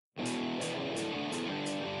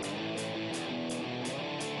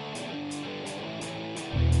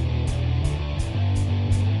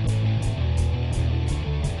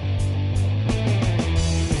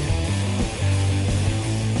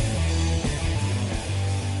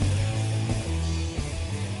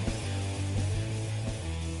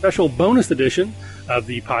special bonus edition of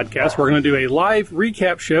the podcast. We're going to do a live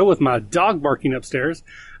recap show with my dog barking upstairs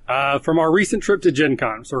from our recent trip to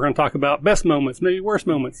GenCon. So we're going to talk about best moments, maybe worst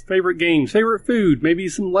moments, favorite games, favorite food, maybe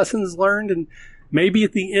some lessons learned, and maybe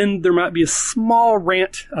at the end there might be a small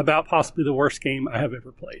rant about possibly the worst game I have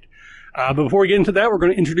ever played. But before we get into that, we're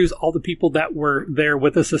going to introduce all the people that were there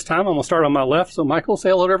with us this time. I'm going to start on my left. So, Michael, say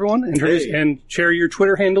hello to everyone. Introduce and share your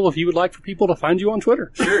Twitter handle if you would like for people to find you on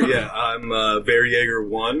Twitter. Sure, yeah. I'm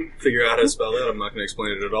Variager1. Figure out how to spell that. I'm not going to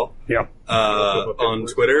explain it at all. Yeah. On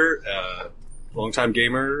Twitter, longtime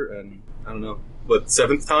gamer, and I don't know, what,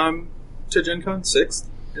 7th time to GenCon? 6th?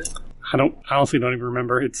 Yeah. I honestly don't even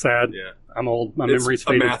remember. It's sad. Yeah. I'm old. My memory's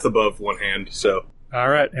faded. A math above one hand, so. All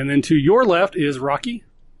right. And then to your left is Rocky.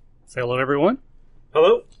 Say hello to everyone.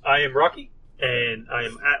 Hello, I am Rocky, and I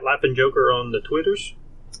am at Laughing Joker on the Twitters.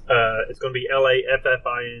 It's going to be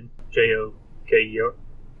LAFFINJOKER.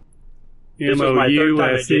 This was my third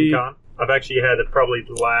time at GenCon. I've actually had probably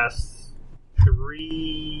the last 3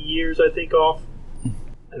 years, I think, off.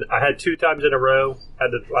 And I had 2 times in a row,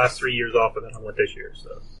 had the last 3 years off, and then I went this year.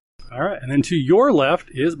 So. All right, and then to your left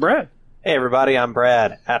is Brad. Hey everybody, I'm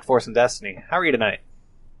Brad, at Force and Destiny. How are you tonight?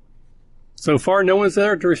 So far, no one's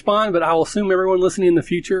there to respond, but I'll assume everyone listening in the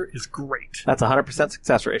future is great. That's 100%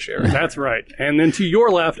 success ratio. That's right. And then to your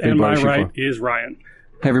left and my right is Ryan.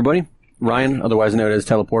 Hey, everybody. Ryan, otherwise known as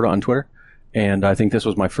Teleporter on Twitter. And I think this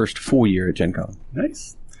was my first full year at GenCon.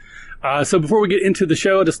 Nice. So before we get into the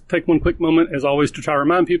show, I'll just take one quick moment, as always, to try to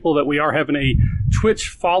remind people that we are having a Twitch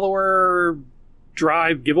follower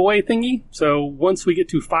drive giveaway thingy. So once we get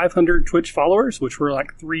to 500 Twitch followers, which we're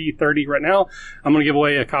like 330 right now, I'm going to give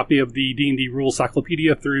away a copy of the D&D Rules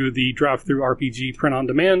Cyclopedia through the Drive-Thru RPG print on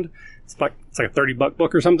demand. It's like a $30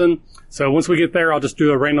 book or something. So once we get there, I'll just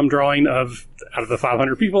do a random drawing out of the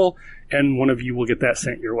 500 people, and one of you will get that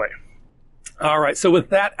sent your way. All right. So with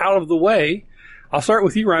that out of the way, I'll start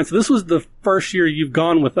with you, Ryan. So this was the first year you've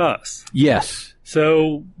gone with us. Yes.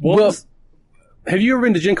 So have you ever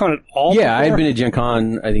been to GenCon at all? Yeah, before? I had been to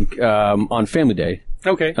GenCon, I think, on Family Day.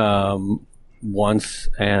 Okay. Once,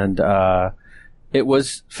 and it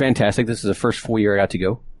was fantastic. This is the first full year I got to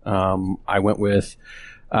go. I went with,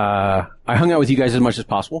 I hung out with you guys as much as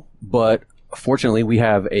possible, but fortunately we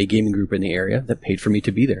have a gaming group in the area that paid for me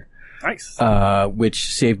to be there. Nice.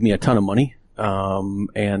 Which saved me a ton of money. So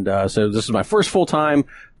this is my first time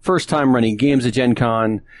running games at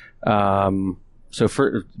GenCon. So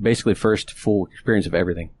basically first full experience of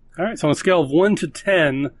everything. All right. So on a scale of 1 to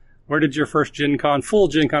 10, where did your first full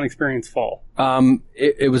GenCon experience fall?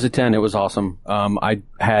 It was a 10. It was awesome. I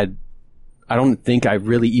don't think I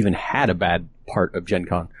really even had a bad part of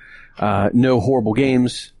GenCon. No horrible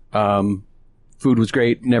games. Food was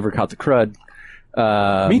great. Never caught the crud.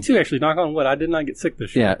 Me too, actually. Knock on wood. I did not get sick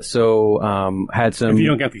this year. Yeah. So, had some. If you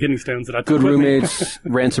don't get the kidney stones that I took good with roommates,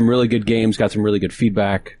 ran some really good games, got some really good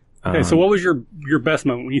feedback. Okay, so what was your best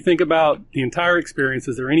moment? When you think about the entire experience,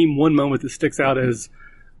 is there any one moment that sticks out as,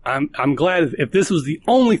 I'm glad if this was the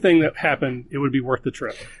only thing that happened, it would be worth the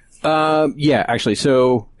trip? Yeah, actually.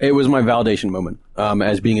 So it was my validation moment,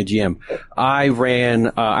 as being a GM. I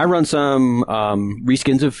run some,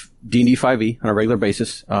 reskins of D&D 5e on a regular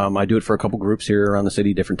basis. I do it for a couple groups here around the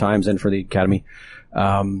city, different times, and for the Academy.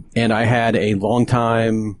 And I had a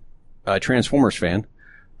longtime, Transformers fan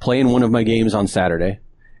play in one of my games on Saturday.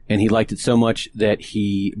 And he liked it so much that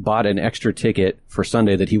he bought an extra ticket for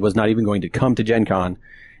Sunday that he was not even going to come to GenCon.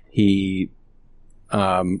 He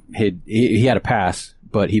had a pass,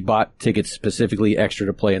 but he bought tickets specifically extra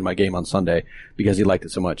to play in my game on Sunday because he liked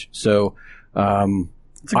it so much. So,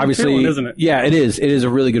 it's a obviously, good feeling, isn't it? Yeah, it is. It is a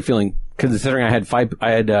really good feeling considering I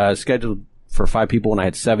had scheduled for 5 people and I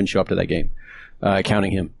had 7 show up to that game.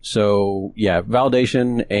 Counting him. So, yeah,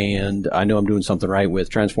 validation, and I know I'm doing something right with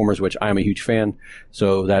Transformers, which I am a huge fan,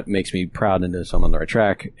 so that makes me proud and so I'm on the right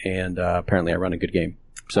track, and apparently I run a good game.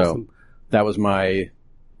 So, awesome. that was my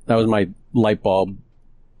light bulb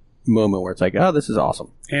moment where it's like, oh, this is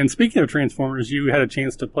awesome. And speaking of Transformers, you had a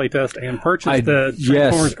chance to playtest and purchase the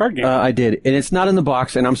Transformers card game. I did, and it's not in the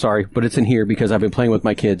box, and I'm sorry, but it's in here because I've been playing with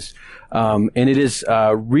my kids, and it is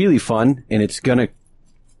really fun, and it's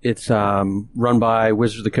run by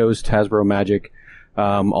Wizards of the Coast, Hasbro Magic,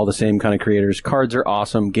 all the same kind of creators. Cards are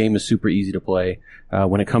awesome. Game is super easy to play.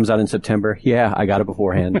 When it comes out in September, I got it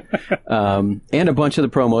beforehand. And a bunch of the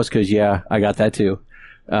promos, because, I got that too.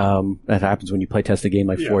 That happens when you play test a game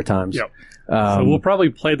 4 times. Yep. So we'll probably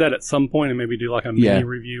play that at some point and maybe do like a mini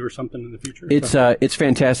review or something in the future. It's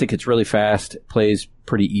fantastic. It's really fast. It plays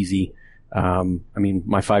pretty easy. My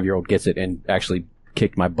 5-year-old gets it and actually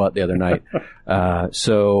kicked my butt the other night.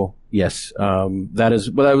 So Yes,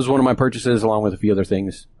 that was one of my purchases along with a few other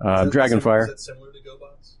things. Dragonfire. Is that similar to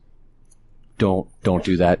GoBots? Don't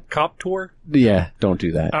do that. Cop tour. Yeah, don't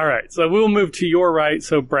do that. All right, so we'll move to your right.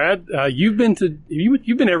 So Brad, you've been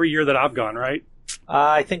every year that I've gone, right?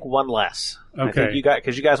 I think one less. Okay. I think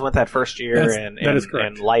because you guys went that first year, that is correct.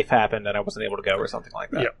 and life happened, and I wasn't able to go or something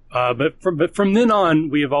like that. Yeah. But from then on,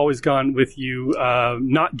 we have always gone with you,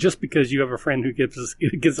 not just because you have a friend who gives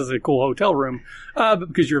us a cool hotel room, but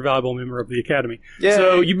because you're a valuable member of the Academy. Yay.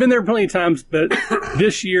 So you've been there plenty of times, but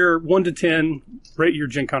this year, 1 to 10, rate your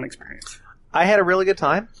Gen Con experience. I had a really good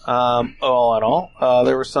time. All in all,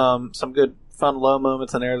 there were some good, fun, low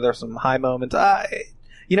moments in there. There were some high moments.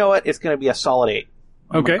 You know what? It's going to be a solid 8.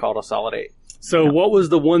 I'm going to call it a solid 8. So what was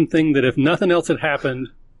the one thing that if nothing else had happened,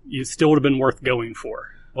 you still would have been worth going for?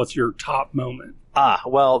 What's your top moment?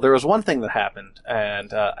 Well, there was one thing that happened,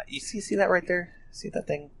 and you see that right there? See that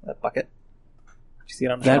thing? That bucket? You see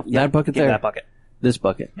it on the shelf? That bucket there? That bucket. This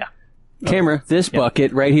bucket. Yeah. Camera, this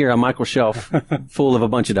bucket right here on Michael's shelf, full of a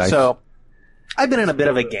bunch of dice. So, I've been in a bit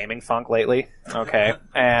of a gaming funk lately, okay?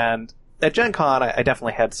 And at Gen Con, I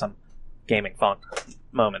definitely had some gaming funk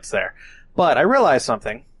moments there. But I realized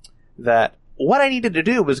something, that what I needed to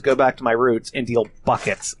do was go back to my roots and deal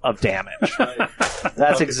buckets of damage.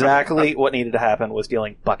 That's exactly what needed to happen, was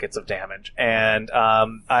dealing buckets of damage. And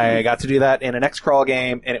I got to do that in an X-Crawl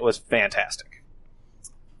game, and it was fantastic.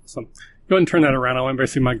 So, go ahead and turn that around. I want to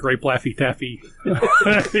see my grape Laffy Taffy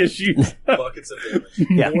issues. Buckets of damage.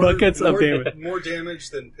 Yeah. Buckets of damage. More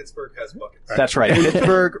damage than Pittsburgh has buckets. That's right.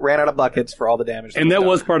 Pittsburgh ran out of buckets for all the damage. And that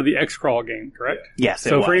was part of the X-Crawl game, correct? Yeah. Yes, it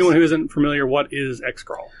So was. for anyone who isn't familiar, what is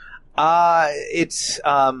X-Crawl? It's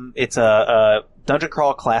a dungeon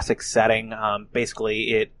crawl classic setting.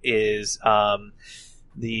 Basically, it is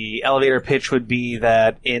the elevator pitch would be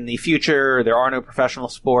that in the future there are no professional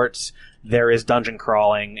sports. There is dungeon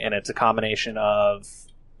crawling, and it's a combination of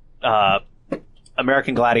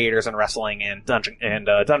American Gladiators and wrestling and dungeon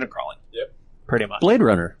crawling. Yep. Pretty much. Blade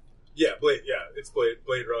Runner. Yeah, it's Blade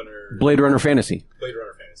Runner. Blade Runner Fantasy. Blade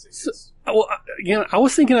Runner Fantasy. So, well, again, I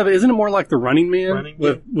was thinking of it. Isn't it more like the Running Man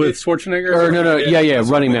with Schwarzenegger? Or no, yeah,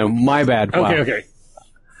 Running Man. My bad. Wow. Okay.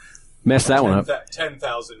 Messed that one up.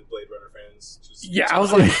 10,000 Blade Runner fans. Yeah, I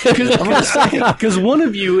was like, because one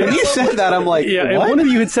of you, When you said that, I'm like, yeah, what? and one of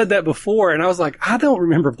you had said that before, and I was like, I don't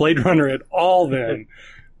remember Blade Runner at all then,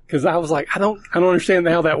 because I was like, I don't understand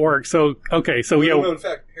how that works. So No, in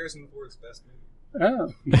fact, Harrison Ford's best movie.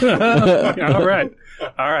 Oh.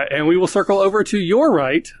 All right, and we will circle over to your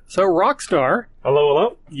right. So Rockstar,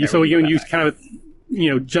 Hello. you kind of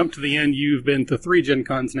jump to the end. You've been to 3 Gen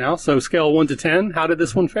Cons now. So scale 1 to 10, how did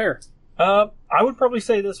this one fare? I would probably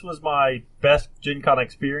say this was my best Gen Con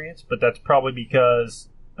experience, but that's probably because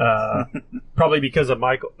of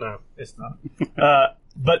Michael. No, it's not.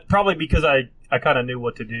 But probably because I kind of knew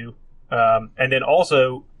what to do. And then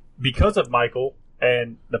also because of Michael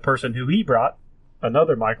and the person who he brought,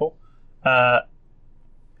 another Michael, I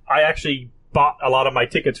actually bought a lot of my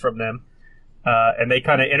tickets from them. And they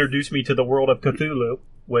kind of introduced me to the world of Cthulhu,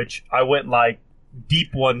 which I went like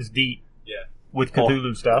deep with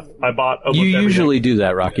Cthulhu stuff. I bought almost You everything. usually do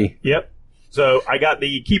that, Rocky. Yep. So I got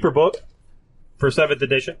the Keeper book for 7th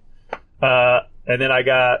edition. And then I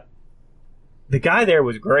got... The guy there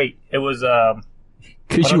was great. It was...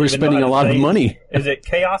 Because you were spending a lot of money. Is it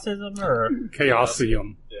Chaosism or...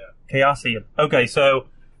 Chaosium. Yeah. Chaosium. Okay, so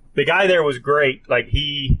the guy there was great. Like,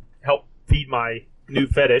 he helped feed my new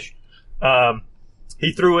fetish.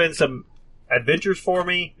 He threw in some adventures for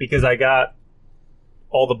me because I got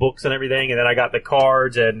all the books and everything, and then I got the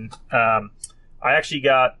cards, and I actually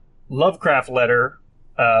got Lovecraft Letter,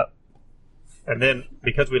 and then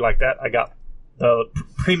because we like that, I got the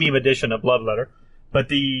premium edition of Love Letter. But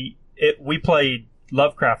we played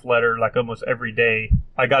Lovecraft Letter like almost every day.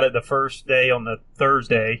 I got it the first day on the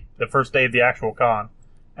Thursday, the first day of the actual con,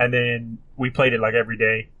 and then we played it like every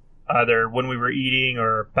day, either when we were eating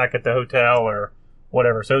or back at the hotel or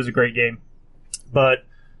whatever. So it was a great game. But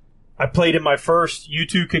I played in my first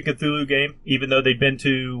U2 Cthulhu game, even though they'd been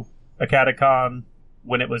to a Catacon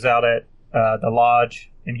when it was out at the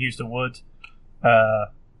Lodge in Houston Woods. I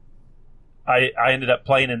ended up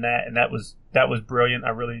playing in that, and that was brilliant. I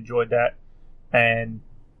really enjoyed that. And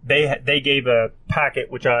they gave a packet,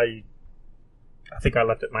 which I think I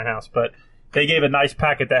left at my house, but they gave a nice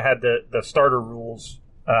packet that had the starter rules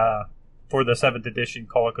for the 7th edition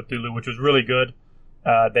Call of Cthulhu, which was really good.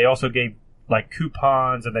 They also gave like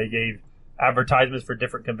coupons, and they gave advertisements for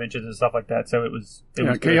different conventions and stuff like that. So it was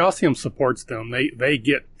Chaosium supports them. They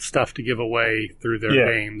get stuff to give away through their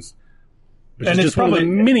games. Which is just one of the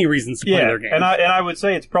many reasons to play their games. And I would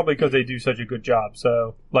say it's probably because they do such a good job.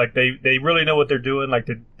 So, like, they really know what they're doing. Like,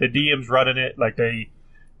 the DM's running it. Like, they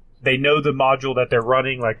know the module that they're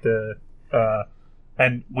running. Like,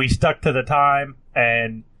 and we stuck to the time,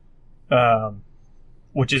 and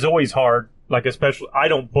which is always hard. Like, especially, I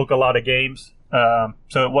don't book a lot of games,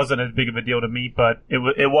 so it wasn't as big of a deal to me. But it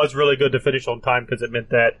was really good to finish on time because it meant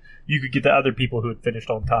that you could get the other people who had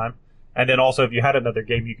finished on time, and then also if you had another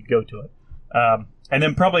game, you could go to it. And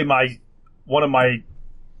then probably one of my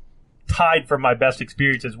tied for my best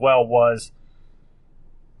experience as well was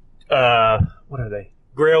what are they?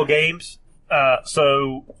 Grail Games.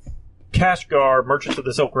 So Kashgar, Merchants of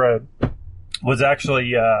the Silk Road, was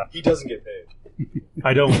actually he doesn't get paid.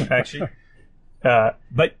 I don't actually.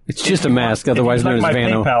 But it's just a mask, otherwise known as my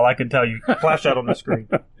Vano. PayPal, I can tell you, flash out on the screen.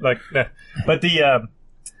 But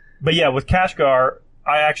yeah, with Kashgar,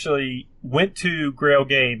 I actually went to Grail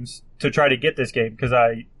Games to try to get this game because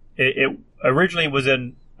it originally was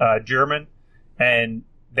in German, and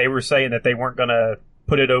they were saying that they weren't going to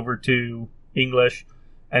put it over to English,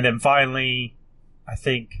 and then finally, I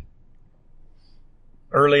think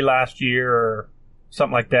early last year or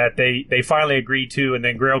something like that, they finally agreed to, and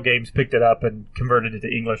then Grail Games picked it up and converted it to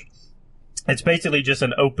English. It's basically just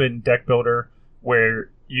an open deck builder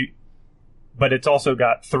but it's also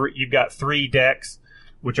got you've got 3 decks,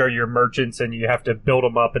 which are your merchants, and you have to build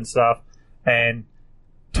them up and stuff. And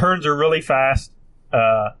turns are really fast.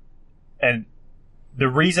 And the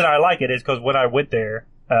reason I like it is because when I went there,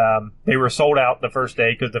 they were sold out the first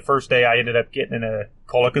day, because the first day I ended up getting in a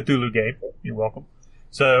Call of Cthulhu game. You're welcome.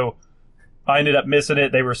 So I ended up missing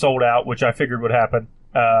it. They were sold out, which I figured would happen.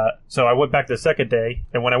 So I went back the second day.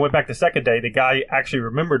 And when I went back the second day, the guy actually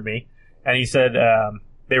remembered me. And he said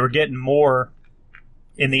they were getting more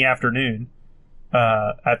in the afternoon.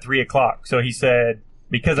 At 3 o'clock. So he said,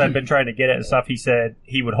 because I'd been trying to get it and stuff, he said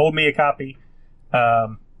he would hold me a copy.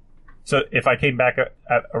 So if I came back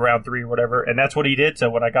at around 3 or whatever, and that's what he did. So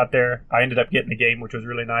when I got there, I ended up getting the game, which was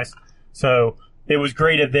really nice. So it was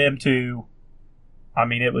great of them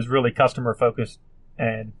it was really customer focused,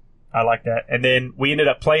 and I like that. And then we ended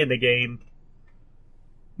up playing the game,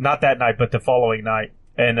 not that night, but the following night.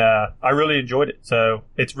 And I really enjoyed it. So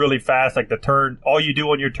it's really fast. Like the turn, all you do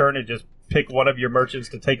on your turn is just pick one of your merchants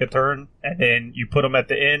to take a turn, and then you put them at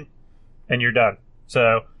the end, and you're done.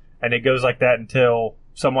 So, and it goes like that until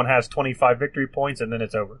someone has 25 victory points, and then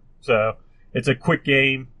it's over. So it's a quick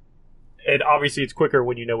game. And obviously it's quicker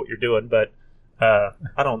when you know what you're doing, but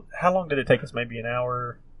how long did it take us? Maybe an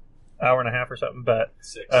hour and a half or something, but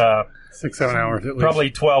 6, 7 hours at least. Probably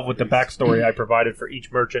 12 with the backstory I provided for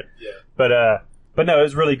each merchant. Yeah. But no, it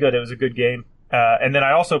was really good. It was a good game. And then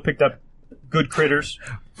I also picked up Good Critters.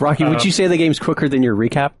 Rocky, would you say the game's quicker than your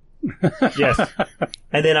recap? Yes.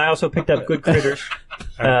 And then I also picked up Good Critters.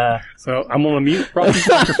 So I'm going to mute Rocky's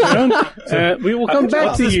microphone. We will come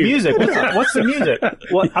back to you. Music? What's the music?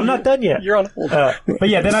 Well, I'm not done yet. You're on hold. But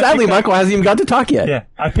yeah, then sadly, Michael hasn't even got to talk yet. Yeah,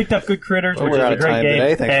 I picked up Good Critters, which is a great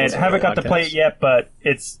game, and haven't got to play it yet. But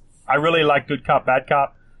I really like Good Cop, Bad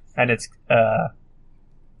Cop, and it's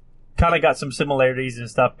kind of got some similarities and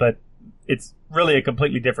stuff, but it's really a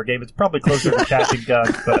completely different game. It's probably closer to Cats and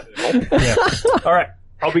Guns, but yeah. All right,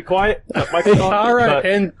 I'll be quiet. All right,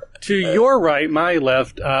 and to your right, my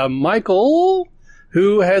left, Michael,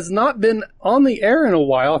 who has not been on the air in a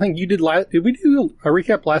while. I think you did. Did we do a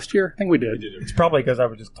recap last year? I think we did. It's probably because I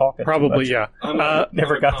was just talking. Probably, yeah. I'm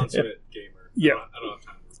never a got consummate gamer. Yeah. I don't have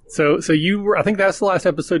time. So you were, I think that's the last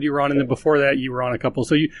episode you were on, and then before that you were on a couple.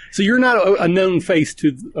 So you're not a known face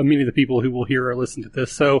to many of the people who will hear or listen to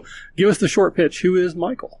this. So give us the short pitch. Who is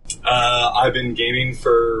Michael? I've been gaming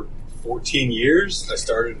for 14 years. I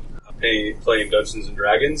started playing Dungeons and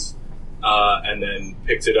Dragons, and then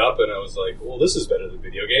picked it up, and I was like, well, this is better than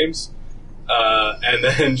video games. And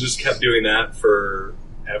then just kept doing that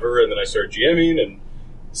forever, and then I started GMing, and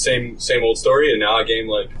same old story, and now I game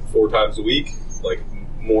like 4 times a week, like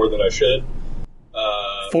more than I should.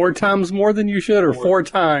 4 times more than you should, or 4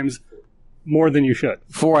 times more than you should?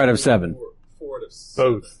 4 out of 7. 4 out of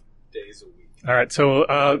 7 both days a week. All right,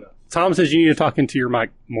 so Tom says you need to talk into your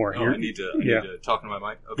mic more. I need to talk into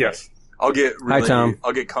my mic? Okay. Yes. I'll get Hi, Tom.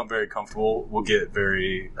 I'll get very comfortable. We'll get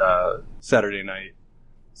very Saturday night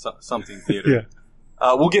something theater.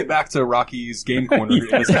 Yeah. We'll get back to Rocky's game corner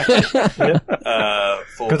in a second.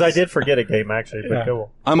 Because I did forget a game actually, but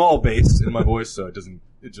cool. I'm all based in my voice, so it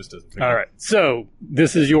just doesn't. All right. So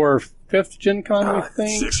this is your 5th Gen Con, I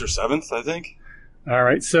think? 6th or 7th, I think. All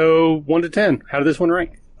right. So 1 to 10. How did this one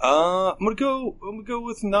rank? I'm gonna go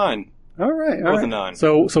with 9. All right. Go with a 9.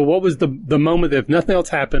 So what was the moment that if nothing else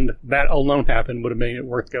happened, that alone happened, would have made it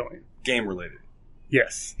worth going? game related.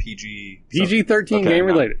 Yes. PG-13 game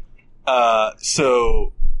related.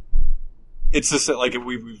 So it's just like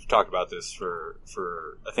we've talked about this for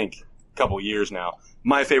I think a couple years now.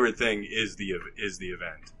 My favorite thing is the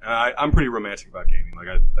event. I'm pretty romantic about gaming. Like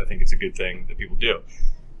I think it's a good thing that people do.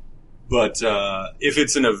 But if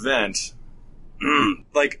it's an event,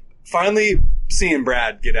 like finally seeing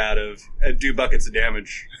Brad get out of do buckets of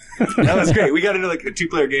damage, that was great. We got into like a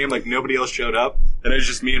 2-player game, like nobody else showed up, and it was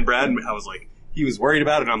just me and Brad. And I was like, he was worried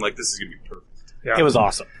about it. And I'm like, this is gonna be perfect. Yeah. It was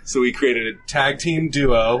awesome. So we created a tag team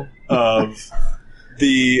duo of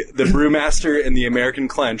the Brewmaster and the American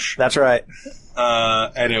Clench. That's right.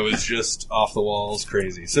 And it was just off the walls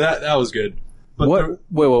crazy. So that was good. But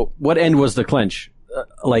what end was the clench?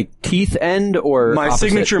 Like teeth end or my opposite?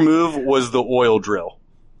 signature move was the oil drill.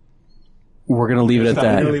 We're going to leave it at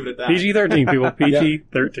that. PG-13, people.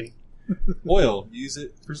 PG-13. Oil. Use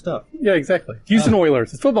it for stuff. Yeah, exactly. Houston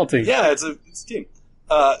Oilers. It's a football team. Yeah, it's a team.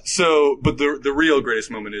 But the real greatest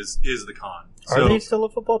moment is the con. Are they still a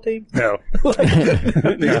football team? No.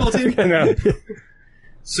 Football team? No.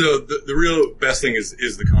 So the real best thing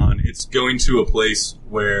is the con. It's going to a place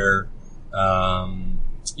where,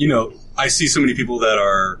 I see so many people that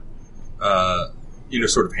are,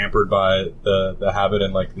 sort of hampered by the habit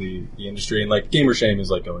and like the industry, and like gamer shame is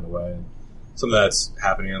like going away, and some of that's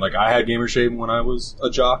happening. And like I had gamer shame when I was a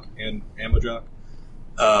jock and am a jock,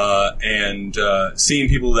 and seeing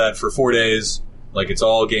people that for 4 days, like it's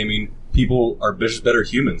all gaming. People are just better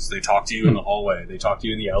humans. They talk to you in the hallway. They talk to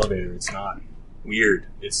you in the elevator. It's not weird.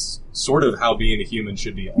 It's sort of how being a human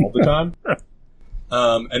should be all the time.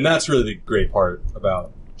 And that's really the great part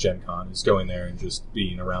about GenCon is going there and just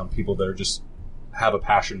being around people that are just have a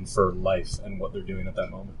passion for life and what they're doing at that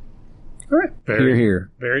moment. All right.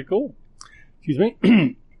 Here. Very cool. Excuse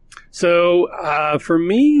me. So, for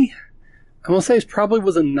me, I'm going to say it probably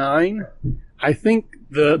was a 9. I think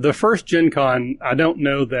the first GenCon, I don't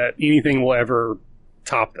know that anything will ever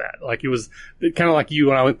top that. Like it was kind of like you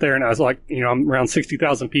when I went there and I was like, I'm around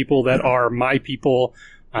 60,000 people that are my people.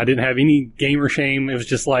 I didn't have any gamer shame. It was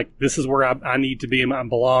just like, this is where I need to be and I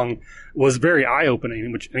belong. It was very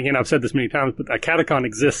eye-opening, which, again, I've said this many times, but Catacon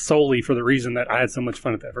exists solely for the reason that I had so much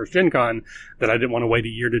fun at that first Gen Con that I didn't want to wait a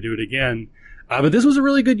year to do it again. But this was a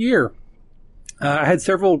really good year. I had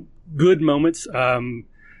several good moments.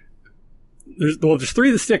 There's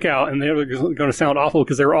 3 that stick out, and they're going to sound awful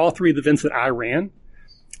because they were all 3 of the events that I ran.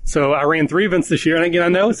 So I ran 3 events this year, and again, I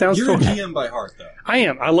know it sounds You're a GM by heart, though. I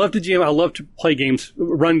am. I love to GM. I love to play games,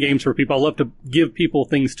 run games for people. I love to give people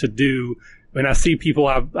things to do. When I see people,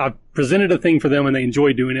 I've presented a thing for them and they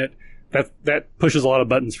enjoy doing it. That pushes a lot of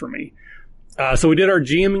buttons for me. So we did our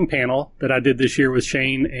GMing panel that I did this year with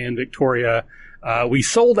Shane and Victoria. We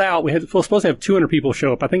sold out. We were supposed to have 200 people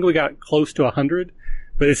show up. I think we got close to 100.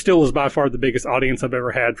 But it still was by far the biggest audience I've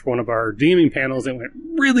ever had for one of our GMing panels. It went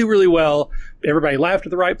really, really well. Everybody laughed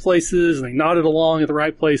at the right places, and they nodded along at the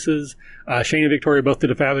right places. Shane and Victoria both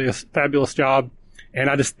did a fabulous job. And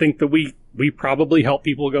I just think that we probably help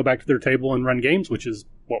people go back to their table and run games, which is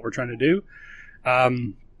what we're trying to do.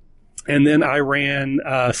 And then I ran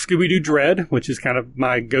Scooby-Doo Dread, which is kind of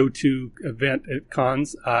my go-to event at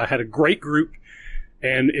cons. I had a great group.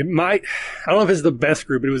 And I don't know if it's the best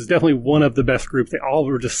group, but it was definitely one of the best groups. They all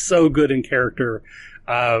were just so good in character.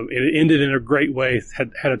 It ended in a great way.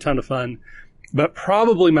 Had a ton of fun. But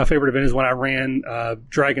probably my favorite event is when I ran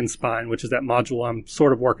Dragon Spine, which is that module I'm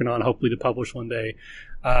sort of working on, hopefully to publish one day.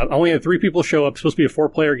 I only had 3 people show up. It's supposed to be a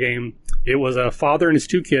 4-player game. It was a father and his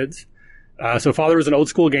 2 kids. So father was an old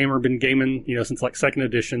school gamer, been gaming, since like 2nd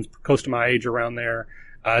edition, close to my age around there.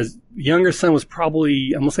 His younger son was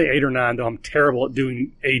probably, I'm going to say 8 or 9, though I'm terrible at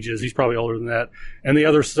doing ages. He's probably older than that. And the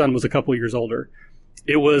other son was a couple years older.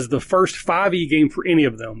 It was the first 5e game for any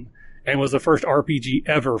of them and was the first RPG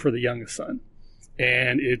ever for the youngest son.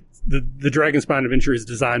 And the Dragon Spine Adventure is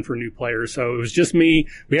designed for new players. So it was just me.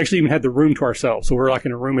 We actually even had the room to ourselves. So we're like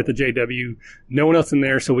in a room at the JW, no one else in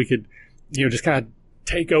there. So we could, just kind of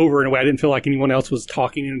take over in a way. I didn't feel like anyone else was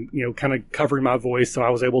talking and, kind of covering my voice. So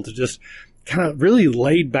I was able to just kind of really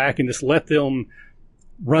laid back and just let them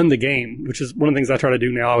run the game, which is one of the things I try to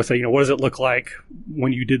do now. I always say, what does it look like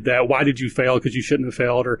when you did that? Why did you fail? Because you shouldn't have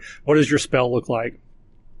failed. Or what does your spell look like?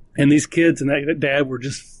 And these kids and that dad were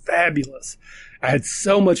just fabulous. I had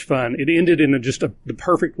so much fun. It ended in the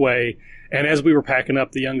perfect way. And as we were packing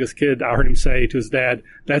up, the youngest kid, I heard him say to his dad,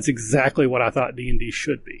 "That's exactly what I thought D&D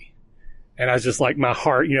should be." And I was just like, my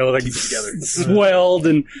heart, like swelled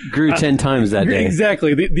and grew 10 times that day.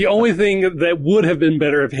 Exactly. The only thing that would have been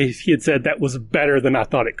better if he had said that was better than I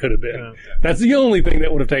thought it could have been. Yeah. That's the only thing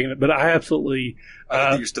that would have taken it. But I absolutely. I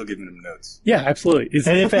think you're still giving him notes. Yeah, absolutely.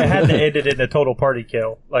 And if it hadn't ended in a total party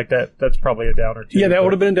kill like that's probably a downer too. Yeah, that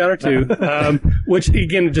would have been a downer too. Which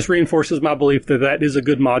again just reinforces my belief that is a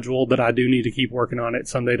good module that I do need to keep working on it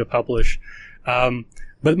someday to publish.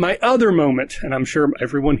 But my other moment, and I'm sure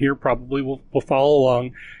everyone here probably will follow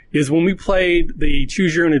along, is when we played the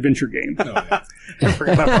Choose Your Own Adventure game. Oh, yeah. I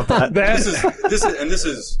forgot about that. This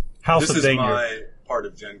is House of Danger. my part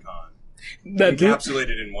of Gen Con. That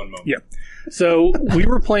Encapsulated in one moment. Yeah. So we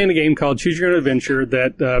were playing a game called Choose Your Own Adventure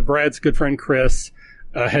that Brad's good friend Chris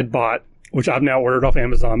had bought, which I've now ordered off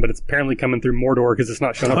Amazon, but it's apparently coming through Mordor because it's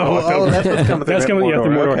not showing up in October. Oh, that's what's coming through. That's coming through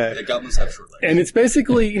Mordor. Okay. Yeah, goblins have short legs. And it's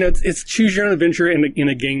basically, it's Choose Your Own Adventure in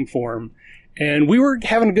a game form. And we were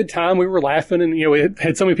having a good time. We were laughing, and we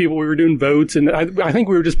had so many people. We were doing votes, and I think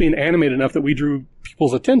we were just being animated enough that we drew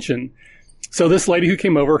people's attention. So this lady who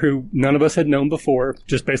came over, who none of us had known before,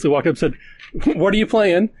 just basically walked up and said, "What are you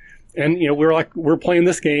playing?" And we were like, "We're playing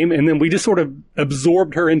this game." And then we just sort of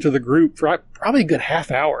absorbed her into the group for probably a good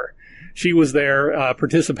half hour. She was there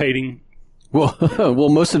participating. Well,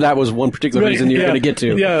 most of that was one particular reason you're going to get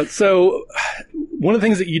to. Yeah. So one of the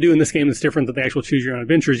things that you do in this game that's different than the actual Choose Your Own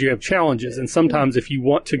Adventure is you have challenges. And sometimes if you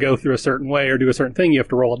want to go through a certain way or do a certain thing, you have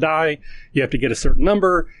to roll a die. You have to get a certain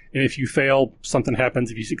number. And if you fail, something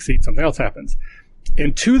happens. If you succeed, something else happens.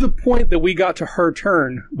 And to the point that we got to her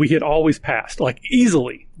turn, we had always passed, like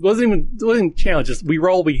easily. It wasn't even challenges. We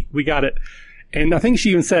rolled, we got it. And I think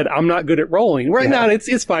she even said, "I'm not good at rolling." Right now,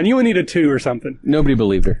 it's fine. You only need a 2 or something. Nobody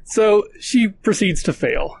believed her. So she proceeds to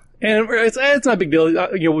fail. And it's not a big deal.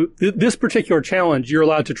 This particular challenge, you're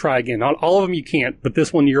allowed to try again. Not all of them you can't, but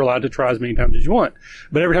this one you're allowed to try as many times as you want.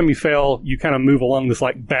 But every time you fail, you kind of move along this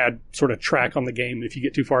like bad sort of track on the game. If you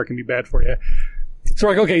get too far, it can be bad for you. So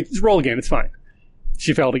we're like, okay, just roll again. It's fine.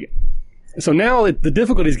 She failed again. So now the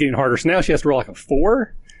difficulty is getting harder. So now she has to roll like a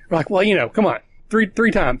 4. We're like, well, come on.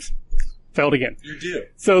 Three times. Failed again. You do.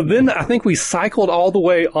 So then I think we cycled all the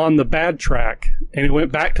way on the bad track and it went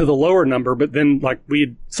back to the lower number, but then like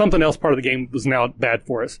something else part of the game was now bad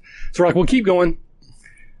for us. So we're like, we'll keep going.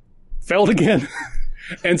 Failed again.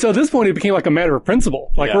 And so at this point it became like a matter of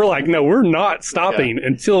principle. Like we're like, no, we're not stopping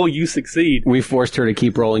until you succeed. We forced her to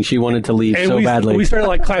keep rolling. She wanted to leave and badly. We started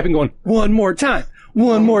like clapping going, one more time.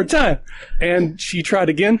 And she tried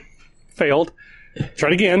again, failed.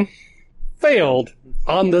 Tried again, failed.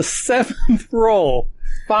 On the 7th roll,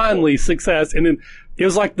 finally success. And then it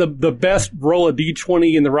was like the best roll of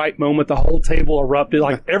D20 in the right moment. The whole table erupted.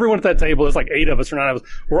 Like everyone at that table, there's like 8 of us or 9 of us,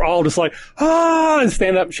 we're all just like, and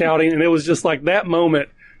stand up shouting. And it was just like that moment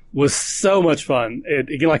was so much fun.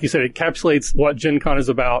 Again, like you said, it encapsulates what Gen Con is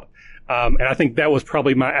about. And I think that was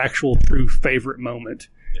probably my actual true favorite moment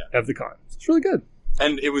of the con. It's really good.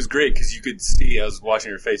 And it was great because you could see, I was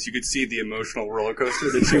watching her face, you could see the emotional roller coaster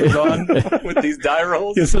that she was on with these die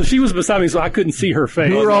rolls. Yeah, so she was beside me, so I couldn't see her face.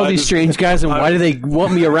 Who are all these strange guys, and why do they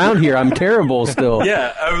want me around here? I'm terrible still.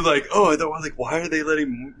 Yeah, I was like, why are they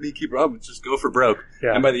letting me keep Rob? Just go for broke.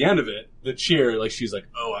 Yeah. And by the end of it, the cheer, like she's like,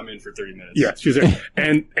 oh, I'm in for 30 minutes. Yeah, she's there.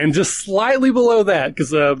 and just slightly below that,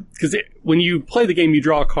 because when you play the game, you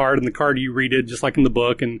draw a card, and the card you read it just like in the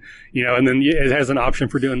book, and and then it has an option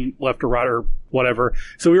for doing left or right or whatever.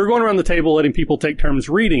 So we were going around the table letting people take turns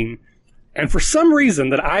reading, and for some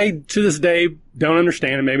reason that I to this day don't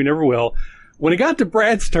understand and maybe never will, when it got to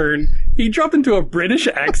Brad's turn, he dropped into a British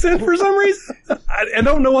accent for some reason. I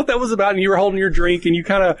don't know what that was about. And you were holding your drink, and you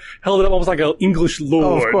kind of held it up almost like an English lord.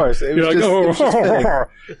 Oh, of course. It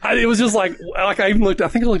was just like I even looked. I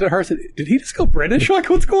think I looked at her and said, "Did he just go British? Like,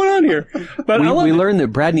 what's going on here?" But we learned that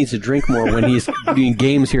Brad needs to drink more when he's doing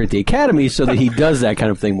games here at the Academy, so that he does that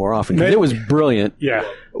kind of thing more often. 'Cause it was brilliant. Yeah.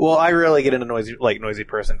 Well, I really get into noisy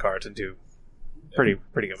person cards and do pretty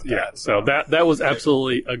good with that. So that was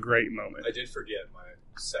absolutely a great moment. I did forget my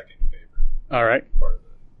second favorite All right. part of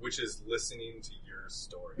it, which is listening to your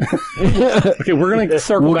story. Okay, we're going to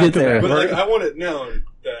circle We'll back get to there. that. But I want it known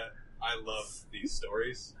that I love these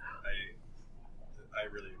stories. I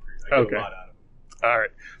really appreciate. I get a lot out of them. All right.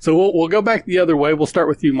 So we'll go back the other way. We'll start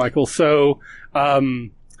with you, Michael. So,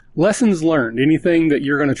 lessons learned. Anything that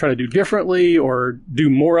you're going to try to do differently or do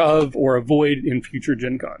more of or avoid in future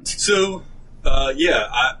Gen Cons? So, I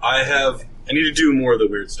need to do more of the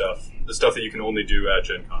weird stuff. The stuff that you can only do at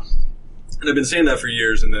Gen Con. And I've been saying that for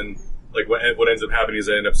years, and then like what ends up happening is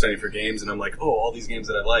I end up sending for games, and I'm like, oh, all these games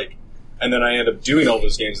that I like. And then I end up doing all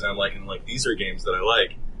those games, and I'm like, these are games that I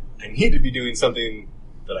like. I need to be doing something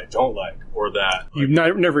that I don't like, or that you've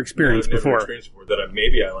never experienced before. That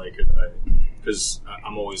maybe I like, or that because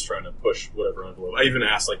I'm always trying to push whatever envelope. I even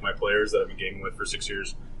asked like my players that I've been gaming with for 6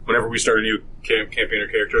 years. Whenever we start a new campaign or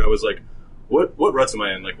character, I was like, what ruts am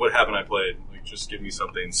I in? Like, what haven't I played? Like, just give me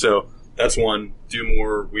something. So that's one. Do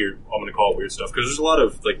more weird. I'm going to call it weird stuff because there's a lot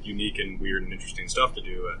of like unique and weird and interesting stuff to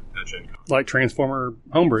do at GenCon. Like Transformer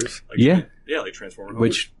homebrews. Like Transformer homebrews.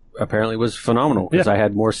 Which apparently was phenomenal because I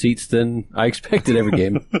had more seats than I expected every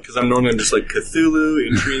game. Because I'm normally just like Cthulhu,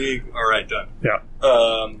 Intrigue. All right, done. Yeah.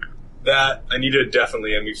 That I need to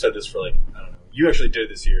definitely, and we've said this for like, I don't know. You actually did it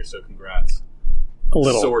this year, so congrats. A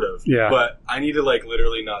little. Sort of. Yeah. But I need to like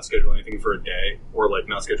literally not schedule anything for a day or like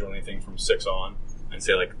not schedule anything from 6 on and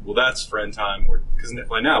say like, well, that's friend time. Because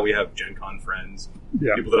by now we have Gen Con friends,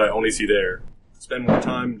 people that I only see there. Spend more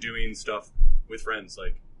time doing stuff with friends.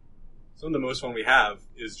 Like some of the most fun we have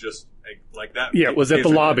is just like that. Yeah, it was at the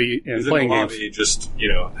lobby and playing games. Just,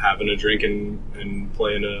 having a drink and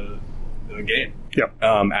playing a game. Yeah.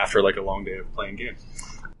 After like a long day of playing games.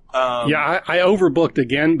 I overbooked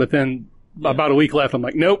again, but then about a week left, I'm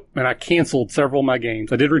like, nope, and I canceled several of my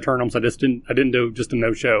games. I did return them, so I didn't do just a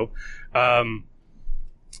no show.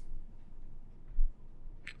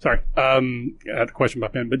 Sorry, I had a question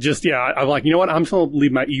about Ben, but just I'm like, you know what? I'm just going to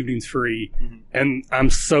leave my evenings free, and I'm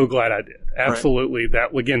so glad I did. Absolutely,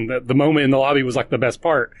 that again, the moment in the lobby was like the best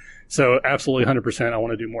part. So absolutely, 100%, I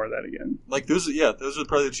want to do more of that again. Like those are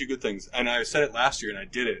probably the two good things. And I said it last year, and I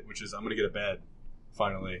did it, which is I'm going to get a bed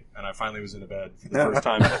finally, and I finally was in a bed for the first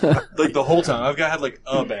time. Like the whole time, I've had like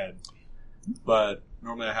a bed, but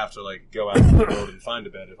normally I have to like go out in the world and find a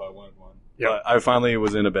bed if I want one. Yep. But I finally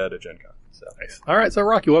was in a bed at GenCon. So. Nice. All right, so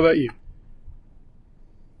Rocky, what about you?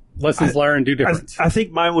 Lessons learned, do difference. I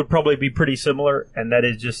think mine would probably be pretty similar, and that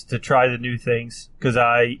is just to try the new things because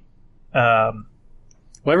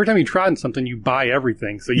well, every time you try something, you buy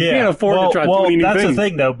everything, so you can't afford to try too many new things. That's the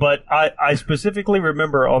thing, though. But I specifically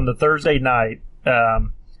remember on the Thursday night,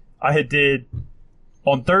 on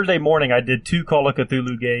Thursday morning, I did 2 Call of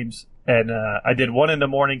Cthulhu games, and I did one in the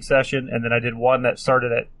morning session, and then I did one that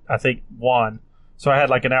started at, I think, 1. So I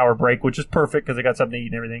had like an hour break, which is perfect because I got something to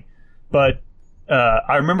eat and everything. But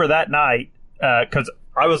I remember that night, because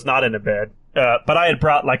I was not in a bed, but I had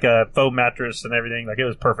brought like a foam mattress and everything. Like, it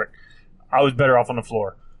was perfect. I was better off on the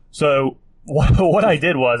floor. So what I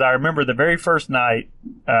did was, I remember the very first night,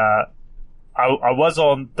 I was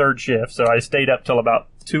on third shift, so I stayed up till about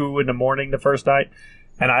 2 in the morning the first night,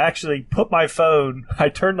 and I actually put my phone, I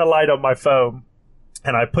turned the light on my phone,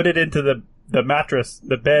 and I put it into the mattress,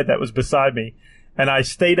 the bed that was beside me, and I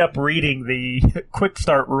stayed up reading the quick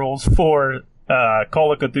start rules for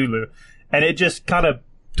Call of Cthulhu, and it just kind of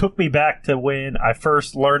took me back to when I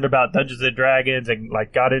first learned about Dungeons and Dragons and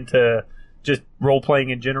like got into just role playing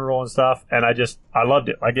in general and stuff, and I loved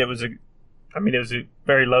it. Like it was a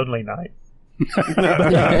very lonely night,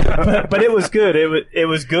 but it was good. It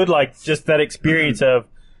was good, like just that experience of,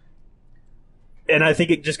 and I think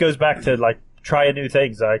it just goes back to like trying new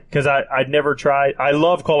things, like because I'd never tried. I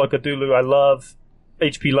love Call of Cthulhu. I love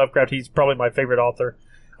H.P. Lovecraft. He's probably my favorite author.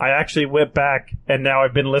 I actually went back and now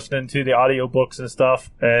I've been listening to the audiobooks and stuff,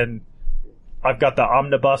 and I've got the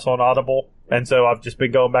omnibus on Audible, and so I've just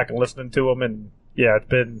been going back and listening to them, and yeah, it's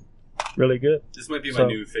been really good. This might be my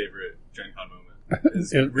new favorite Gen Con moment.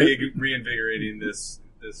 Is reinvigorating this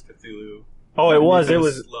Cthulhu. Oh, it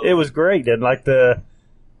was great, and like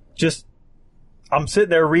I'm sitting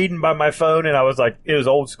there reading by my phone, and I was like, it was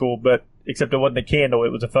old school, but except it wasn't a candle,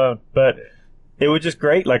 it was a phone, but it was just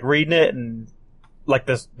great, like reading it and like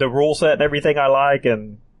the rule set and everything I like,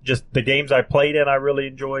 and just the games I played in I really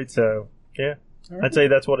enjoyed. So yeah, right. I'd say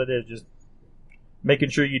that's what it is. Just making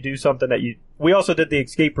sure you do something that you. We also did the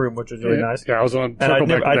escape room, which was really nice. Yeah, I was on. And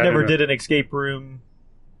I never did an escape room.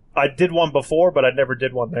 I did one before, but I never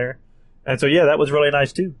did one there. And so yeah, that was really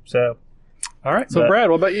nice too. So. All right. So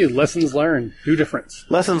Brad, what about you? Lessons learned, do difference.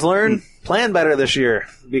 Lessons learned, plan better this year,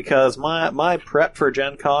 because my prep for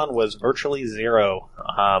Gen Con was virtually zero,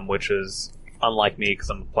 which is unlike me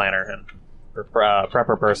because I'm a planner and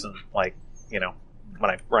prepper person, like, when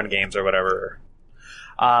I run games or whatever.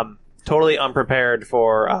 Totally unprepared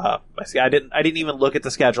for, I didn't even look at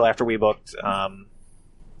the schedule after we booked,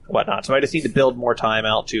 whatnot. So I just need to build more time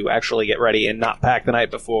out to actually get ready and not pack the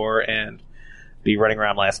night before and be running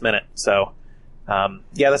around last minute. So,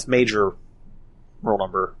 that's major rule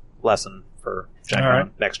number lesson for Gen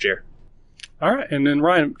Con next year. All right. And then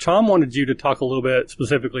Ryan, Tom wanted you to talk a little bit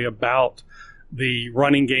specifically about the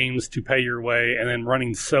running games to pay your way and then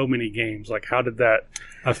running so many games? Like, how did that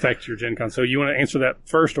affect your Gen Con? So you want to answer that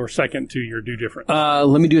first or second to your do different?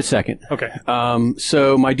 Let me do it second. Okay.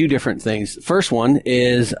 So my do different things. First one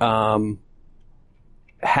is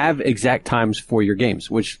have exact times for your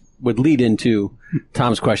games, which would lead into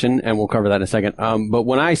Tom's question, and we'll cover that in a second. But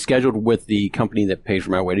when I scheduled with the company that paid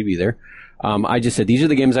for my way to be there, I just said, these are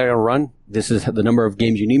the games I got to run. This is the number of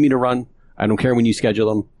games you need me to run. I don't care when you schedule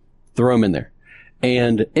them. Throw them in there.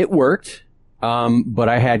 And it worked. But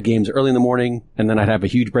I had games early in the morning, and then I'd have a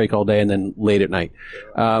huge break all day, and then late at night,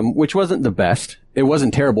 which wasn't the best. It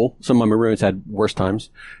wasn't terrible. Some of my roommates had worse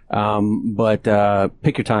times. But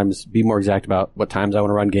pick your times. Be more exact about what times I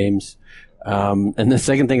want to run games. And the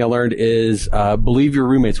second thing I learned is believe your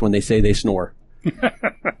roommates when they say they snore.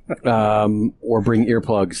 Or bring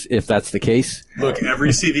earplugs if that's the case. Look, every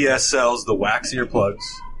CVS sells the wax earplugs.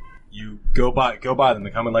 You go buy them.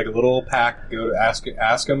 They come in like a little pack. Go to ask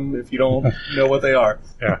them if you don't know what they are.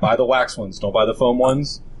 Yeah. Buy the wax ones. Don't buy the foam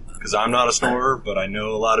ones. Because I'm not a snorer, but I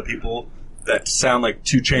know a lot of people that sound like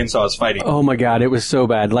two chainsaws fighting. Oh my God, it was so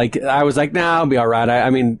bad. Like, I was like, nah, I'll be all right. I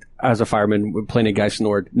mean, I was a fireman. Plenty of guys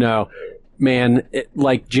snored. No. Man,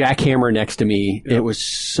 like jackhammer next to me, it was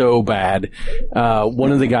so bad.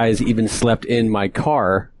 One of the guys even slept in my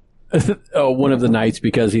car one of the nights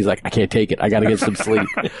because he's like, I can't take it. I got to get some sleep.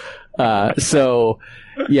 So,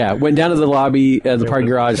 yeah, went down to the lobby, the parking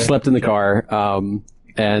garage, slept in the car,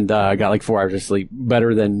 and got like 4 hours of sleep.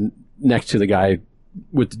 Better than next to the guy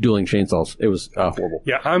with the dueling chainsaws. It was horrible.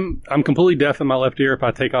 Yeah, I'm completely deaf in my left ear if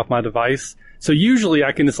I take off my device. So usually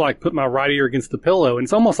I can just like put my right ear against the pillow, and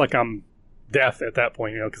it's almost like I'm deaf at that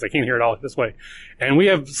point, because I can't hear it all this way. And we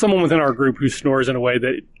have someone within our group who snores in a way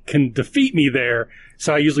that can defeat me there.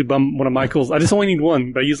 So I usually bum one of Michael's. I just only need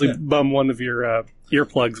one, but I usually bum one of your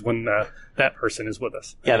earplugs when that person is with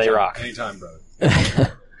us. Yeah, they rock. Anytime,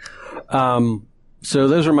 brother. So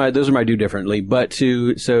those are my do differently. But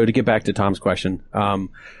to get back to Tom's question,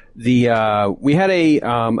 we had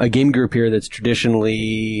a game group here that's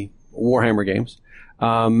traditionally Warhammer games.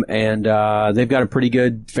 And they've got a pretty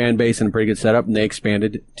good fan base and a pretty good setup, and they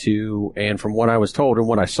expanded and from what I was told and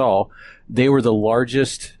what I saw, they were the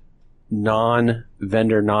largest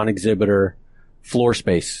non-vendor, non-exhibitor floor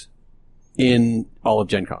space in all of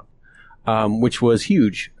Gen Con, which was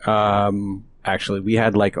huge. Actually, we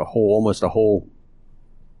had like almost a whole,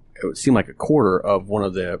 it seemed like a quarter of one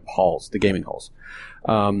of the halls, the gaming halls.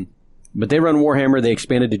 But they run Warhammer. They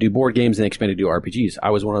expanded to do board games, and they expanded to do RPGs. I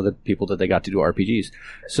was one of the people that they got to do RPGs.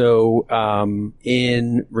 So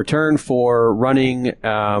in return for running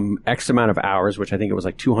X amount of hours, which I think it was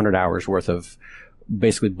like 200 hours worth of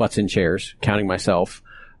basically butts in chairs, counting myself,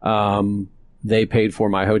 they paid for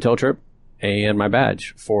my hotel trip and my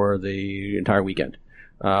badge for the entire weekend.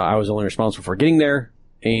 I was only responsible for getting there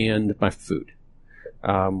and my food,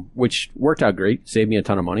 which worked out great, saved me a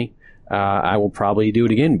ton of money. I will probably do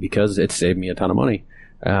it again because it saved me a ton of money.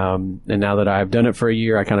 And now that I've done it for a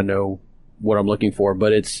year, I kind of know what I'm looking for.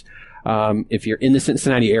 But it's, if you're in the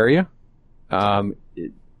Cincinnati area,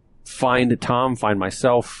 find Tom, find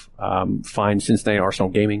myself, find Cincinnati Arsenal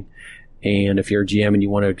Gaming. And if you're a GM and you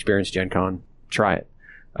want to experience Gen Con, try it.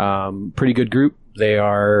 Pretty good group. They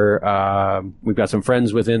are, we've got some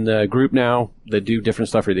friends within the group now that do different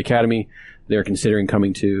stuff for the Academy. They're considering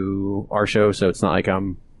coming to our show, so it's not like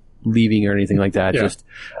I'm leaving or anything like that. Yeah. Just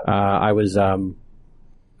I was a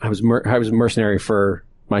mercenary for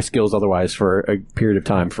my skills otherwise for a period of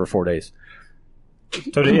time for 4 days.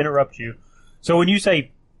 So to interrupt you, so when you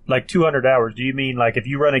say like 200 hours, do you mean like if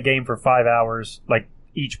you run a game for 5 hours, like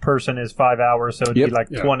each person is 5 hours, so it'd be like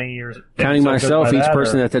 20 or counting myself, each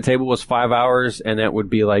person at the table was 5 hours, and that would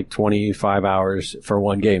be like 25 hours for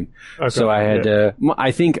one game. Okay. So I had to,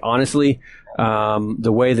 I think honestly,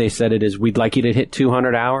 the way they said it is we'd like you to hit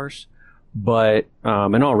 200 hours, but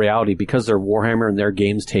in all reality, because they're Warhammer and their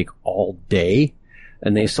games take all day,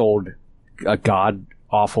 and they sold a god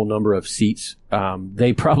awful number of seats,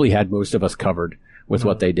 they probably had most of us covered with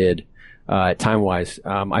what they did. Time wise,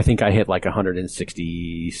 I think I hit like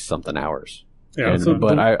 160 something hours. Yeah,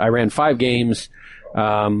 but I ran 5 games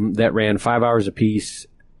that ran 5 hours apiece.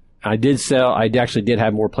 I actually did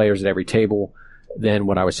have more players at every table than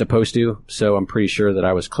what I was supposed to, so I'm pretty sure that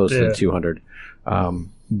I was close to 200.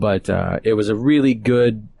 But it was a really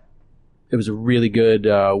good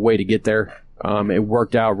way to get there. It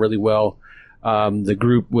worked out really well. The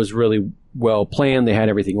group was really well planned. They had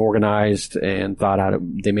everything organized and thought out.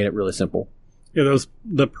 They made it really simple. Yeah,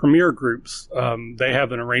 the premier groups, they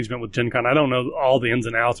have an arrangement with GenCon. I don't know all the ins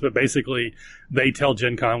and outs, but basically they tell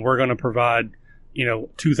GenCon, we're going to provide,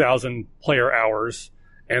 2,000 player hours,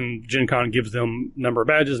 and Gen Con gives them number of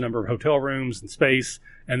badges, number of hotel rooms and space,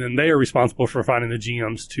 and then they are responsible for finding the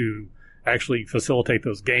GMs to actually facilitate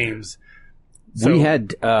those games. So, we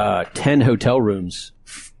had 10 hotel rooms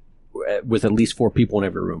with at least 4 people in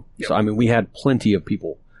every room. Yep. So I mean, we had plenty of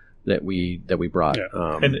people that we brought.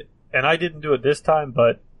 Yeah. And I didn't do it this time,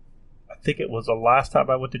 but I think it was the last time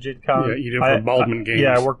I went to Gen Con. Yeah, you did for Baldwin Games.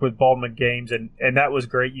 Yeah, I worked with Baldwin Games, and that was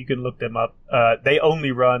great. You can look them up. They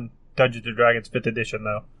only run Dungeons & Dragons 5th edition,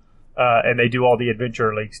 though. And they do all the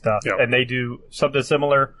Adventure League stuff. Yep. And they do something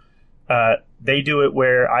similar. They do it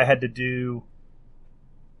where I had to do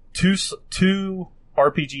two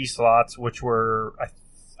RPG slots, which were,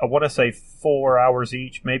 I want to say 4 hours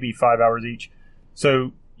each, maybe 5 hours each.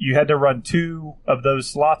 So you had to run 2 of those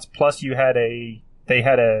slots, plus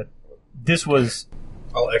this was...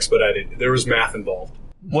 I'll expedite it. There was math involved.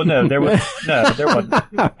 Well, no, there wasn't.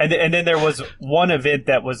 And then there was one event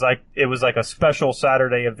that was like, it was like a special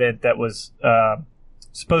Saturday event that was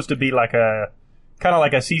supposed to be like kind of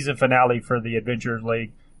like a season finale for the Adventurers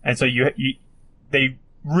League. And so they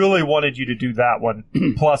really wanted you to do that one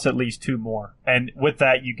plus at least 2 more. And with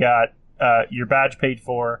that, you got your badge paid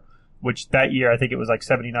for, which that year I think it was like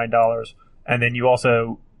 $79. And then you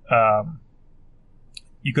also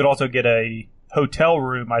you could also get a hotel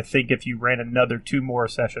room, I think, if you ran another 2 more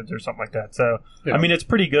sessions or something like that. So, yeah. I mean, it's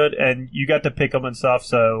pretty good, and you got to pick them and stuff.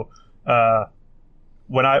 So,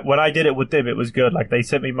 when I did it with them, it was good. Like, they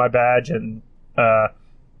sent me my badge, and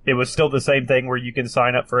it was still the same thing where you can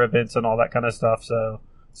sign up for events and all that kind of stuff. So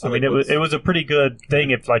I mean, it was a pretty good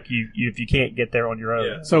thing if like if you can't get there on your own.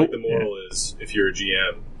 Yeah. So like the moral is, if you're a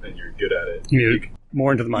GM and you're good at it,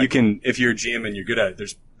 more into the mic. You can, if you're a GM and you're good at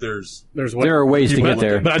it, there are ways to get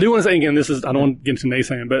there. But I do want to say again, I don't want to get into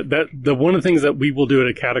naysaying, but one of the things that we will do at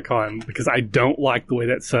a Catacon, because I don't like the way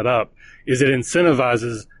that's set up, is it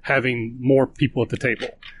incentivizes having more people at the table.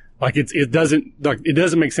 Like it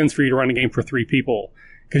doesn't make sense for you to run a game for 3 people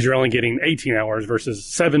because you're only getting 18 hours versus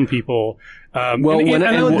 7 people. I know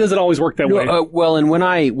it doesn't always work that way. Well, and when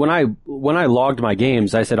I logged my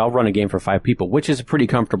games, I said I'll run a game for 5 people, which is a pretty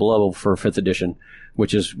comfortable level for 5th edition,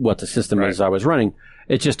 which is what the system is I was running.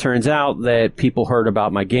 It just turns out that people heard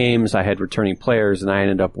about my games. I had returning players, and I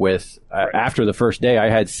ended up with after the first day, I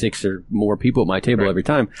had 6 or more people at my table every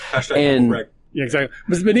time. Yeah, exactly.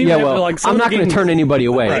 But even I'm not going to turn anybody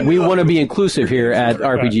away. Right. We want to be inclusive here at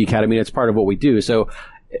RPG Academy. It's part of what we do. So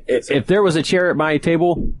if there was a chair at my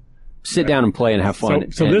table, sit down and play and have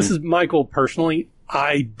fun. So this is Michael personally.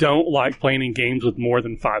 I don't like playing in games with more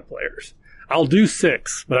than 5 players. I'll do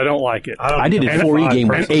 6, but I don't like it. I did a 4E game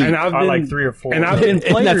with 8. And I like 3 or 4. And I've been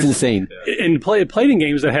players, that's insane. And played in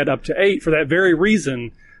games that had up to 8 for that very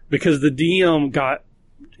reason, because the DM got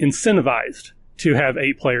incentivized to have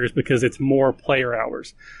 8 players because it's more player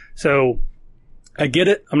hours. So I get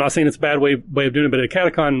it. I'm not saying it's a bad way of doing it, but at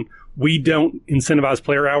Catacon, we don't incentivize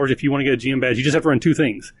player hours. If you want to get a GM badge, you just have to run 2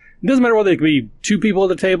 things. It doesn't matter whether it could be 2 people at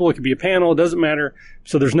the table, it could be a panel, it doesn't matter.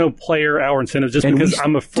 So there's no player hour incentives just because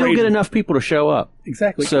I'm afraid. Still get enough people to show up.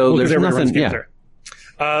 Exactly. So there's nothing.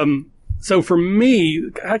 Yeah. So for me,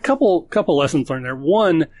 a couple lessons learned there.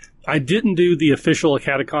 One, I didn't do the official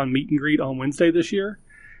Catacon meet and greet on Wednesday this year.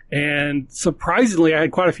 And surprisingly, I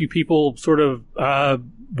had quite a few people sort of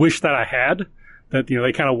wish that I had, that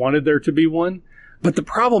they kind of wanted there to be one. But the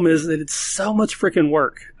problem is that it's so much freaking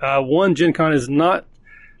work. One, Gen Con is not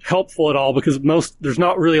helpful at all because there's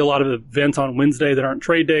not really a lot of events on Wednesday that aren't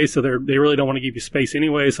trade days, so they really don't want to give you space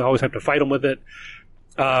anyway, so I always have to fight them with it.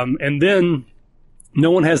 And then no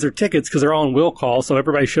one has their tickets because they're all on will call, so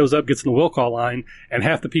everybody shows up, gets in the will call line, and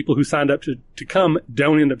half the people who signed up to come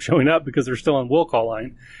don't end up showing up because they're still on will call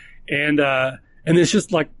line. And it's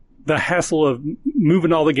just like the hassle of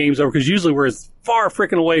moving all the games over, because usually we're as far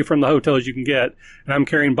freaking away from the hotel as you can get, and I'm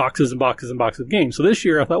carrying boxes and boxes and boxes of games. So this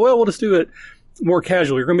year I thought, well, we'll just do it more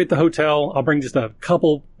casually. We're going to be at the hotel. I'll bring just a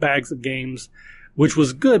couple bags of games, which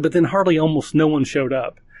was good, but then almost no one showed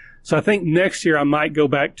up. So I think next year I might go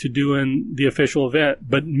back to doing the official event,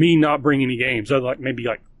 but me not bringing any games. So maybe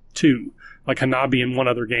 2, like Hanabi and one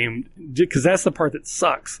other game, because that's the part that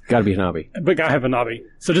sucks. Got to be Hanabi. But gotta have Hanabi.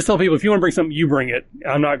 So just tell people, if you want to bring something, you bring it.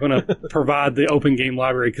 I'm not going to provide the open game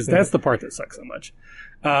library because that's the part that sucks so much.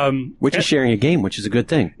 Which is sharing a game, which is a good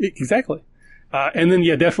thing. Exactly. And then,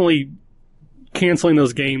 definitely canceling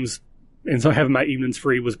those games and so having my evenings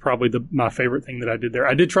free was probably my favorite thing that I did there.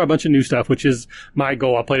 I did try a bunch of new stuff, which is my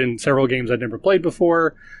goal. I played in several games I'd never played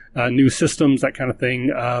before, new systems, that kind of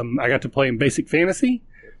thing. I got to play in Basic Fantasy,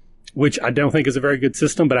 which I don't think is a very good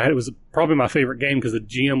system, but it was probably my favorite game because the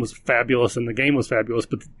GM was fabulous and the game was fabulous,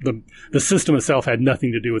 but the system itself had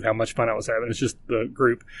nothing to do with how much fun I was having. It's just the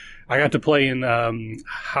group. I got to play in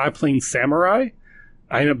High Plains Samurai.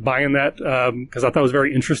 I ended up buying that because I thought it was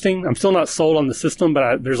very interesting. I'm still not sold on the system,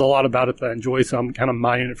 but there's a lot about it that I enjoy, so I'm kind of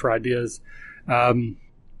mining it for ideas.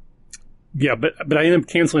 Yeah, but I ended up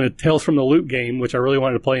canceling a Tales from the Loop game, which I really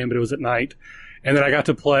wanted to play in, but it was at night. And then I got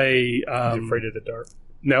to play... Are you afraid of the dark?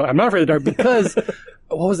 No, I'm not afraid of the dark because...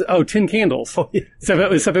 what was it? Oh, 10 candles. Oh, yeah.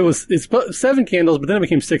 It's 7 candles, but then it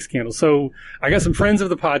became 6 candles. So I got some friends of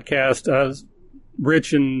the podcast,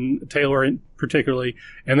 Rich and Taylor particularly,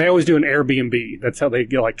 and they always do an Airbnb. That's how they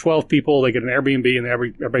get like 12 people. They get an Airbnb and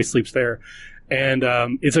everybody sleeps there. And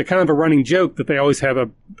it's a kind of a running joke that they always have a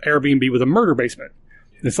Airbnb with a murder basement.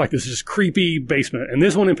 It's like this just creepy basement. And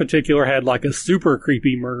this one in particular had like a super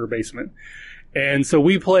creepy murder basement. And so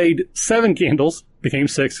we played 7 candles, became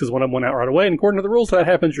 6 because one of them went out right away. And according to the rules, if that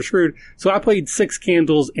happens, you're screwed. So I played 6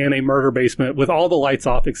 candles in a murder basement with all the lights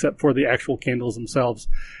off except for the actual candles themselves,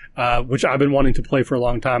 which I've been wanting to play for a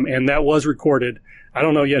long time. And that was recorded. I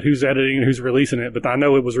don't know yet who's editing and who's releasing it, but I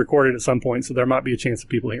know it was recorded at some point. So there might be a chance of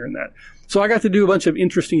people hearing that. So I got to do a bunch of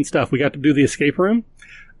interesting stuff. We got to do the escape room.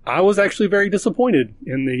 I was actually very disappointed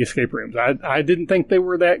in the escape rooms. I didn't think they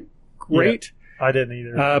were that great. Yeah, I didn't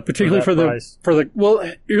either. Particularly for the well,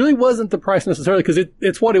 it really wasn't the price necessarily because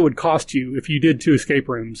it's what it would cost you if you did 2 escape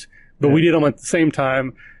rooms. But we did them at the same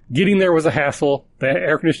time. Getting there was a hassle. The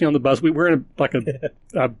air conditioning on the bus. We were in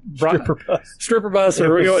a stripper bus,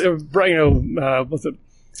 or what's it?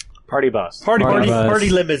 Party bus. Party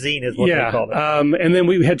limousine is what they call it. And then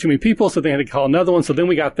we had too many people, so they had to call another one. So then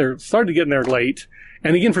we started getting there late.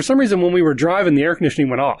 And again, for some reason, when we were driving, the air conditioning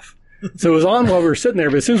went off. So it was on while we were sitting there,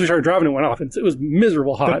 but as soon as we started driving, it went off. It was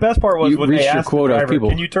miserable hot. The best part was when they asked the driver,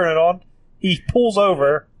 can you turn it on? He pulls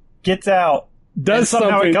over, gets out, and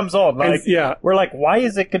somehow it comes on. Like, we're like, why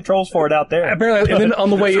is it controls for it out there? Apparently, and then on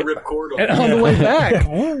the way back,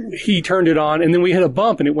 he turned it on, and then we hit a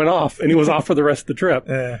bump, and it went off, and it was off for the rest of the trip.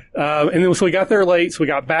 And then so we got there late, so we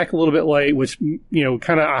got back a little bit late, which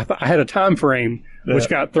kind of I had a time frame which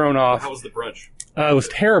got thrown off. How was the brunch? It was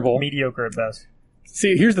terrible. Mediocre at best.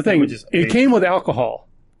 See, here's the thing. It came with alcohol.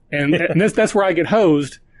 And that's where I get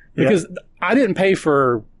hosed because I didn't pay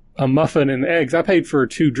for a muffin and eggs. I paid for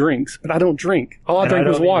 2 drinks, but I don't drink. All I drank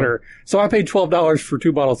was water. So I paid $12 for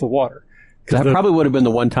 2 bottles of water. That probably would have been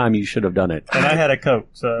the one time you should have done it. And I had a Coke.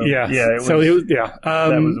 So that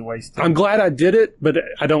was a waste. I'm glad I did it, but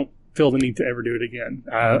I don't feel the need to ever do it again.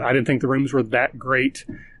 I didn't think the rooms were that great.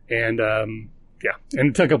 And and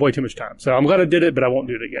it took up way too much time. So I'm glad I did it, but I won't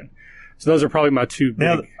do it again. So those are probably my 2 big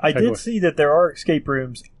Now, I did see that there are escape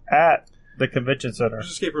rooms at the convention center.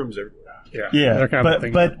 There's escape rooms everywhere. Yeah,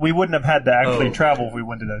 but we wouldn't have had to actually travel if we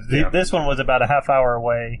went to those. Yeah. This one was about a half hour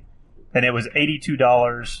away, and it was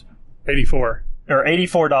 $82. 84. Or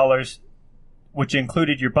 $84, which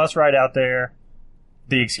included your bus ride out there,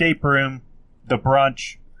 the escape room, the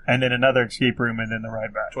brunch, and then another escape room, and then the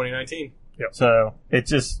ride back. 2019. Yep. So it's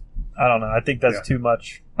just, I don't know. I think that's too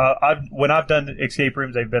much. When I've done escape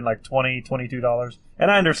rooms, they've been like $20, $22. And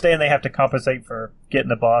I understand they have to compensate for getting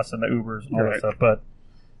the bus and the Ubers and all that stuff, but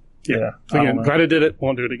so again, glad I did it.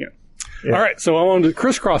 Won't do it again. Yeah. All right, so I want to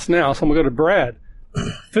crisscross now, so I'm going to go to Brad.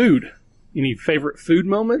 Food. Any favorite food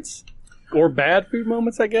moments? Or bad food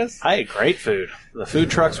moments, I guess? I ate great food. The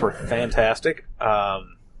food trucks were fantastic. What I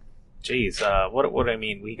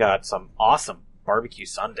mean, we got some awesome barbecue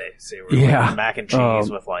sundaes. They were like mac and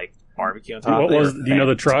cheese with like barbecue on top. Do you know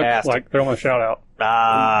the truck? Like, throw them a shout out.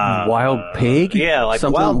 Wild pig? Yeah, like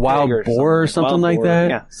something wild boar or something like that.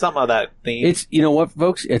 Yeah, something of that theme. It's, you know what,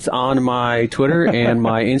 folks? It's on my Twitter and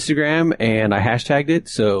my Instagram, and I hashtagged it,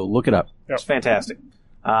 so look it up. Yep. It's fantastic.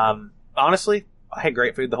 Honestly, I had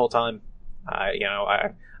great food the whole time. I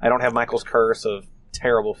don't have Michael's curse of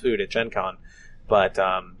terrible food at GenCon, but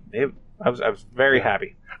I was very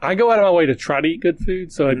happy. I go out of my way to try to eat good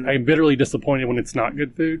food, so I'm bitterly disappointed when it's not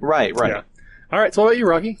good food. Right. Yeah. All right, so what about you,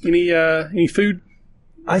 Rocky? Any food?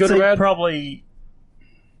 I'd say probably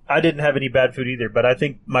I didn't have any bad food either, but I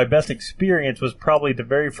think my best experience was probably the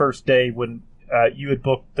very first day when you had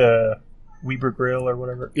booked the Weber Grill or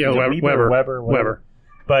whatever. Yeah, Weber.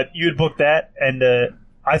 But you had booked that, and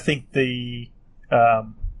I think the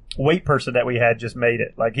wait person that we had just made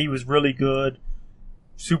it. Like, he was really good,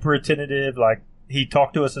 super attentive. Like, he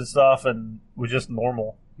talked to us and stuff and was just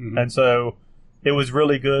normal. Mm-hmm. And so it was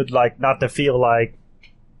really good, like, not to feel like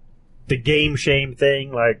the game shame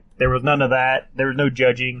thing. Like, there was none of that. There was no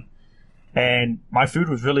judging. And my food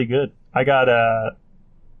was really good. I got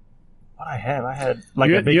what I have. I had like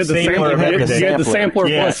You a had, big you had the sampler sampler, of everything. you had the sampler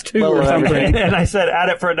Yeah. plus 2 or something. And I said, add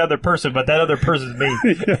it for another person, but that other person's me.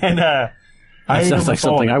 And I ate sounds them like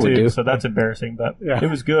something all, I would too, do. So that's embarrassing, but Yeah. it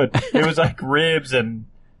was good. It was like ribs and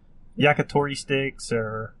yakitori sticks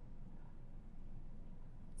or...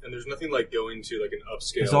 And there's nothing like going to like an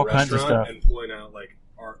There's upscale all kinds of restaurant stuff. and pulling out like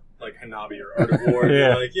Hanabi or Art of War. And Yeah.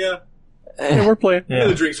 you're like, yeah, Yeah, we're playing. you know, Yeah.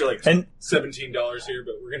 the drinks are like And- $17 here,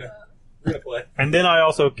 but we're gonna play. And then I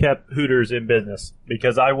also kept Hooters in business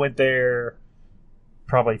because I went there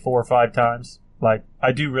probably 4 or 5 times. Like,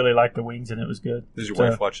 I do really like the wings, and it was good. Does your So-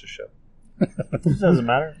 wife watch the show? It doesn't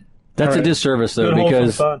matter. That's All a right. disservice, though, Good, wholesome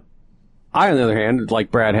because fun. I, on the other hand, like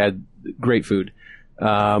Brad, had great food.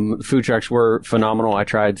 Food trucks were phenomenal. I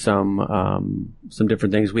tried some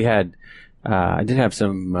different things. We had, I did have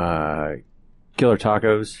some killer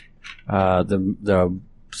tacos. The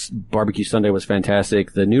barbecue sundae was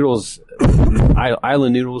fantastic. The noodles,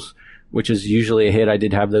 island noodles, which is usually a hit. I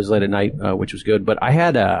did have those late at night, which was good. But I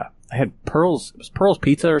had Pearl's, it was Pearl's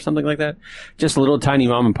Pizza or something like that. Just a little tiny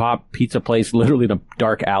mom and pop pizza place, literally in a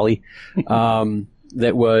dark alley.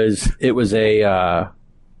 It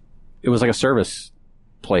was like a service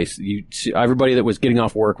place. Everybody that was getting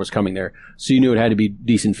off work was coming there, so you knew it had to be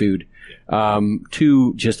decent food.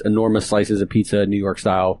 2 just enormous slices of pizza, New York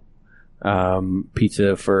style.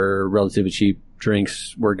 Pizza for relatively cheap.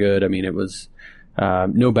 Drinks were good. I mean, it was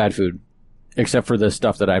no bad food, except for the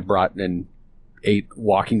stuff that I brought and ate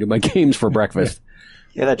walking to my games for breakfast.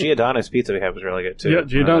 Yeah, that Giordano's pizza we had was really good too. Yeah,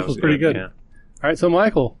 Giordano's That was pretty good. Yeah. All right, so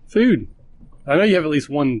Michael, food. I know you have at least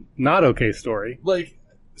one not okay story. Like,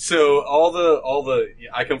 so all the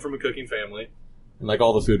I come from a cooking family. And like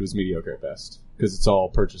all the food was mediocre at best because it's all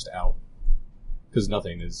purchased out. Because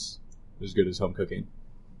nothing is as good as home cooking.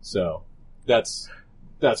 So that's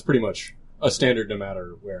pretty much a standard no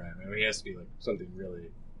matter where I am. I mean, it has to be like something really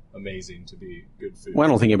amazing to be good food. Well, I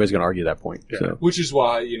don't think anybody's going to argue that point. Yeah. So. Which is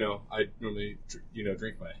why, I normally,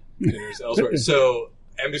 drink my dinners elsewhere. So,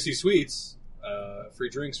 Embassy Suites, free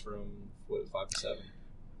drinks from, 5 to 7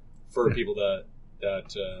 for people that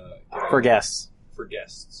For guests. For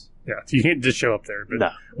guests. Yeah, so you can't just show up there. But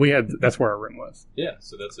No. that's where our room was. Yeah,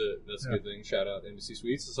 so that's a good thing. Shout out Embassy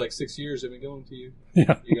Suites. It's like 6 years I've been going to you.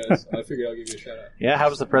 Yeah. You guys, I figured I'll give you a shout out. Yeah, how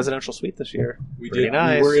was the presidential suite this year? We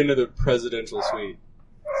Nice. we're into the presidential suite.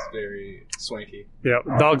 It's very swanky. Yeah,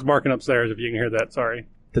 dog's barking upstairs if you can hear that. Sorry.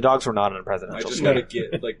 The dogs were not in a I presidential just suite. gotta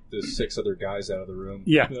get like the 6 other guys out of the room.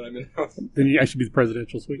 Yeah. That I'm in. Then you actually be the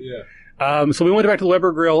presidential suite. Yeah. So we went back to the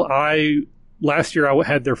Weber Grill. Last year I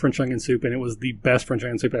had their French onion soup, and it was the best French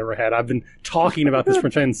onion soup I ever had. I've been talking about this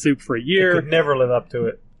French onion soup for a year. Could never live up to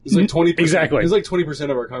it. It's like 20%. Exactly. It was like 20%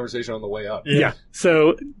 of our conversation on the way up. Yeah.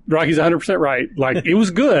 So Rocky's 100% right. Like, it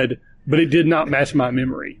was good, but it did not match my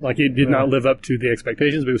memory. Like, it did not live up to the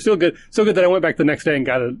expectations, but it was still good. So good that I went back the next day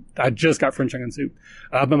and I just got French onion soup.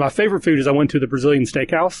 But my favorite food is I went to the Brazilian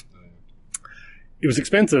steakhouse. It was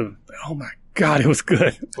expensive, but oh my God, it was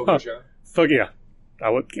good. Fuck yeah.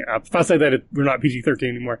 If I say that, we're not PG-13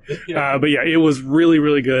 anymore. Yeah. But yeah, it was really,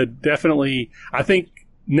 really good. Definitely. I think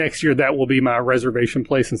next year that will be my reservation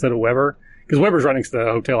place instead of Weber. Because Weber's right next to the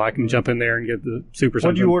hotel. I can jump in there and get the soup or something.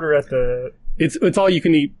 What did you order at the... It's all you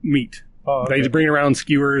can eat meat. Oh, okay. They just bring around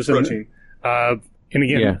skewers Protein. and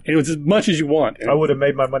again, it was as much as you want. I would have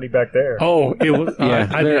made my money back there. Oh, it was. Yeah,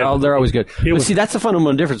 they're always good. It But was- see, that's the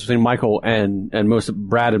fundamental difference between Michael and most of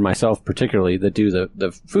Brad and myself, particularly that do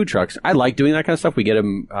the food trucks. I like doing that kind of stuff. We get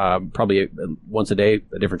them probably once a day,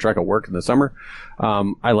 a different truck at work in the summer.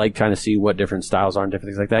 I like kind of see what different styles are and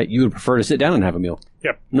different things like that. You would prefer to sit down and have a meal.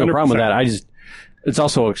 Yep, No 100%. problem with that. It's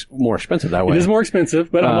also more expensive that way. It is more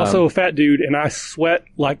expensive, but I'm also a fat dude and I sweat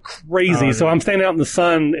like crazy. So I'm standing out in the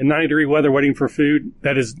sun in 90-degree weather waiting for food.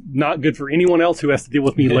 That is not good for anyone else who has to deal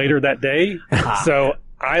with me later that day. So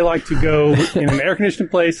I like to go in an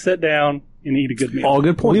air-conditioned place, sit down, and eat a good meal. All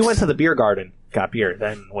good points. We went to the beer garden, got beer,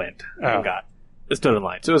 then went and stood in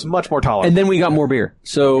line. So it was much more tolerable. And then we got more beer.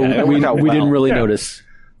 So Yeah, it we worked out well. didn't really Yeah. notice.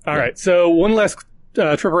 All right. So one last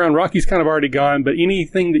trip around. Rocky's kind of already gone, but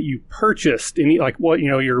anything that you purchased,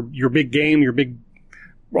 your big game, your big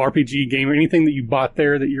RPG game, or anything that you bought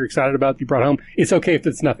there that you're excited about that you brought home, it's okay if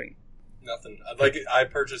it's nothing. Nothing. I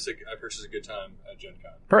purchased a good time at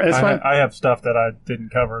GenCon. That's fine. I have stuff that I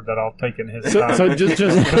didn't cover that I'll take in his So, time. so just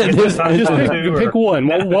pick one.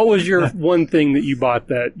 What was your one thing that you bought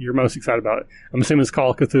that you're most excited about? I'm assuming it's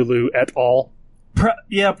Call of Cthulhu et al.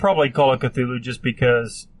 Probably Call of Cthulhu, just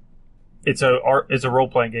because it's a role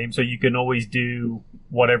playing game, so you can always do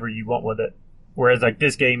whatever you want with it. Whereas like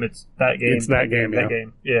this game, it's that game. It's that game, That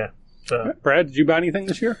game. Yeah. So Brad, did you buy anything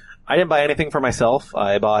this year? I didn't buy anything for myself.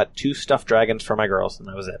 I bought 2 stuffed dragons for my girls, and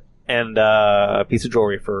that was it. and a piece of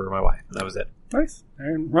jewelry for my wife. And that was it. Nice.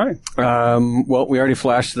 And Ryan. Well, we already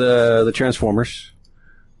flashed the Transformers.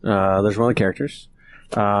 There's one of the characters.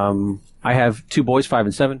 I have 2 boys, 5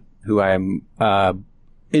 and 7, who I am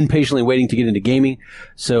impatiently waiting to get into gaming.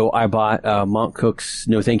 So I bought Monk Cook's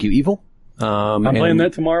No Thank You Evil. I'm playing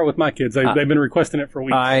that tomorrow with my kids. They've been requesting it for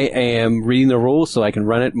weeks. I am reading the rules so I can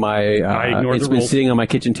run it. It's been sitting on my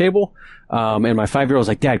kitchen table. And my 5-year-old's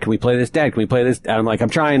like, Dad, can we play this? Dad, can we play this? And I'm like, I'm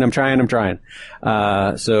trying.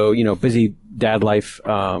 So, busy dad life.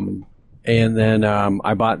 And then,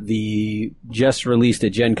 I bought the just released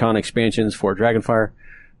at GenCon expansions for Dragonfire,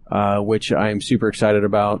 which I'm super excited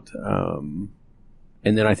about.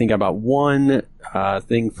 And then I think I bought one,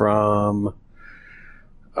 thing from,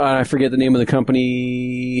 I forget the name of the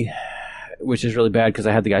company, which is really bad because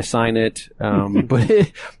I had the guy sign it. But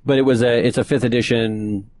it's a 5th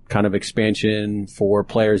edition kind of expansion for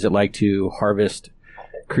players that like to harvest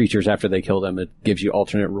creatures after they kill them. It gives you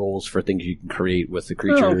alternate rules for things you can create with the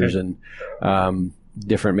creatures and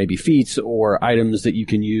different maybe feats or items that you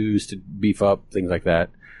can use to beef up, things like that.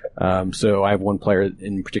 So I have one player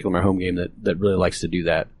in particular in my home game that really likes to do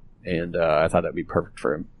that, and I thought that'd be perfect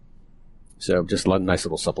for him. So just a nice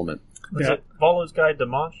little supplement. Was it Volo's Guide to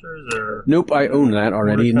Monsters? Or Nope, I own that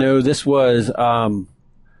already. No, this was, I want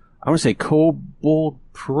to say Kobold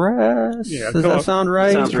Press. Yeah, Does that sound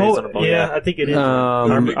right? Sounds reasonable. Yeah, I think it is.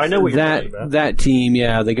 I know what you're talking about. That team,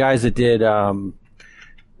 the guys that did, the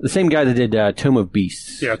same guy that did Tome of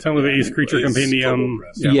Beasts. Yeah, Tome of Beasts, Creature Compendium.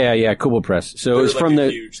 Kobold Press. So it was from the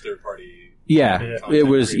huge third-party. Yeah, it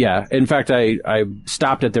was. Yeah, in fact, I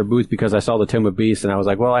stopped at their booth because I saw the Tome of Beasts, and I was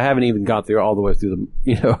like, well, I haven't even got through all the way through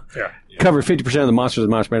the, covered 50% of the monsters of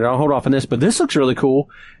the Monster Manual. I'll hold off on this, but this looks really cool.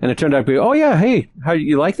 And it turned out to be, oh yeah, hey, how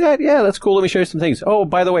you like that? Yeah, that's cool. Let me show you some things. Oh,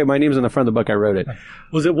 by the way, my name's on the front of the book. I wrote it.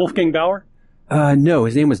 Was it Wolfgang Bauer? No,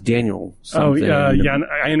 his name was Daniel something. Oh, yeah,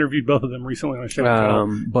 I interviewed both of them recently on a show.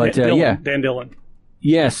 Dan Dillon.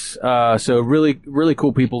 Yes, so really, really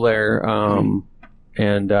cool people there.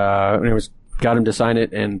 And it was got him to sign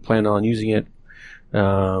it and planned on using it.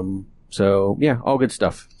 So yeah, all good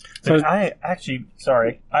stuff. So I actually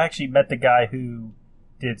met the guy who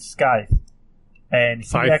did Scythe, and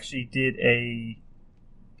he actually did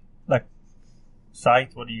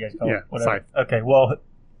Scythe. What do you guys call it? Whatever. Scythe. Okay, well,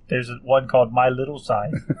 there's one called My Little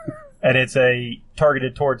Scythe, and it's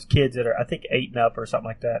targeted towards kids that are, I think, 8 and up or something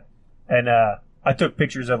like that. And I took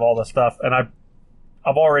pictures of all the stuff, and I've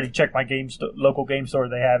already checked my local game store.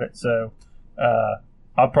 They have it, so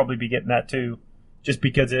I'll probably be getting that too, just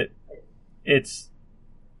because it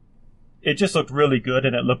just looked really good,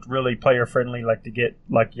 and it looked really player friendly, like to get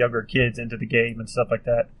younger kids into the game and stuff like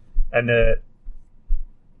that. And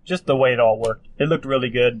just the way it all worked, it looked really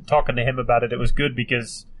good. Talking to him about it, it was good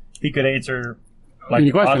because he could answer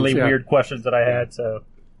oddly weird questions that I had. So,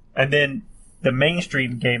 and then the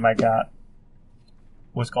mainstream game I got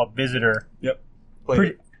was called Visitor. Yep.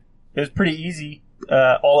 It was pretty easy.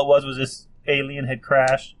 All it was this alien had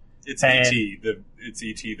crashed. It's E.T. It's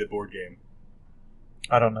E.T. the board game.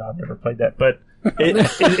 I don't know. I've never played that, but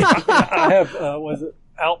I have. Was it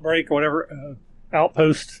Outbreak or whatever?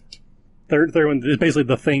 Outpost. Third one is basically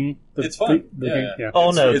the thing. It's fun. Yeah.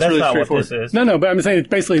 Oh no, that's really not what this is. No, but I'm saying it's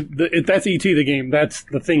basically that's E.T. the game. That's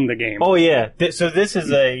the thing the game. Oh yeah. So this is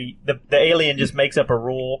the alien just makes up a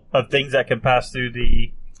rule of things that can pass through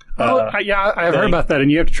the. I've heard about that,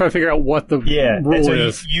 and you have to try to figure out what the rule and so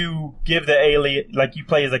is. You give the alien, you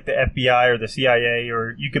play as the FBI or the CIA,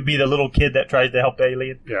 or you could be the little kid that tries to help the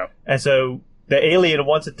alien. Yeah. And so the alien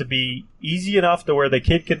wants it to be easy enough to where the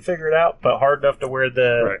kid can figure it out, but hard enough to where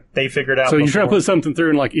they figure it out. So you try to put something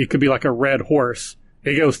through, and it could be like a red horse.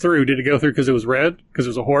 It goes through. Did it go through because it was red? Because it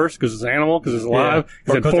was a horse? Because it's an animal? Because it's alive?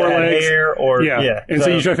 Because it had 4 legs? Hair And so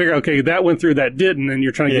you try to figure out, okay, that went through, that didn't, and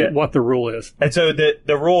you're trying to get what the rule is. And so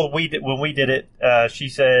the rule when we did it, she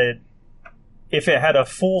said if it had a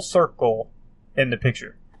full circle in the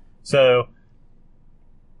picture. So,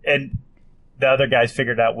 and the other guys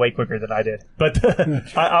figured it out way quicker than I did. But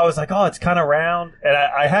I was like, oh, it's kind of round. And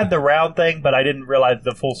I had the round thing, but I didn't realize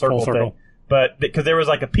the full circle thing. But because there was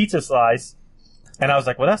a pizza slice. And I was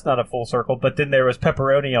like, well, that's not a full circle. But then there was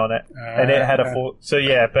pepperoni on it, and it had a full. So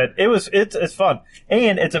yeah, but it's fun,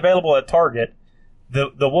 and it's available at Target.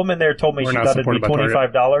 The woman there told me she thought it'd be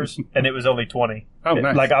 $25, and it was only $20. Oh,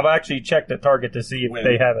 nice! I've actually checked at Target to see if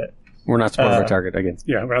they have it. We're not sponsored by Target again.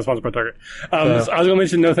 Yeah, we're not sponsored by Target. I was going to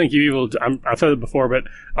mention No Thank You Evil. I've said it before, but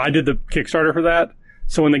I did the Kickstarter for that.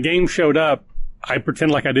 So when the game showed up, I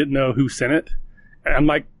pretended like I didn't know who sent it. And I'm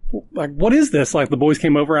like, what is this? The boys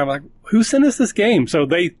came over. I'm like, who sent us this game? So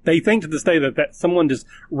they think to this day that someone just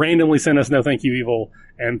randomly sent us No Thank You Evil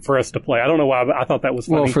and for us to play. I don't know why, but I thought that was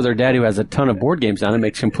funny. Well, for their dad who has a ton of board games now, it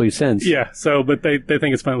makes complete sense. Yeah, so, but they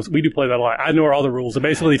think it's fun. We do play that a lot. I know all the rules. So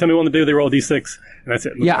basically, they tell me what to do, they roll a d6, and that's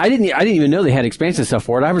it. Yeah, I didn't even know they had expansion stuff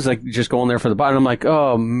for it. I was like just going there for the buy, and I'm like,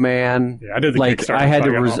 oh man. Yeah, I did the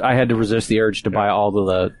Kickstarter, I had to resist the urge to buy all of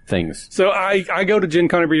the things. So I go to Gen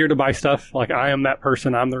Con every year to buy stuff. Like, I am that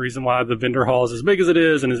person. I'm the reason why the vendor hall is as big as it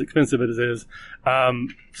is and as expensive as it is.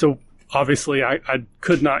 So obviously, I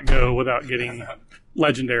could not go without getting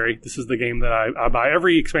Legendary. This is the game that I buy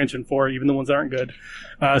every expansion for, even the ones that aren't good.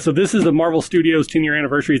 So this is the Marvel Studios 10-year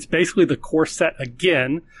anniversary. It's basically the core set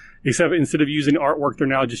again, except instead of using artwork, they're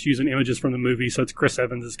now just using images from the movie. So it's Chris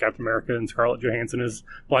Evans as Captain America and Scarlett Johansson as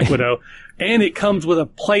Black Widow. And it comes with a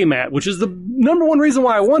playmat, which is the number one reason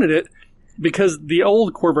why I wanted it, because the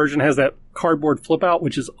old core version has that cardboard flip out,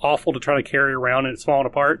 which is awful to try to carry around, and it's falling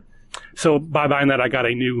apart. So by buying that, I got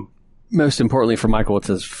a new. Most importantly for Michael, it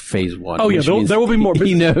says Phase 1. Oh yeah, there will be more.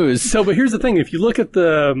 He knows. So, but here's the thing: if you look at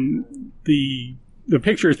the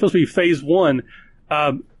picture, it's supposed to be Phase 1.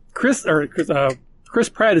 Chris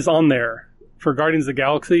Pratt is on there for Guardians of the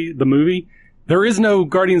Galaxy, the movie. There is no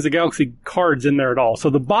Guardians of the Galaxy cards in there at all. So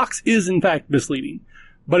the box is in fact misleading,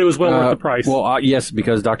 but it was well worth the price. Well, yes,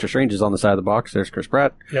 because Doctor Strange is on the side of the box. There's Chris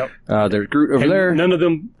Pratt. Yep. There's Groot over there. None of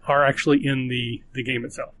them are actually in the game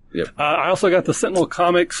itself. Yep. I also got the Sentinel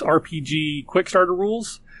Comics RPG Quick Starter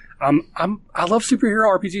rules. I love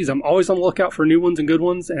superhero RPGs. I'm always on the lookout for new ones and good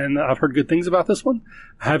ones, and I've heard good things about this one.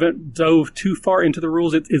 I haven't dove too far into the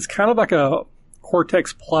rules. It's kind of like a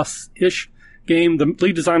Cortex Plus-ish game. The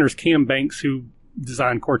lead designer is Cam Banks, who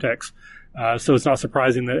designed Cortex, so it's not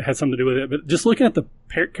surprising that it has something to do with it. But just looking at the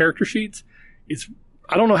character sheets,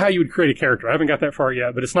 I don't know how you would create a character. I haven't got that far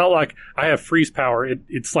yet, but it's not like I have freeze power.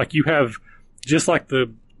 It's like you have, just like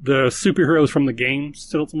the superheroes from the game,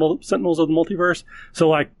 Sentinels of the Multiverse. So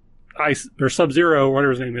like or Sub-Zero, or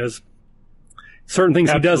whatever his name is, certain things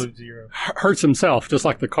Absolute he does Zero. hurts himself, just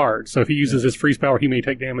like the card. So if he uses his freeze power, he may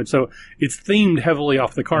take damage. So it's themed heavily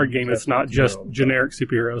off the card game. It's not just generic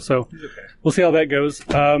superheroes. So we'll see how that goes.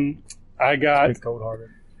 I got Cold-hearted.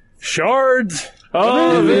 Shards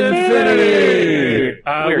of Infinity.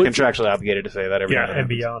 We're contractually obligated to say that every And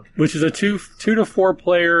beyond. Which is a 2 to 4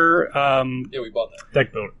 player Yeah, we bought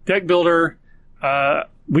that. Deck builder.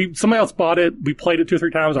 Somebody else bought it. We played it 2 or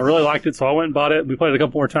 3 times. I really liked it, so I went and bought it. We played it a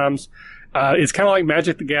couple more times. It's kind of like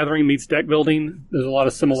Magic the Gathering meets deck building. There's a lot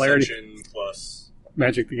of similarity. Ascension plus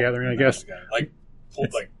Magic the Gathering, I guess. like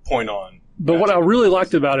point on. But what I really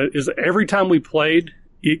liked about it is every time we played,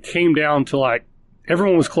 it came down to like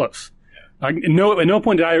everyone was close. Like, at no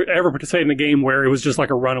point did I ever participate in a game where it was just like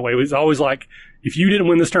a runaway. It was always like, if you didn't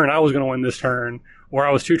win this turn, I was going to win this turn, or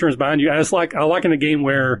I was 2 turns behind you. And it's like, I like in a game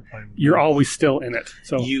where you're always still in it.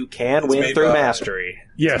 So you can win through mastery.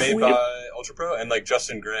 Yes. It's made by Ultra Pro, and like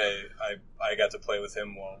Justin Gray, I got to play with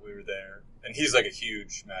him while we were there, and he's like a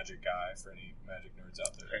huge Magic guy for any Magic nerds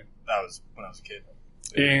out there. That was when I was a kid.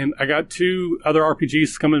 And I got 2 other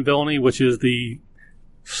RPGs come in Villainy, which is the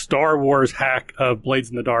Star Wars hack of Blades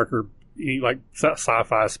in the Dark, or like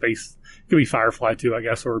sci-fi space. It could be Firefly too, I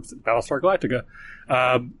guess, or Battlestar Galactica.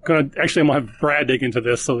 I'm gonna have Brad dig into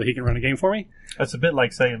this so that he can run a game for me. That's a bit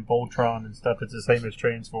like saying Voltron and stuff. It's the same as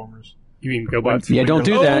Transformers. You mean GoBots? Yeah, don't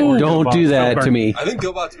do that. Don't do that to me. I think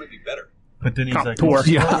GoBots might be better. But then he's like, Poor.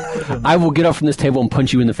 Yeah, I will get up from this table and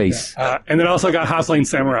punch you in the face. And then I also got Hot Lane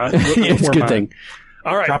Samurai. It's a good thing.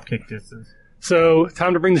 All right. dropkick distance. So,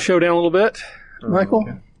 time to bring the show down a little bit. Michael,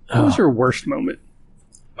 okay. what was your worst moment?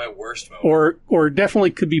 My worst moment. Or definitely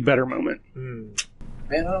could be better moment. Man,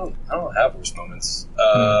 I don't have worst moments.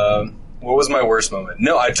 What was my worst moment?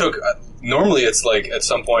 No, I took. Normally, it's like at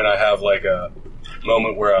some point I have like a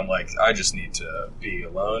moment where I'm like, I just need to be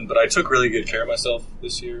alone. But I took really good care of myself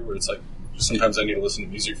this year. Where it's like sometimes I need to listen to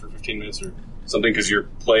music for 15 minutes or something because you're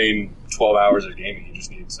playing 12 hours of gaming. You just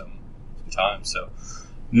need some time. So,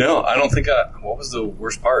 no, I don't think what was the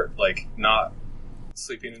worst part? Like not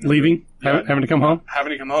sleeping in Leaving? Having to come home?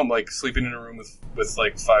 Having to come home, like sleeping in a room with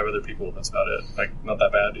like 5 other people. That's about it. Like not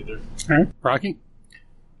that bad either. All right. Rocky?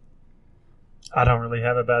 I don't really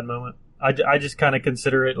have a bad moment. I just kind of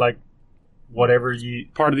consider it like whatever you...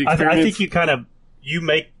 Part of the experience? I think you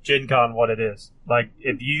make Gen Con what it is. Like,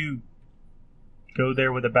 if you go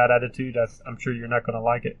there with a bad attitude, I'm sure you're not going to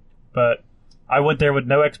like it. But I went there with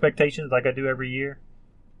no expectations like I do every year.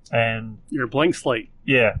 And you're a blank slate.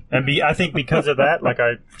 Yeah. And I think because of that, like,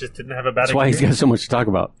 I just didn't have a bad That's why he's got so much to talk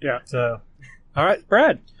about. Yeah. So, all right,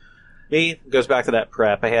 Brad. Me, goes back to that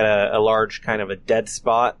prep. I had a large kind of a dead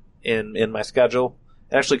spot in my schedule,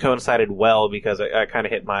 it actually coincided well because I kind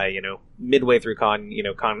of hit my, midway through con.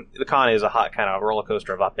 The con is a hot kind of roller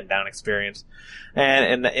coaster of up and down experience,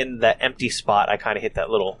 and in that empty spot, I kind of hit that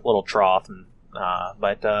little trough, and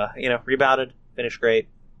rebounded, finished great,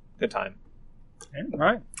 good time. All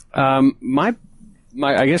right.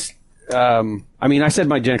 I guess. I said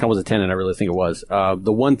my Gen Con was a 10, and I really think it was.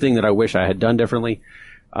 The one thing that I wish I had done differently,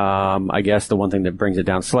 I guess the one thing that brings it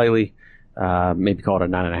down slightly, maybe call it a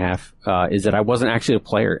 9.5, is that I wasn't actually a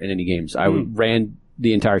player in any games. I ran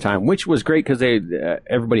the entire time, which was great because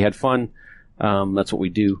everybody had fun. That's what we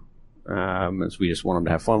do. Is we just want them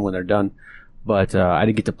to have fun when they're done. But I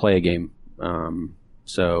didn't get to play a game.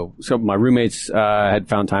 So my roommates had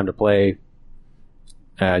found time to play.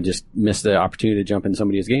 Just missed the opportunity to jump in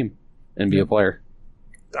somebody's game and be a player.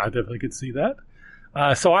 I definitely could see that.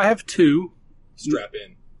 So I have two. Strap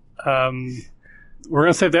in. We're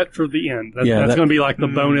going to save that for the end. That's going to be like the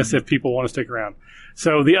bonus if people want to stick around.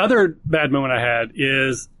 So the other bad moment I had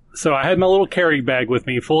is, so I had my little carry bag with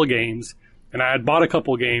me full of games, and I had bought a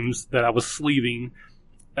couple of games that I was sleeving.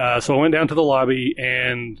 So I went down to the lobby,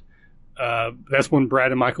 and that's when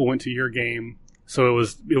Brad and Michael went to your game. So it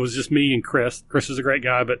was just me and Chris. Chris is a great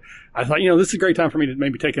guy, but I thought, this is a great time for me to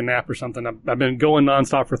maybe take a nap or something. I've been going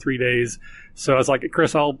nonstop for 3 days. So I was like,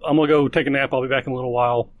 Chris, I'm going to go take a nap. I'll be back in a little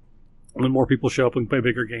while. When more people show up and play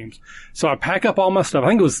bigger games. So I pack up all my stuff. I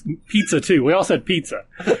think it was pizza too. We all said pizza.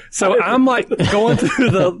 So I'm like going through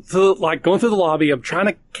the lobby. I'm trying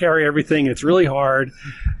to carry everything. It's really hard.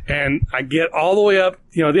 And I get all the way up,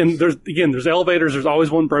 then there's elevators. There's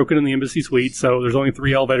always one broken in the embassy suite. So there's only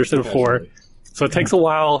 3 elevators instead of 4. So it takes a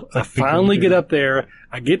while. I finally get up there.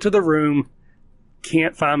 I get to the room.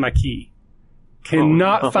 Can't find my key.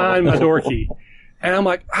 Cannot find my door key. And I'm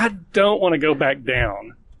like, I don't want to go back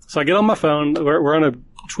down. So I get on my phone. We're on a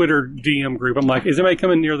Twitter DM group. I'm like, is anybody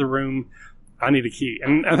coming near the room? I need a key.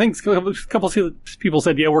 And I think a couple of people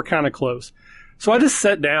said, yeah, we're kind of close. So I just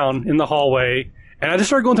sat down in the hallway, and I just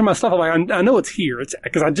started going through my stuff. I'm like, I know it's here. It's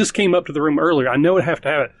because I just came up to the room earlier. I know I have to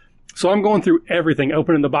have it. So I'm going through everything,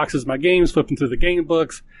 opening the boxes of my games, flipping through the game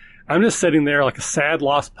books. I'm just sitting there like a sad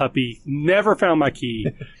lost puppy. Never found my key.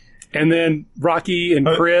 And then Rocky and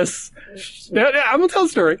Chris. I'm going to tell the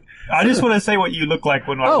story. I just want to say what you look like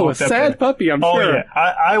when I walked up there. Oh, a sad puppy, I'm sure. Yeah.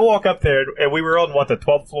 I walk up there, and we were on, the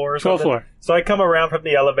 12th floor or something? 12th floor. So I come around from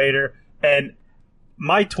the elevator, and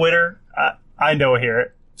my Twitter, I know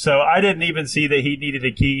here. So I didn't even see that he needed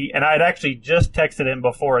a key, and I had actually just texted him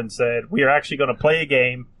before and said, we are actually going to play a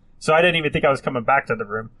game. So I didn't even think I was coming back to the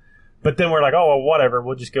room. But then we're like, oh, well, whatever.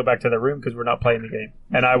 We'll just go back to the room because we're not playing the game.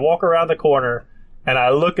 And I walk around the corner, and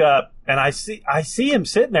I look up, and I see him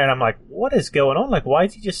sitting there, and I'm like, what is going on? Like, why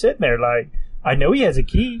is he just sitting there? Like, I know he has a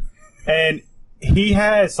key. And he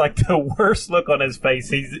has, the worst look on his face.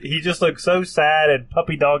 He just looks so sad and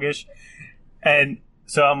puppy doggish. And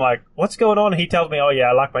so I'm like, what's going on? And he tells me, oh, yeah,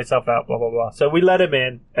 I locked myself out, blah, blah, blah. So we let him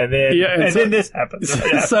in, and then then this happens.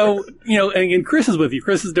 Yeah. So, and again, Chris is with you.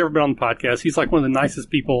 Chris has never been on the podcast. He's like one of the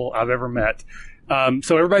nicest people I've ever met.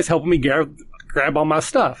 So everybody's helping me grab all my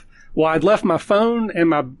stuff. Well, I'd left my phone and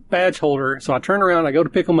my badge holder, so I turn around, I go to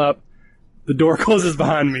pick them up. The door closes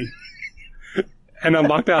behind me, and I'm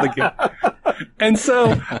locked out again. And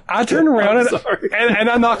so I turn around and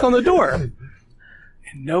I knock on the door, and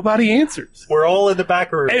nobody answers. We're all in the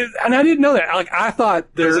back room, and I didn't know that. Like, I thought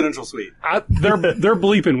residential suite. They're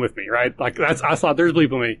bleeping with me, right? Like I thought there's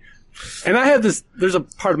bleeping with me, and I have this. There's a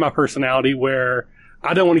part of my personality where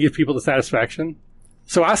I don't want to give people the satisfaction,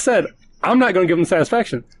 so I said, I'm not going to give them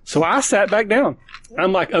satisfaction. So I sat back down.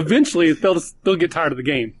 I'm like, eventually they'll get tired of the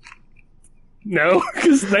game. No,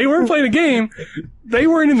 because they weren't playing a game. They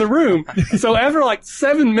weren't in the room. So after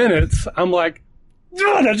 7 minutes, I'm like,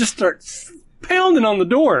 and I just start pounding on the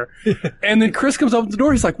door. And then Chris comes up to the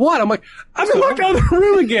door. He's like, what? I'm like, I've been locked out of the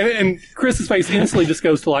room again. And Chris's face instantly just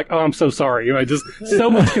goes to oh, I'm so sorry. Just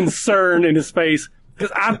so much concern in his face.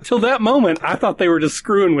 Because till that moment, I thought they were just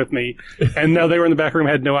screwing with me. And no, they were in the back room,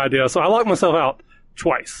 had no idea. So I locked myself out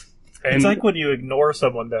twice. And it's like when you ignore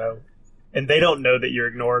someone, though, and they don't know that you're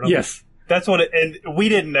ignoring them. Yes. That's what and we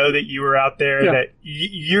didn't know that you were out there, that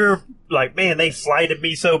you're like, man, they slighted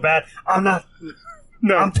me so bad.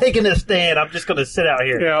 I'm taking a stand. I'm just going to sit out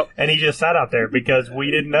here. Yeah. And he just sat out there because we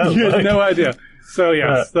didn't know. You had no idea. So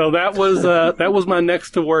so that was my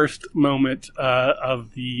next to worst moment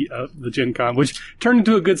of the Gen Con, which turned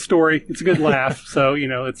into a good story. It's a good laugh. So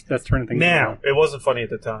that's turning things around. It wasn't funny at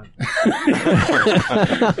the time.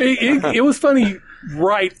 it was funny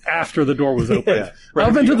right after the door was open. Yeah, right.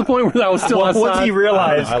 Up until the point where I was still outside. Once he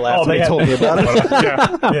realized, I laughed when he told me about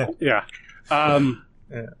it. Yeah.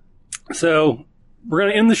 So we're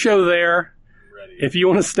going to end the show there. ready. If you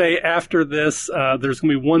want to stay after this, there's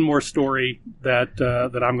going to be one more story that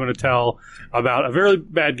I'm going to tell about a very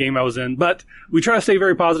bad game I was in. But we try to stay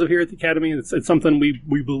very positive here at the Academy. It's something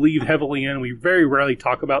we believe heavily in. We very rarely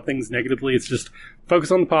talk about things negatively. It's just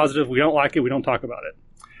focus on the positive. We don't like it, we don't talk about it.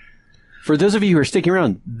 For those of you who are sticking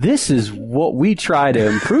around, this is what we try to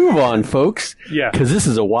improve on, folks. Yeah. Because this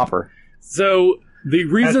is a whopper. So the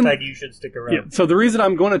reason... Hashtag you should stick around. Yeah, so the reason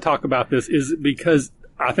I'm going to talk about this is because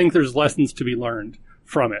I think there's lessons to be learned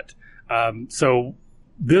from it. So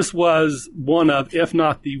this was one of, if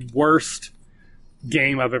not the worst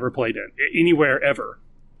game I've ever played in, anywhere ever.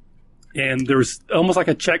 And there's almost like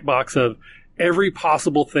a checkbox of every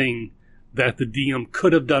possible thing that the DM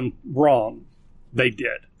could have done wrong, they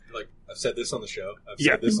did. Like, I've said this on the show. I've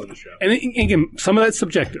said this on the show. And again, some of that's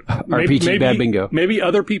subjective. RPG bad bingo. Maybe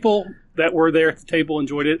other people that were there at the table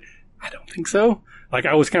enjoyed it. I don't think so. Like,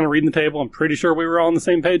 I was kind of reading the table. I'm pretty sure we were all on the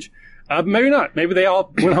same page. Maybe not. Maybe they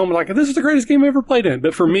all went home and like, this is the greatest game I've ever played in.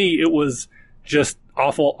 But for me, it was just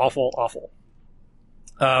awful, awful, awful.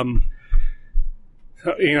 I'm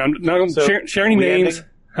not going to share any names.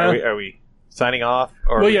 Huh? Are we signing off?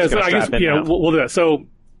 Or well, yeah, so I guess, we'll do that. So,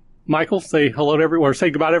 Michael, say hello to everyone, or say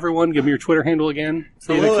goodbye to everyone. Give me your Twitter handle again.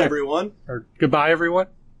 Hello, everyone. Or goodbye, everyone.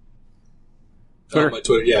 My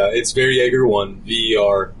Twitter, yeah, it's Verjaeger1,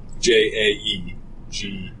 VERJAEGER.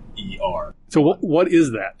 So what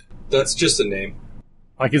is that? That's just a name.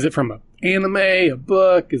 Like, is it from an anime, a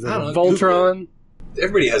book? Is it a Voltron?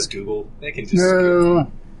 Everybody has Google. They can just...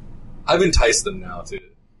 No. I've enticed them now to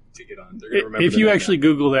get on. They're gonna remember if you actually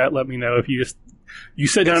Google that, let me know. If you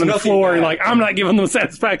sit down on the floor and like, I'm not giving them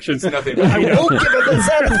satisfaction. It's nothing I won't give them the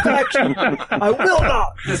satisfaction. I will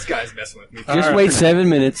not. This guy's messing with me. Just wait 7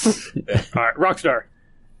 minutes. All right, Rockstar.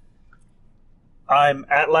 I'm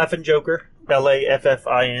at Laughing Joker,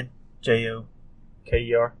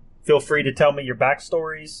 LAFFINJOKER. Feel free to tell me your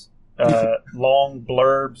backstories, long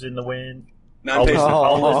blurbs in the wind.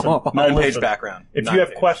 9-page background. If you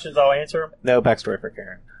have questions, I'll answer them. No backstory for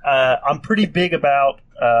Karen. I'm pretty big about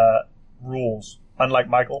rules, unlike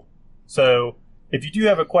Michael. So if you do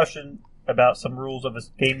have a question about some rules of a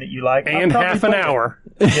game that you like, and half an hour.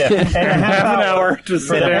 Yeah, and half an hour to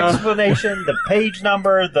sit the down. Explanation, the page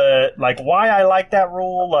number, the why I like that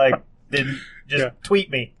rule, then just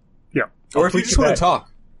tweet me. Yeah. Or if you just want to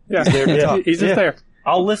talk. Yeah. He's there to talk. He's just there.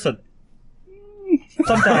 I'll listen.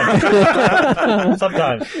 Sometimes.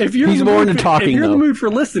 Sometimes. If you're He's more into talking, if you're in though. the mood for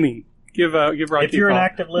listening, give Rocky If you're a an call.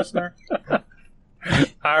 active listener.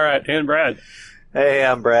 All right, and Brad. Hey,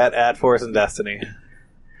 I'm Brad at Force and Destiny.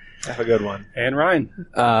 Have a good one. And Ryan.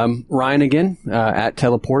 Ryan again, at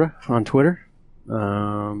Teleporta on Twitter. Yeah.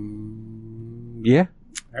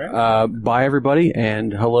 All right. Bye, everybody,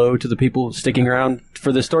 and hello to the people sticking around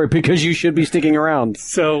for this story, because you should be sticking around.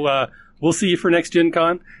 So we'll see you for next Gen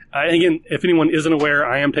Con. And again, if anyone isn't aware,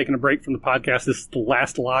 I am taking a break from the podcast. This is the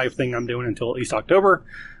last live thing I'm doing until at least October.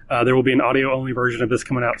 There will be an audio-only version of this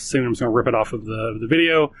coming out soon. I'm just going to rip it off of the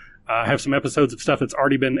video. I have some episodes of stuff that's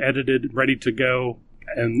already been edited, ready to go,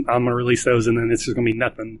 and I'm going to release those, and then it's just going to be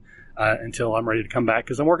nothing until I'm ready to come back,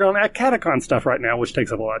 because I'm working on Catacon stuff right now, which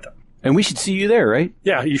takes up a lot of time. And we should see you there, right?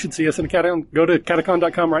 Yeah, you should see us in Catacon. Go to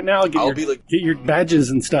catacon.com right now, get your badges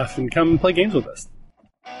and stuff, and come and play games with us.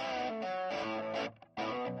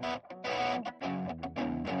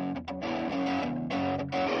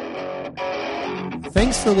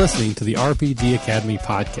 Thanks for listening to the RPG Academy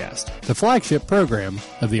podcast, the flagship program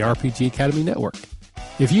of the RPG Academy Network.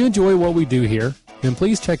 If you enjoy what we do here, then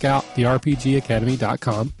please check out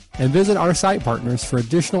therpgacademy.com and visit our site partners for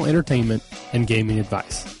additional entertainment and gaming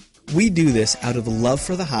advice. We do this out of love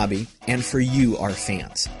for the hobby and for you, our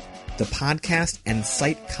fans. The podcast and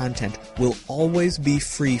site content will always be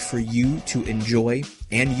free for you to enjoy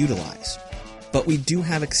and utilize. But we do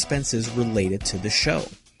have expenses related to the show.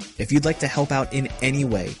 If you'd like to help out in any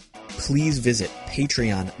way, please visit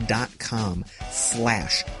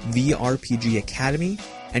patreon.com/TheRPGAcademy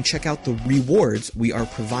and check out the rewards we are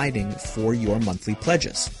providing for your monthly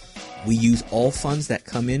pledges. We use all funds that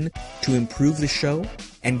come in to improve the show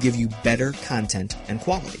and give you better content and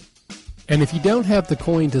quality. And if you don't have the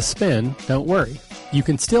coin to spend, don't worry. You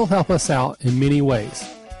can still help us out in many ways.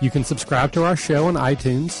 You can subscribe to our show on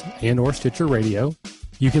iTunes and or Stitcher Radio.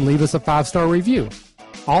 You can leave us a 5-star review.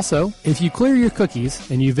 Also, if you clear your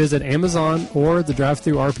cookies and you visit Amazon or the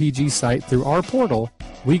DriveThruRPG site through our portal,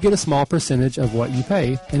 we get a small percentage of what you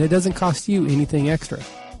pay, and it doesn't cost you anything extra.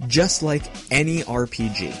 Just like any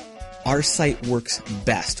RPG, our site works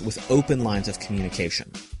best with open lines of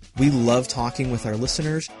communication. We love talking with our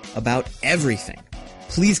listeners about everything.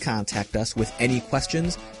 Please contact us with any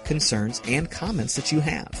questions, concerns, and comments that you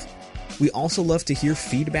have. We also love to hear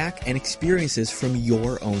feedback and experiences from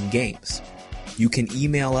your own games. You can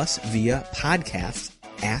email us via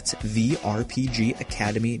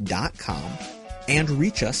podcast@therpgacademy.com and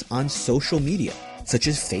reach us on social media, such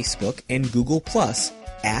as Facebook and Google+,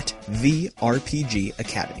 at The RPG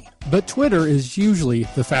Academy. But Twitter is usually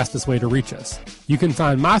the fastest way to reach us. You can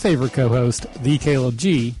find my favorite co-host, The Caleb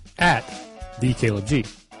G, at The Caleb G.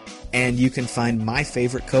 And you can find my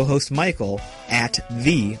favorite co-host, Michael, at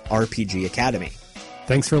The RPG Academy.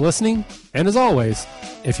 Thanks for listening, and as always,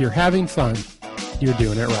 if you're having fun, you're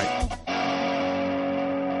doing it right.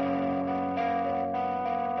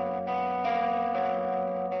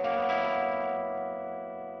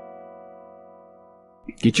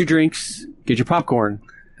 Get your drinks, get your popcorn,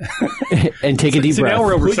 and take a deep breath. Now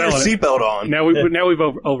we're Put your overselling it. seatbelt on. Now we've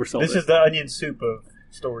oversold This it. is the onion soup of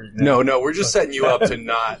stories. Now. No, we're just setting you up to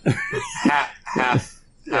not half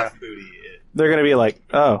booty it. They're going to be like,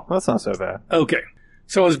 oh, that's not so bad. Okay.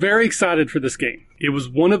 So I was very excited for this game. It was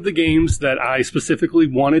one of the games that I specifically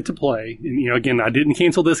wanted to play. And, again, I didn't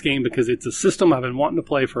cancel this game because it's a system I've been wanting to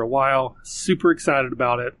play for a while. Super excited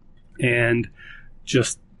about it. And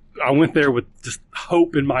I went there with just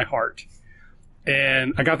hope in my heart.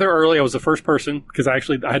 And I got there early. I was the first person because I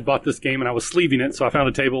had bought this game and I was sleeving it. So I found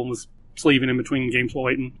a table and was sleeving in between games while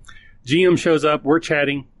waiting. GM shows up. We're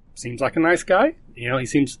chatting. Seems like a nice guy. He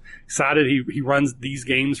seems excited. He runs these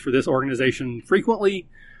games for this organization frequently.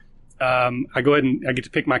 I go ahead and I get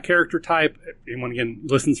to pick my character type. Anyone, again,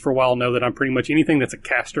 listens for a while know that I'm pretty much anything that's a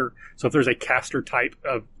caster. So if there's a caster type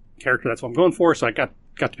of character, that's what I'm going for. So I got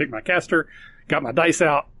to pick my caster, got my dice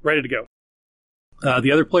out, ready to go.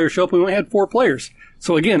 The other players show up. We only had 4 players.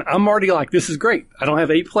 So again, I'm already like, this is great. I don't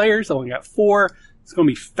have 8 players. I only got 4. It's going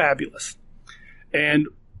to be fabulous. And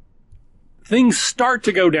things start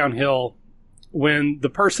to go downhill when the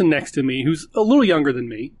person next to me, who's a little younger than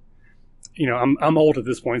me, I'm old at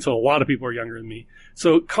this point, so a lot of people are younger than me.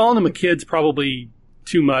 So calling him a kid's probably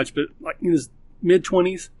too much, but like in his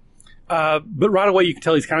mid-20s. But right away you can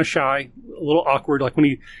tell he's kind of shy, a little awkward. Like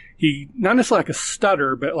when he not necessarily like a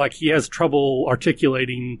stutter, but like he has trouble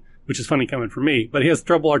articulating, which is funny coming from me, but he has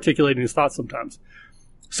trouble articulating his thoughts sometimes.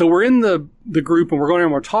 So we're in the group and we're going around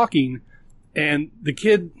and we're talking, and the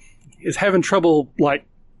kid is having trouble like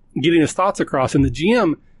getting his thoughts across, and the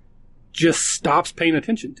GM just stops paying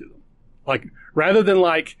attention to them. Like rather than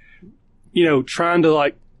like, trying to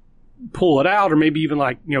like pull it out or maybe even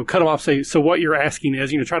like, cut him off, say, so what you're asking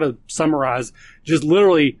is, try to summarize, just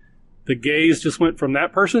literally the gaze just went from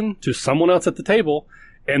that person to someone else at the table,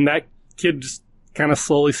 and that kid just kind of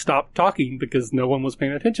slowly stopped talking because no one was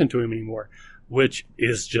paying attention to him anymore, which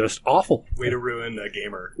is just awful. Way to ruin a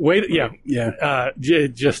gamer. Yeah.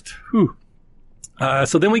 Just, whew.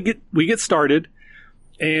 So then we get started,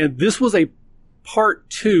 and this was a part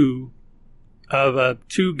 2 of a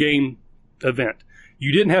 2-game event.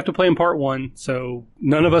 You didn't have to play in part 1, so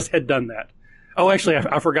none of us had done that. Oh, actually,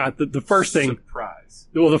 I forgot. The first thing... Surprise.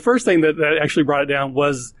 Well, the first thing that actually brought it down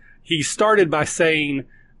was he started by saying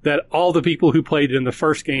that all the people who played in the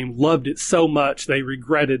first game loved it so much they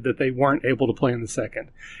regretted that they weren't able to play in the second.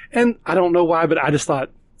 And I don't know why, but I just thought,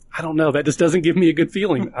 I don't know, that just doesn't give me a good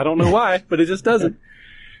feeling. I don't know why, but it just doesn't.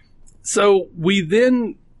 So we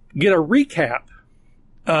then get a recap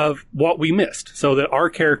of what we missed, so that our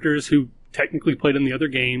characters who technically played in the other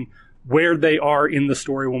game, where they are in the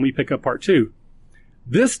story when we pick up part 2.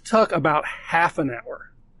 This took about half an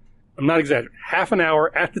hour. I'm not exaggerating. Half an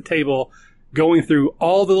hour at the table going through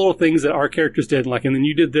all the little things that our characters did. Like, and then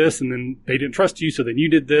you did this, and then they didn't trust you, so then you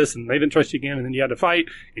did this, and they didn't trust you again, and then you had to fight,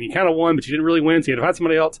 and you kind of won, but you didn't really win, so you had to fight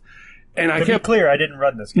somebody else. And to be clear, I didn't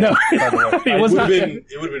run this game. No. By the way. It was not. It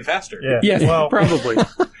would have been faster. Yeah. Yes, Well, probably.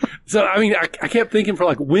 So, I mean, I kept thinking for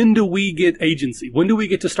like, when do we get agency? When do we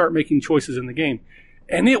get to start making choices in the game?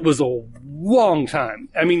 And it was a long time.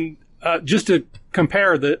 I mean, just to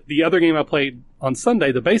compare, the other game I played on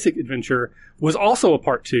Sunday, the Basic Adventure, was also a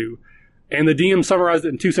part 2. And the DM summarized it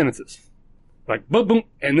in 2 sentences. Like, boom, boom,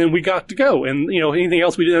 and then we got to go. And, anything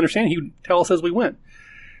else we didn't understand, he would tell us as we went.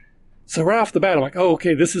 So right off the bat, I'm like, oh,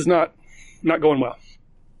 okay, this is not going well.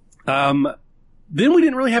 Then we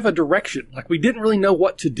didn't really have a direction. Like, we didn't really know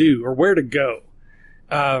what to do or where to go.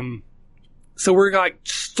 So we're like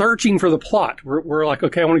searching for the plot. We're like,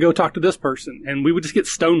 okay, I want to go talk to this person. And we would just get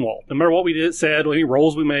stonewalled. No matter what we said, any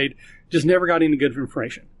rolls we made, just never got any good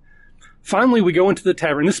information. Finally, we go into the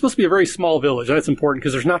tavern. This is supposed to be a very small village. That's important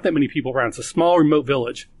because there's not that many people around. It's a small, remote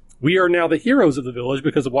village. We are now the heroes of the village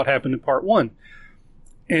because of what happened in part 1.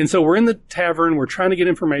 And so we're in the tavern. We're trying to get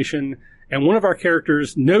information. And one of our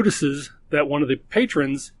characters notices that one of the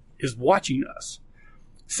patrons is watching us.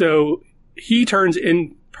 So he turns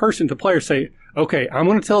in person to players say, okay, I'm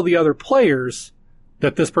going to tell the other players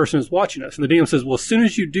that this person is watching us. And the DM says, well, as soon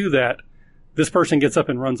as you do that, this person gets up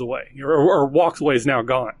and runs away or walks away, is now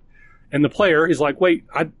gone. And the player is like, wait,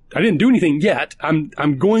 I didn't do anything yet.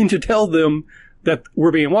 I'm going to tell them that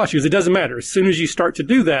we're being watched, because it doesn't matter. As soon as you start to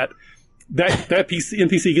do that, that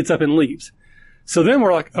NPC gets up and leaves. So then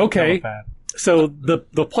we're like, okay. So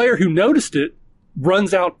the player who noticed it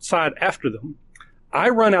runs outside after them. I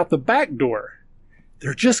run out the back door.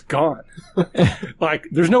 They're just gone. Like,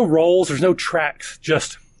 there's no rolls, there's no tracks,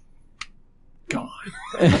 just gone.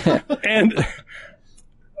 and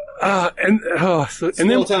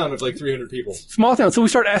Small town of like 300 people. Small town. So we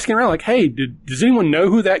start asking around, like, hey, does anyone know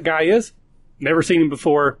who that guy is? Never seen him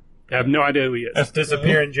before. Have no idea who he is. That's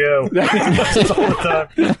Disappearing Joe. That's all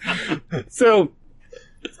the time. So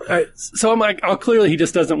I'm like, oh, clearly he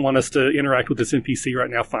just doesn't want us to interact with this NPC right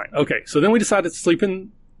now. Fine. Okay. So then we decided to sleep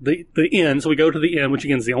in the inn. So we go to the inn, which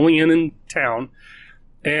again is the only inn in town,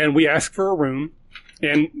 and we ask for a room.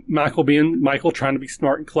 And Michael, being Michael, trying to be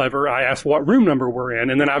smart and clever, I asked what room number we're in,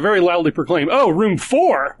 and then I very loudly proclaimed, "Oh, room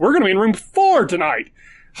 4. We're going to be in room 4 tonight,"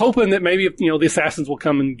 hoping that maybe the assassins will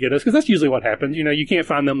come and get us, because that's usually what happens. You can't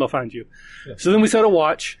find them; they'll find you. Yeah. So then we set a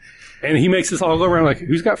watch, and he makes us all go around like,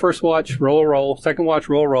 "Who's got first watch? Roll a roll. Second watch,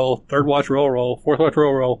 roll a roll. Third watch, roll a roll. Fourth watch,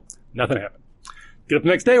 roll a roll." Nothing happened. Get up the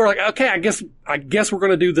next day, we're like, "Okay, I guess we're going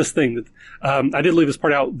to do this thing." I did leave this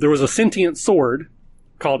part out. There was a sentient sword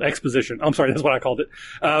called Exposition. I'm sorry, that's what I called it.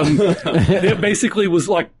 It basically was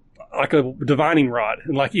like a divining rod,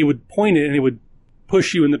 and like you would point it and it would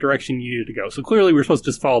push you in the direction you needed to go. So clearly we were supposed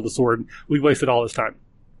to just follow the sword. We wasted all this time.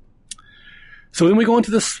 So then we go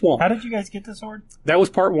into the swamp. How did you guys get the sword? That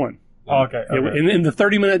was part 1. Oh, okay. In the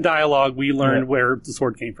 30-minute dialogue, we learned where the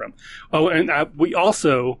sword came from. Oh, and we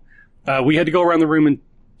also we had to go around the room and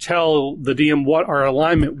tell the DM what our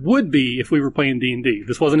alignment would be if we were playing D&D.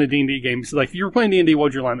 This wasn't a D&D game. So, like, if you were playing D&D, what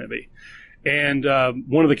would your alignment be? And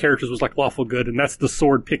one of the characters was, like, lawful good, and that's the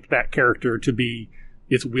sword picked that character to be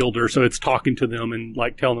its wielder, so it's talking to them and,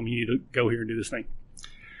 like, telling them you need to go here and do this thing.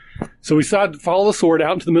 So we decided to follow the sword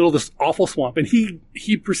out into the middle of this awful swamp, and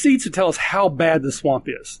he proceeds to tell us how bad the swamp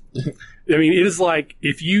is. I mean, it is like,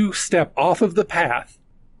 if you step off of the path,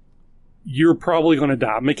 you're probably going to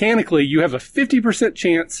die. Mechanically, you have a 50%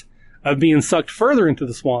 chance of being sucked further into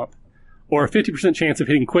the swamp, or a 50% chance of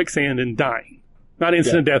hitting quicksand and dying. Not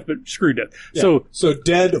instant death, but screw death. Yeah. So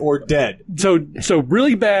dead or dead. So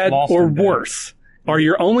really bad Lost or and dead. worse are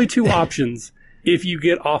your only two options if you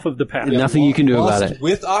get off of the path. Nothing you can do about it.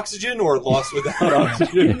 With oxygen or lost without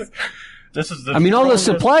oxygen? All those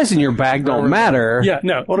supplies in your bag don't matter. Yeah,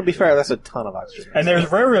 no. Well, to be fair, that's a ton of oxygen. And there's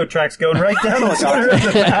railroad tracks going right down the center of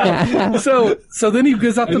the path. So then he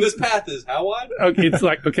goes up And this path is how wide? Okay, it's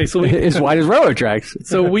like, okay, so As wide as railroad tracks.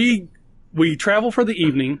 So we travel for the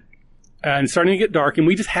evening, and it's starting to get dark, and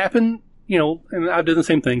we just happen, and I've done the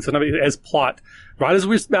same thing. So as plot, right as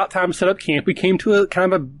we was about time to set up camp, we came to a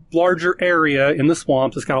kind of a larger area in the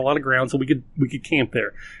swamps. It's got a lot of ground, so we could camp there.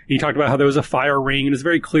 And he talked about how there was a fire ring, and it's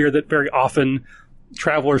very clear that very often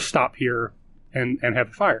travelers stop here and have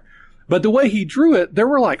a fire. But the way he drew it, there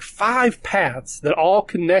were like 5 paths that all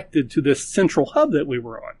connected to this central hub that we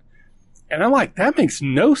were on. And I'm like, that makes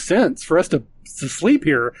no sense for us to sleep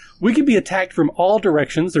here. We could be attacked from all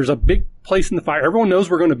directions. There's a big place in the fire. Everyone knows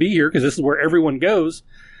we're going to be here because this is where everyone goes.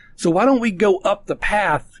 So why don't we go up the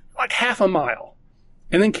path like half a mile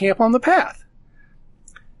and then camp on the path?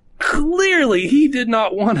 Clearly, he did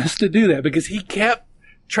not want us to do that because he kept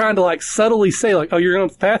trying to like subtly say like, oh, you're going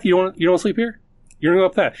up the path? You don't want to sleep here? You're going to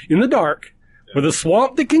go up that. In the dark, with a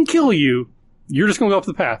swamp that can kill you, you're just going to go up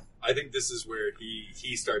the path. I think this is where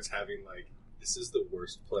he starts having like, this is the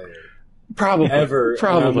worst player Probably. ever.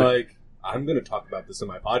 Probably. And I'm like, I'm going to talk about this in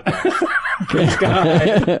my podcast. This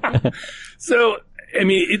guy. So, I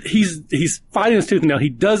mean, he's fighting his tooth and nail. He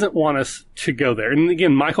doesn't want us to go there. And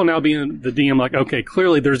again, Michael now being the DM, like, okay,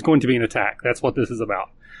 clearly there's going to be an attack. That's what this is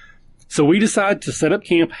about. So we decide to set up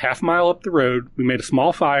camp half a mile up the road. We made a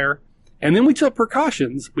small fire. And then we took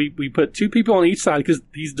precautions. We put 2 people on each side because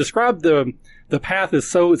he's described the path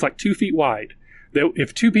as it's like 2 feet wide. That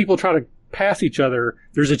if 2 people try to pass each other,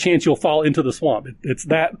 there's a chance you'll fall into the swamp. It's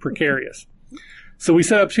that precarious. So we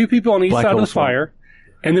set up 2 people on each side of the fire,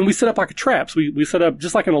 and then we set up like a traps. We set up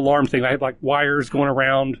just like an alarm thing. I had like wires going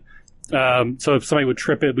around, so if somebody would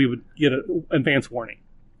trip it, we would get an advance warning.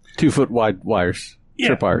 2 foot wide wires. Yeah,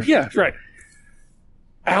 Trip wires. Yeah, right.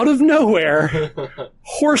 Out of nowhere,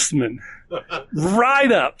 horsemen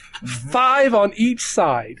ride up, 5 on each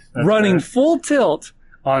side, running full tilt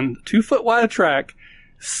on 2 foot wide track,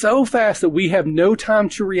 so fast that we have no time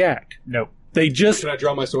to react. Nope. They just... Can I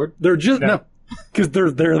draw my sword? They're just... No. because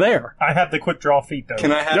they're there. I have the quick draw feat though.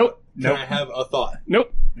 Can I have? Nope. Can I have a thought?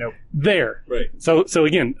 Nope. Nope. There. Right. So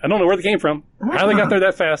again, I don't know where they came from, how they got there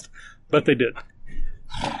that fast, but they did.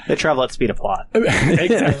 They travel at speed of plot.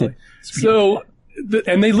 Exactly. So,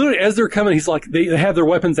 and they literally, as they're coming, he's like, they have their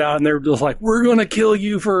weapons out, and they're just like, "We're going to kill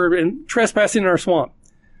you for trespassing in our swamp."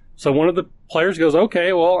 So one of the players goes,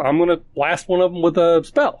 "Okay, well, I'm going to blast one of them with a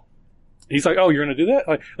spell." And he's like, "Oh, you're going to do that?"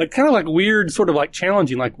 Like kind of like weird, sort of like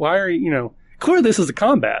challenging. Like, why are you? Clearly this is a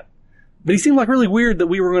combat, but he seemed like really weird that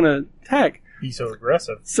we were going to attack. He's so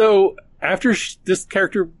aggressive. So after this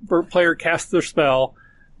character or player casts their spell,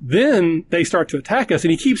 then they start to attack us,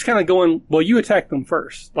 and he keeps kind of going, "Well, you attack them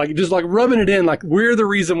first," like just like rubbing it in, like we're the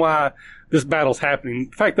reason why this battle's happening.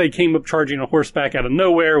 The fact they came up charging on horseback out of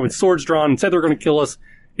nowhere with swords drawn and said they're going to kill us.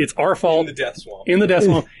 It's our fault. In the death swamp. In the death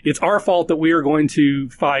swamp. It's our fault that we are going to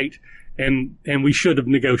fight, and we should have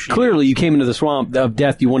negotiated. Clearly, you came into the swamp of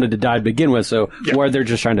death you wanted to die to begin with, so where they're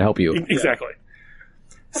just trying to help you. Exactly.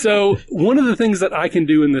 So one of the things that I can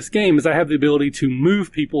do in this game is I have the ability to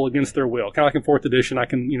move people against their will. Kind of like in 4th edition, I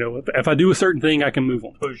can, if I do a certain thing, I can move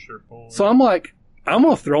them. Push or pull. So I'm like, I'm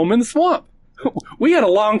going to throw them in the swamp. We had a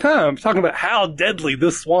long time talking about how deadly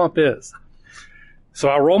this swamp is. So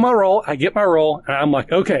I roll my roll, I get my roll, and I'm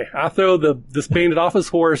like, okay, I throw this bandit off his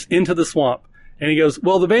horse into the swamp. And he goes,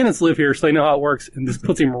 well, the bandits live here, so they know how it works, and just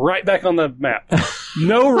puts him right back on the map.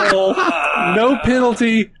 No roll, no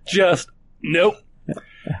penalty, just nope.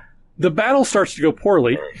 The battle starts to go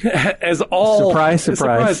poorly, as all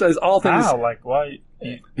surprise, as all things. Wow, like why?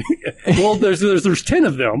 Well, there's 10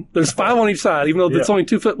 of them. There's 5 on each side, even though it's only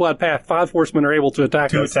 2 foot wide path. 5 horsemen are able to attack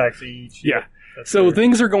Two us. attacks each. Yeah. That's So fair.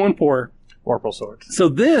 things are going poor. Vorpal swords. So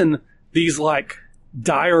then these like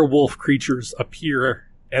dire wolf creatures appear,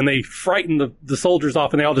 and they frighten the soldiers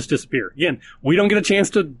off, and they all just disappear. Again, we don't get a chance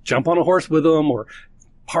to jump on a horse with them or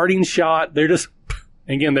parting shot. They're just,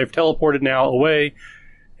 again, they've teleported now away.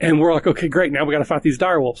 And we're like, okay, great. Now we got to fight these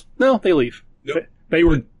dire wolves. No, they leave. Nope. They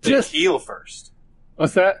were just. They heal first.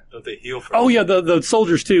 What's that? Don't they heal first? Oh yeah, the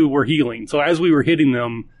soldiers too were healing. So as we were hitting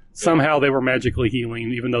them, somehow they were magically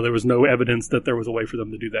healing, even though there was no evidence that there was a way for them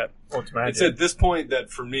to do that. Well, it's magic. It's at this point that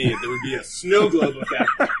for me there would be a snow globe effect.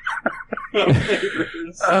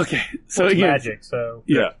 Okay, so It's again, magic. So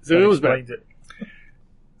yeah, so that it was bad. explains it.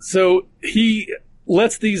 So he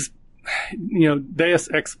lets these, Deus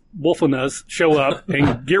Ex Wolfinas show up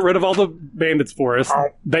and get rid of all the bandits for us.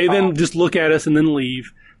 They then just look at us and then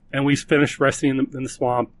leave, and we finish resting in the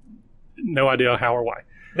swamp. No idea how or why.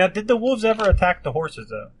 Now, did the wolves ever attack the horses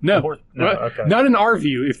though? No, No. Okay. Not in our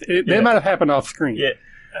view. They might have happened off screen. Yeah.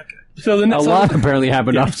 Okay. So the A next lot apparently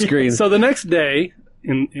happened off screen. So the next day,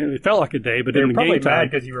 it felt like a day, but They in were the probably game time,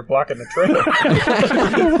 mad because you were blocking the trail.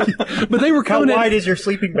 but they were How coming. wide is your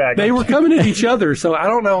sleeping bag? They were coming at each other, so I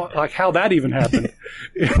don't know how that even happened.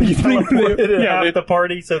 You think half the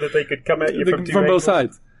party so that they could come at you from two both angles?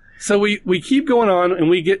 sides. So we keep going on, and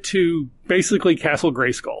we get to basically Castle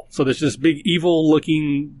Grayskull. So there's this big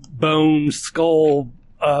evil-looking bone skull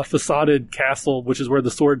facaded castle, which is where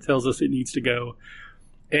the sword tells us it needs to go.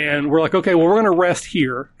 And we're like, okay, well, we're going to rest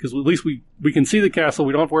here, because at least we can see the castle.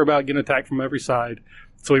 We don't have to worry about getting attacked from every side.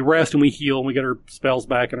 So we rest and we heal, and we get our spells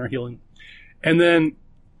back and our healing. And then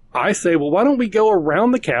I say, well, why don't we go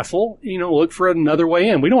around the castle, look for another way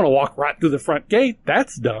in. We don't want to walk right through the front gate.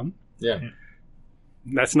 That's dumb. Yeah.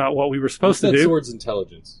 That's not what we were supposed to What's that do. sword's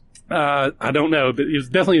intelligence? I don't know, but it was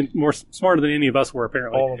definitely more smarter than any of us were,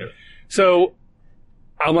 apparently. All of it. So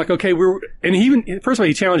I'm like, okay, first of all,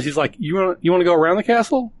 he challenged, he's like, you want to go around the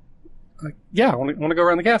castle? I'm like, yeah, I want to go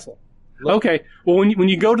around the castle. Okay, well, when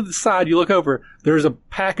you go to the side, you look over, there's a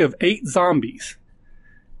pack of 8 zombies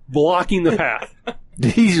blocking the path.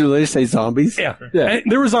 Did he really say zombies? Yeah. Yeah.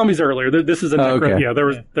 And there were zombies earlier. This is a okay. Yeah,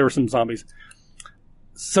 there were some zombies.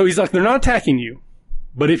 So he's like, they're not attacking you,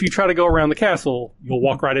 but if you try to go around the castle, you'll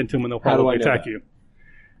walk right into them and they'll How do probably I know attack that? you.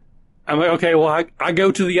 I'm like, okay, well, I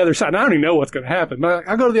go to the other side. And I don't even know what's going to happen, but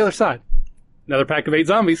I'll go to the other side. Another pack of 8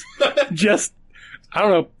 zombies. Just, I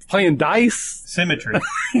don't know, playing dice. Symmetry.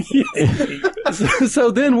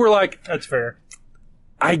 So then we're like, That's fair.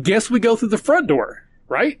 I guess we go through the front door,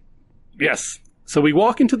 right? Yes. So we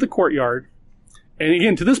walk into the courtyard. And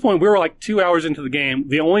again, to this point, we were like 2 hours into the game.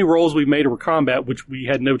 The only rolls we made were combat, which we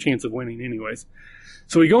had no chance of winning anyways.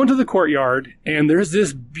 So we go into the courtyard, and there's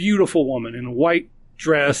this beautiful woman in a white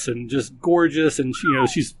dress and just gorgeous, and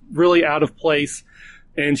she's really out of place,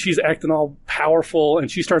 and she's acting all powerful,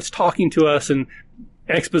 and she starts talking to us and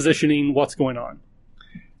expositioning what's going on.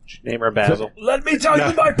 Name her Basil. Let me tell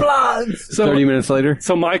you my plans. So 30 minutes later?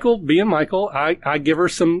 So Michael, being Michael, I give her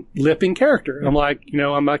some lip in character. I'm like,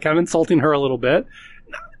 I'm kind of insulting her a little bit.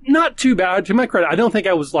 Not too bad. To my credit, I don't think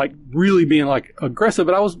I was like really being like aggressive,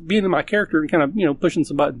 but I was being in my character and kind of, pushing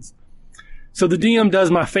some buttons. So the DM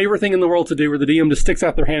does my favorite thing in the world to do, where the DM just sticks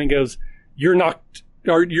out their hand and goes, "You're knocked,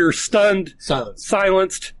 or you're stunned,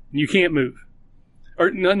 silenced, and you can't move." Or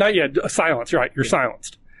no, not yet, silence, right? You're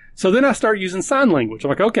silenced. So then I start using sign language. I'm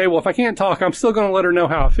like, okay, well, if I can't talk, I'm still going to let her know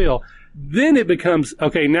how I feel. Then it becomes,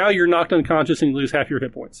 okay, now you're knocked unconscious and you lose half your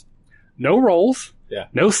hit points. No rolls,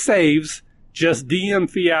 no saves, just DM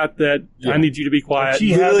fiat that I need you to be quiet.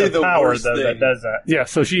 She has the power, though, that does that. Yeah,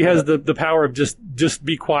 so she has the power of just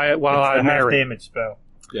be quiet while I narrate. Half damage spell.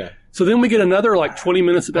 Yeah. So then we get another 20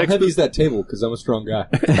 minutes of How heavy's that table? Because I'm a strong guy.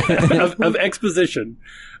 of exposition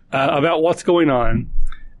about what's going on.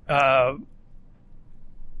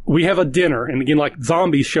 We have a dinner, and again,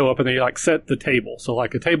 zombies show up and they set the table. So a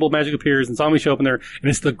table magic appears and zombies show up in there, and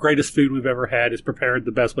it's the greatest food we've ever had. It's prepared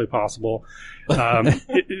the best way possible.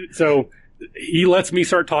 So he lets me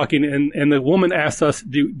start talking, and the woman asks us,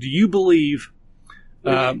 "Do you believe?"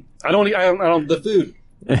 I don't. The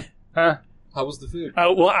food. Huh? How was the food?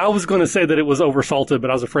 Well, I was going to say that it was oversalted, but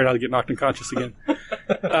I was afraid I'd get knocked unconscious again.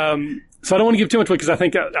 So I don't want to give too much away because I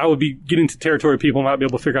think I would be getting to territory people might be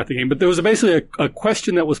able to figure out the game. But there was basically a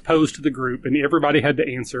question that was posed to the group, and everybody had to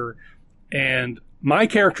answer. And my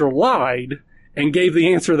character lied and gave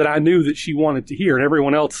the answer that I knew that she wanted to hear, and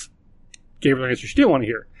everyone else gave her the answer she didn't want to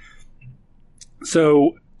hear.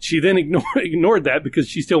 So she then ignored that because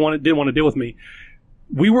she still didn't want to deal with me.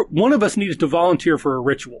 One of us needed to volunteer for a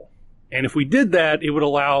ritual. And if we did that, it would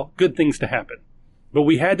allow good things to happen. But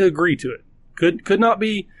we had to agree to it. Could not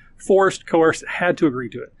be forced, coerced, had to agree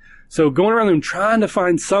to it. So going around and trying to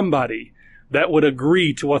find somebody that would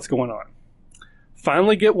agree to what's going on.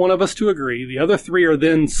 Finally get one of us to agree. The other three are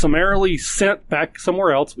then summarily sent back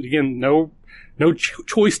somewhere else. But again, no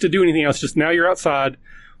choice to do anything else. Just now you're outside.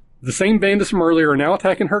 The same bandits from earlier are now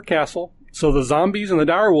attacking her castle. So the zombies and the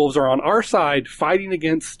dire wolves are on our side fighting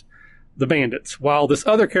against the bandits, while this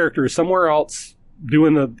other character is somewhere else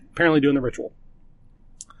apparently doing the ritual.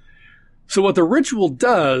 So what the ritual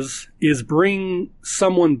does is bring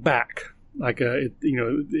someone back,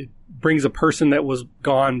 it brings a person that was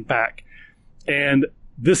gone back, and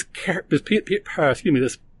this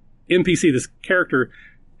NPC, this character,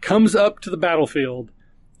 comes up to the battlefield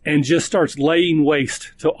and just starts laying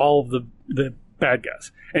waste to all of the bad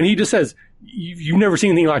guys, and he just says, "You've never seen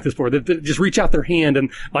anything like this before." They just reach out their hand and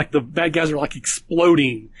the bad guys are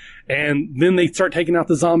exploding, and then they start taking out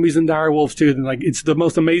the zombies and dire wolves too. And it's the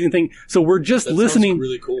most amazing thing. So we're just listening. Sounds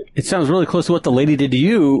really cool. It sounds really close to what the lady did to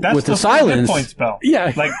you with the silence. Hit point spell. Yeah,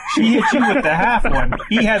 she hit you with the half one.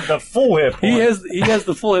 He had the full hit point. He has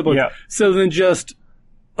the full hit point. Yeah. So then just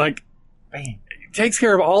bang, takes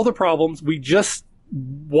care of all the problems. We just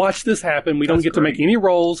watch this happen. We don't get to make any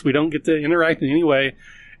rolls. We don't get to interact in any way.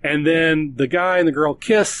 And then the guy and the girl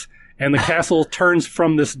kiss, and the castle turns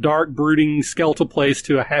from this dark, brooding, skeletal place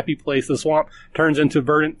to a happy place. The swamp turns into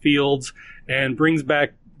verdant fields and brings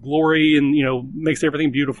back glory and, makes everything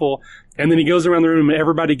beautiful. And then he goes around the room and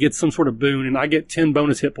everybody gets some sort of boon, and I get 10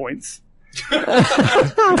 bonus hit points. You're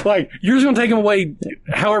just going to take them away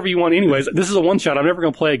however you want anyways. This is a one-shot. I'm never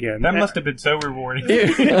going to play again. That must have been so rewarding.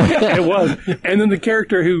 It was. And then the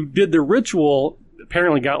character who did the ritual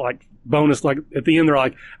apparently got bonus, at the end they're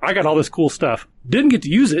I got all this cool stuff, didn't get to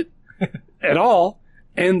use it at all,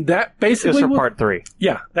 and that basically was part 3.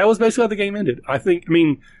 Yeah, that was basically how the game ended.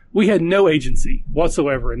 We had no agency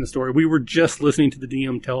whatsoever in the story. We were just listening to the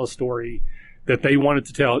DM tell a story that they wanted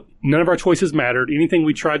to tell. None of our choices mattered. Anything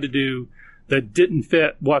we tried to do that didn't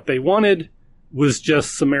fit what they wanted was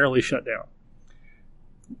just summarily shut down.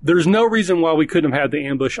 There's no reason why we couldn't have had the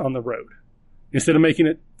ambush on the road. Instead of making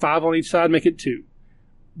it 5 on each side, make it 2.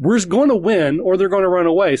 We're going to win, or they're going to run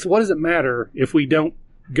away. So what does it matter if we don't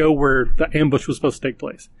go where the ambush was supposed to take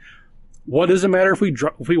place? What does it matter if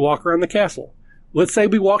we walk around the castle? Let's say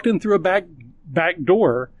we walked in through a back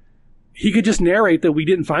door. He could just narrate that we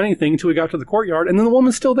didn't find anything until we got to the courtyard, and then the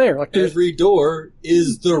woman's still there. Every door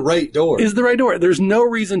is the right door. Is the right door. There's no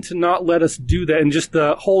reason to not let us do that, and just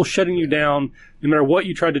the whole shutting you down, no matter what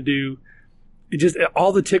you try to do. It just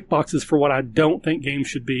all the tick boxes for what I don't think games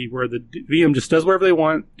should be, where the DM just does whatever they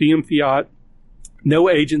want, DM fiat, no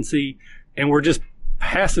agency, and we're just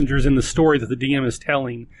passengers in the story that the DM is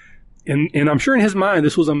telling. And I'm sure in his mind,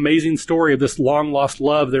 this was an amazing story of this long lost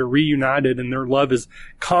love. They're reunited, and their love is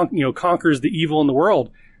conquers the evil in the world.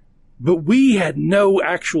 But we had no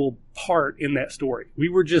actual part in that story. We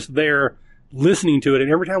were just there listening to it, and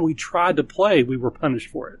every time we tried to play, we were punished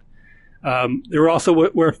for it. There were also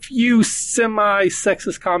a few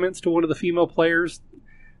semi-sexist comments to one of the female players.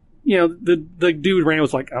 the dude ran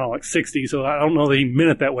was like, I don't know, like 60, so I don't know that he meant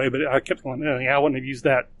it that way, but I kept going, I wouldn't have used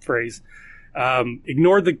that phrase.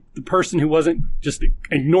 Ignored the person who wasn't, just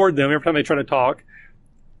ignored them every time they tried to talk.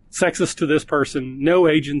 Sexist to this person, no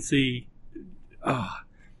agency.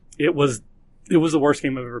 It was the worst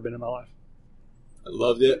game I've ever been in my life. I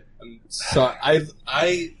loved it. I'm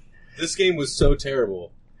sorry. This game was so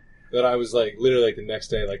terrible that I was like, literally, like the next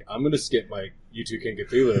day, like I'm gonna skip my U2 King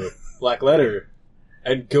Cthulhu Black Letter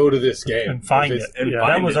and go to this game and find it.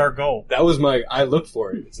 That was our goal. That was I looked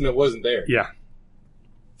for it, and it wasn't there. Yeah.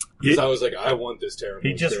 Because I was like, I want this terrible.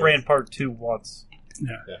 He just ran part 2 once.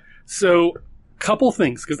 Yeah. So, couple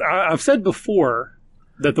things, because I've said before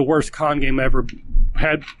that the worst con game I ever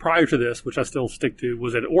had prior to this, which I still stick to,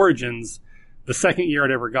 was at Origins, the second year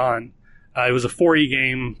I'd ever gone. It was a 4E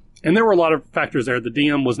game, and there were a lot of factors there. The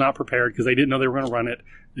DM was not prepared because they didn't know they were going to run it.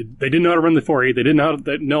 They didn't know how to run the 4E. They didn't know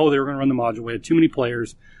they were going to run the module. We had too many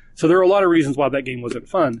players. So there were a lot of reasons why that game wasn't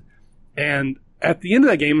fun. And at the end of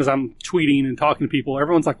that game, as I'm tweeting and talking to people,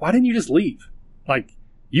 everyone's like, why didn't you just leave? Like,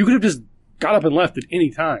 you could have just got up and left at any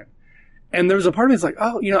time. And there was a part of me that's like,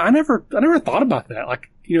 oh, I never thought about that. Like,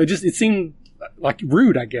 it seemed like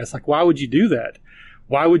rude, I guess. Like, why would you do that?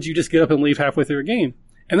 Why would you just get up and leave halfway through a game?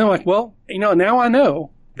 And then I'm like, well, now I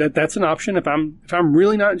know that that's an option. If I'm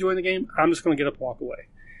really not enjoying the game, I'm just going to get up and walk away.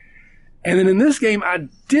 And then in this game, I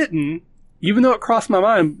didn't, even though it crossed my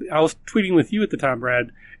mind. I was tweeting with you at the time,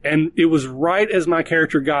 Brad, and it was right as my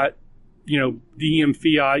character got, DM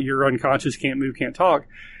fiat, you're unconscious, can't move, can't talk.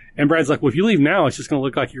 And Brad's like, well, if you leave now, it's just going to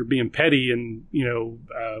look like you're being petty and,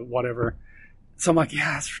 whatever. So I'm like,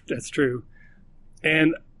 yeah, that's true.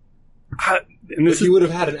 And you would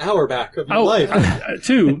have had an hour back of your life.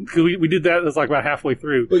 Too, because we did that. It was like about halfway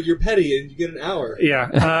through. But you're petty and you get an hour.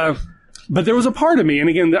 Yeah. But there was a part of me, and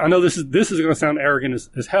again, I know this is going to sound arrogant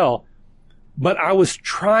as hell, but I was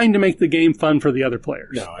trying to make the game fun for the other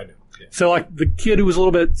players. No, I know. Yeah. So like the kid who was a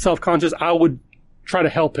little bit self-conscious, I would try to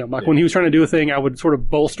help him. Like when he was trying to do a thing, I would sort of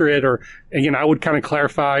bolster it, or again, I would kind of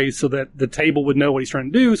clarify so that the table would know what he's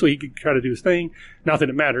trying to do, so he could try to do his thing. Not that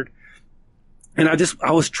it mattered. And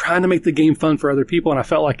I was trying to make the game fun for other people, and I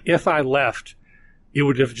felt like if I left, it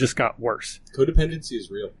would have just got worse. Codependency is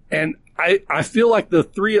real. And I feel like the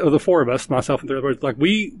four of us, myself and three others, like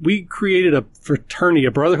we created a fraternity,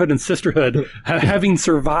 a brotherhood and sisterhood, having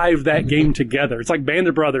survived that game together. It's like Band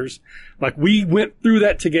of Brothers. Like we went through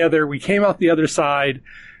that together. We came out the other side.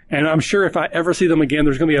 And I'm sure if I ever see them again,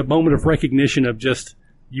 there's going to be a moment of recognition of just,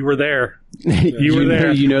 you were there. You were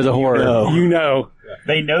there. You know the horror. You know.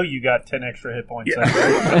 They know you got 10 extra hit points.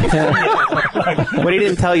 What he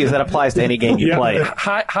didn't tell you is that applies to any game you play.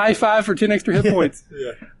 High five for 10 extra hit points.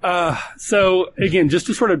 So, again, just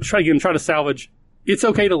to sort of try to salvage, it's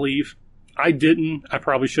okay to leave. I didn't. I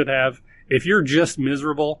probably should have. If you're just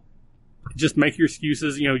miserable, just make your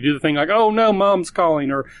excuses. You do the thing like, oh, no, Mom's calling,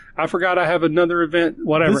 or I forgot I have another event,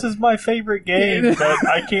 whatever. This is my favorite game, but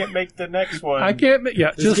I can't make the next one. I can't make,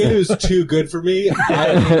 This game is too good for me.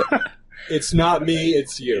 It's not me,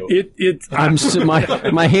 it's you.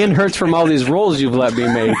 My hand hurts from all these rolls you've let me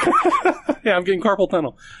make. Yeah, I'm getting carpal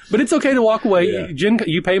tunnel. But it's okay to walk away. Yeah.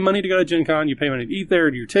 You pay money to go to Gen Con. You pay money to eat there,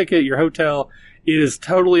 your ticket, your hotel. It is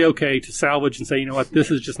totally okay to salvage and say, you know what,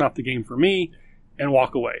 this is just not the game for me, and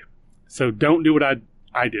walk away. So don't do what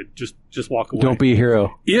I did. Just walk away. Don't be a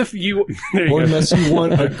hero. If you... unless you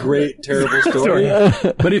want a great, terrible story.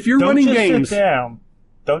 But if you're running games...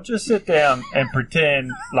 Don't just sit down and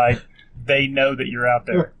pretend like they know that you're out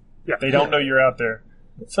there. Yeah. They don't know you're out there.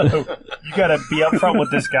 So you got to be upfront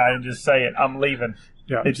with this guy and just say it. I'm leaving.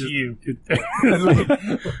 Yeah, it's you.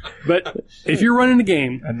 But if you're running a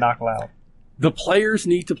game... And knock loud. The players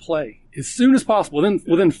need to play as soon as possible.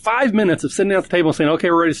 Within 5 minutes of sitting at the table and saying,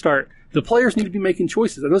 okay, we're ready to start, the players need to be making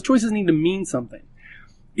choices. And those choices need to mean something.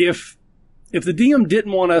 If the DM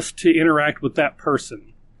didn't want us to interact with that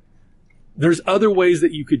person, there's other ways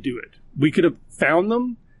that you could do it. We could have found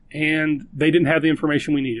them and they didn't have the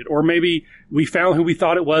information we needed. Or maybe we found who we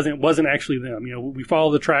thought it was and it wasn't actually them. We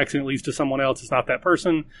follow the tracks and it leads to someone else. It's not that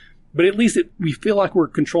person. But at least we feel like we're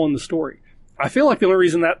controlling the story. I feel like the only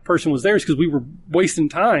reason that person was there is because we were wasting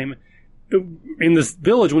time in this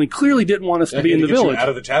village when he clearly didn't want us to be in the village. Out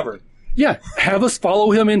of the tavern. Yeah, have us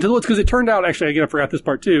follow him into the woods, because it turned out, actually, again, I forgot this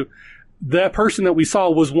part too, that person that we saw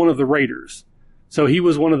was one of the raiders. So he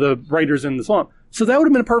was one of the raiders in the swamp. So that would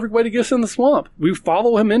have been a perfect way to get us in the swamp. We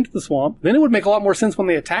follow him into the swamp. Then it would make a lot more sense when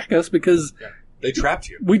they attack us, because... Yeah. They trapped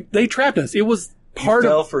you. They trapped us. It was part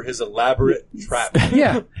fell for his elaborate trap.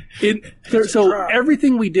 Yeah. So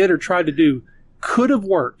everything we did or tried to do could have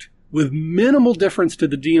worked with minimal difference to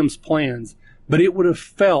the DM's plans, but it would have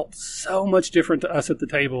felt so much different to us at the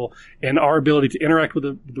table, and our ability to interact with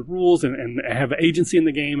the rules and have agency in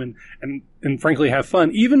the game and frankly have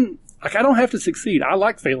fun. Even, like, I don't have to succeed. I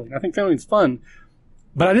like failing. I think failing is fun.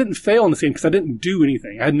 But I didn't fail in this game because I didn't do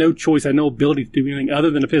anything. I had no choice. I had no ability to do anything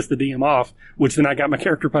other than to piss the DM off, which then I got my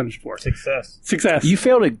character punished for. Success. You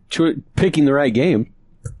failed at picking the right game.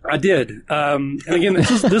 I did. And again,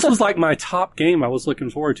 this was like my top game I was looking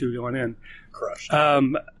forward to going in. Crushed.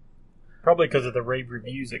 Probably because of the rave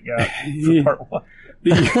reviews it got for part 1.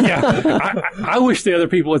 Yeah. I wish the other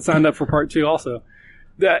people had signed up for part 2 also.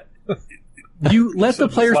 That you let the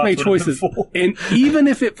players make choices, and even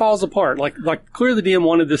if it falls apart, like clearly the DM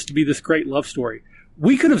wanted this to be this great love story,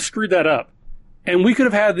 we could have screwed that up, and we could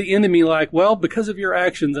have had the enemy like, well, because of your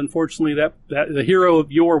actions, unfortunately, that the hero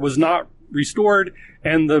of yore was not restored,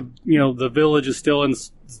 and the village is still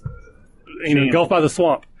engulfed by the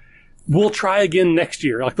swamp. We'll try again next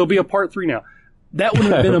year. Like, there'll be a part 3 now. That would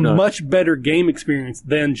have been a much better game experience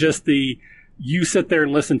than just you sit there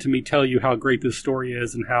and listen to me tell you how great this story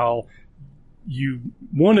is and how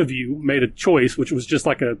one of you made a choice, which was just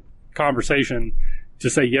like a conversation to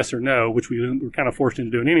say yes or no, which we were kind of forced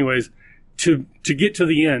into doing anyways, to get to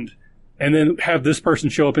the end and then have this person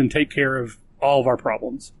show up and take care of all of our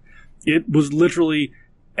problems. It was literally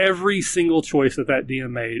every single choice that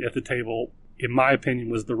DM made at the table, in my opinion,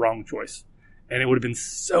 was the wrong choice. And it would have been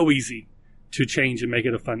so easy to change and make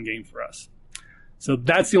it a fun game for us. So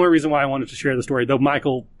that's the only reason why I wanted to share the story, though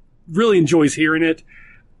Michael really enjoys hearing it.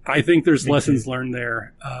 I think there's lessons learned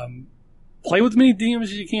there. Play with as many DMs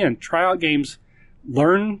as you can. Try out games.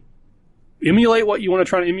 Learn. Emulate what you want to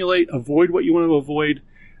try to emulate. Avoid what you want to avoid.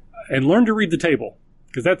 And learn to read the table.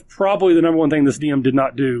 Because that's probably the number one thing this DM did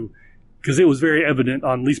not do. Because it was very evident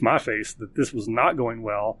on at least my face that this was not going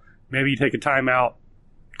well. Maybe you take a time out,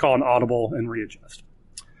 call an audible, and readjust.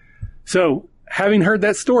 So, having heard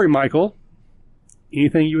that story, Michael,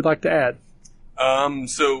 anything you would like to add?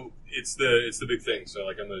 So it's the big thing. So,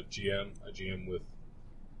 like, I'm a GM with,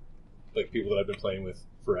 like, people that I've been playing with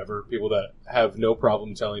forever, people that have no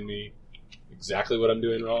problem telling me exactly what I'm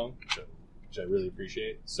doing wrong, which I really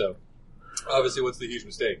appreciate. So, obviously, what's the huge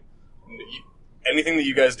mistake? Anything that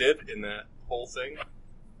you guys did in that whole thing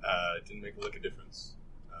didn't make a lick of difference.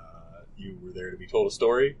 You were there to be told a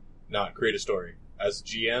story, not create a story. As a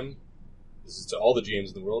GM, this is to all the GMs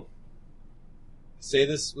in the world. Say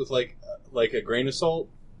this with like a grain of salt,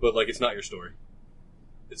 but like it's not your story.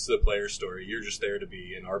 It's the player's story. You're just there to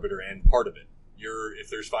be an arbiter and part of it.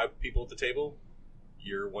 If there's 5 people at the table,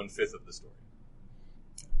 you're 1/5 of the story.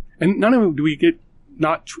 And not only do we get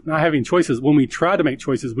not having choices, when we tried to make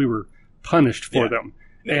choices, we were punished for them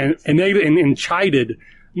and chided.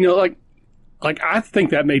 Like I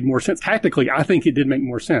think that made more sense. Tactically, I think it did make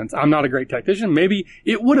more sense. I'm not a great tactician. Maybe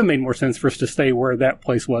it would have made more sense for us to stay where that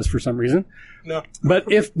place was for some reason. No. But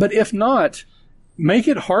if not, make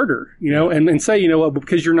it harder, and say,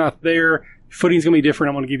 because you're not there, footing's going to be different.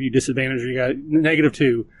 I'm going to give you disadvantage. You got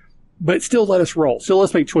 -2, but still let us roll. Still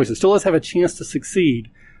let's make choices. Still let's have a chance to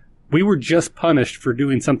succeed. We were just punished for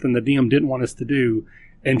doing something the DM didn't want us to do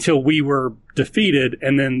until we were defeated,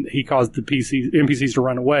 and then he caused the NPCs to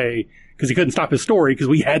run away because he couldn't stop his story because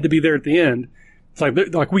we had to be there at the end. It's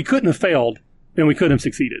like we couldn't have failed and we couldn't have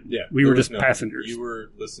succeeded. Yeah, we were just passengers. You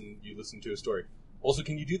listened to a story. Also,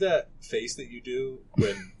 can you do that face that you do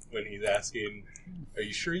when he's asking, "Are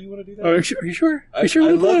you sure you want to do that?" Are you sure? Are you sure?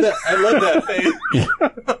 I love that. I love that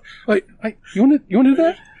face. Wait, you want to do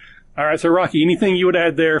that? All right, so Rocky, anything you would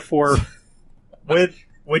add there for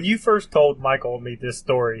when you first told Michael and me this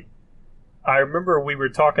story? I remember we were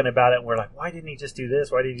talking about it, and we're like, why didn't he just do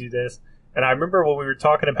this? Why did he do this? And I remember when we were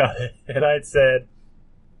talking about it, and I had said,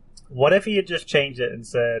 what if he had just changed it and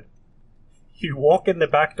said, you walk in the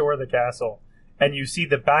back door of the castle, and you see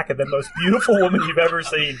the back of the most beautiful woman you've ever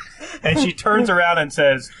seen, and she turns around and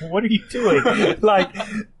says, what are you doing? Like,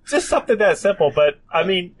 just something that simple. But, I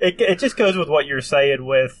mean, it just goes with what you're saying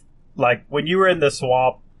with, like, when you were in the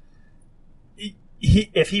swamp,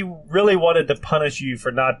 if he really wanted to punish you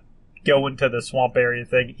for not going to the swamp area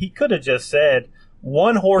thing, he could have just said,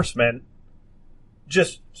 one horseman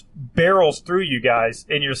just barrels through you guys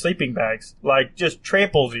in your sleeping bags, like just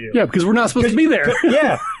tramples you. Yeah, because we're not supposed to be there.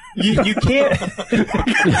 Yeah. You can't.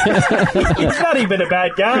 He's not even a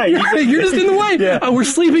bad guy. You're just in the way. Yeah. We're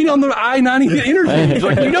sleeping on the I-90 interchange.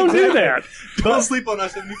 Like, you don't do that. Don't sleep on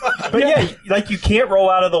I-75. But yeah, like you can't roll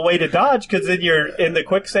out of the way to dodge because then you're in the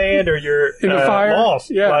quicksand or you're in the fire.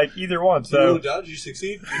 Lost. Yeah. Like either one. So you roll dodge, you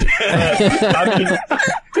succeed. I mean,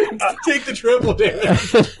 take the triple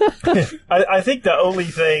damage. I think the only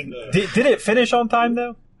thing did it finish on time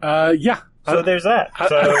though? Yeah. So there's that.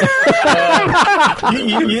 So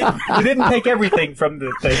you didn't take everything from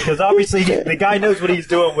the thing because obviously the guy knows what he's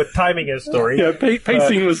doing with timing his story. Yeah,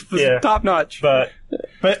 pacing was top notch. But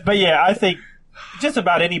yeah, I think just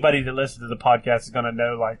about anybody that listens to the podcast is going to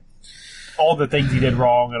know like all the things he did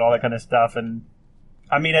wrong and all that kind of stuff. And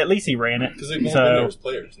I mean, at least he ran it. Because they've all been there as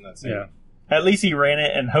players, and that's it. Yeah. At least he ran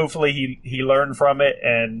it, and hopefully he learned from it.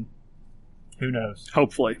 And who knows?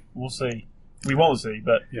 Hopefully, we'll see. We won't see,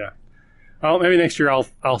 but yeah. Well, maybe next year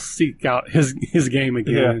I'll seek out his game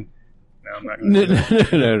again. Yeah. No, I'm not going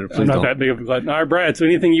to. No, I'm not that big of a glutton. All right, Brad. So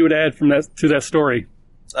anything you would add from to that story?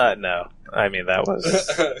 No. I mean, that was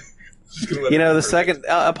the second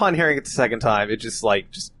upon hearing it the second time, it just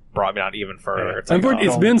brought me out even further. Yeah.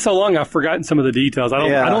 It's been so long, I've forgotten some of the details. I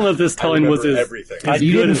don't know if this telling was everything.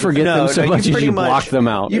 You didn't forget them so much as you blocked them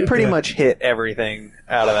out. You pretty much hit everything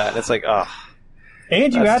out of that. And it's like, oh.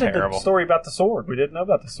 And you added the story about the sword. We didn't know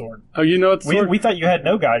about the sword. Oh, you know it's the sword? We thought you had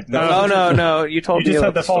no guide. No. You told me. You just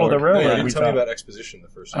had to follow the railroad. Yeah, you told me about exposition the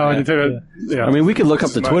first time. Oh, I didn't tell you. Yeah. I mean, we could look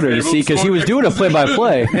up the Twitter to see because he was doing a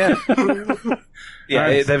play-by-play.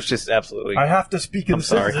 Yeah, that was just absolutely. I have to speak in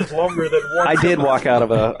sentences longer than one. I did walk out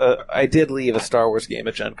of I did leave a Star Wars game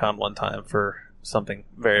at Gen Con one time for something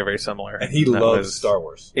very, very similar. And he loves Star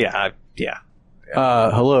Wars. Yeah.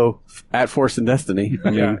 Hello, at Force and Destiny. I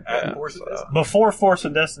mean, at Force and Destiny. Before Force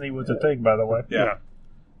and Destiny was a thing, by the way.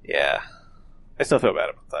 Yeah. I still feel bad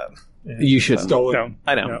about that. Yeah. You shouldn't.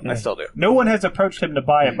 I know. I still do. No one has approached him to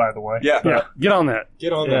buy it, by the way. Yeah. Get on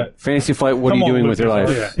that. Fantasy Flight, what are you doing with your life?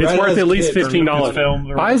 Yeah. It's worth at least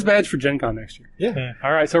 $15. Buy his badge for Gen Con next year. Yeah.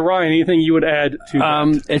 All right. So, Ryan, anything you would add to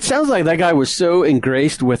that? It sounds like that guy was so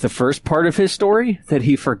engrossed with the first part of his story that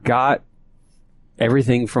he forgot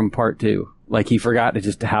everything from part 2. Like, he forgot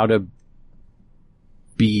just how to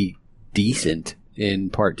be decent in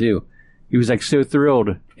part 2. He was like so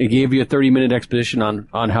thrilled. It gave you a 30-minute exposition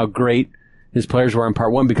on how great his players were in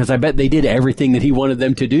part 1 because I bet they did everything that he wanted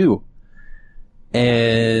them to do.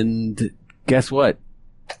 And guess what?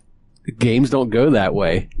 Games don't go that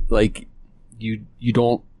way. Like, you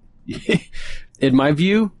don't, in my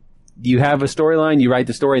view, you have a storyline, you write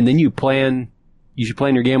the story, and then you should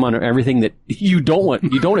plan your game on everything that you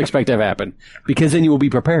don't expect to happen because then you will be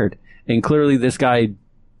prepared. And clearly this guy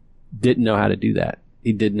didn't know how to do that.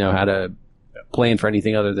 He didn't know how to plan for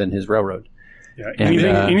anything other than his railroad. Yeah,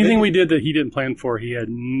 anything we did that he didn't plan for, he had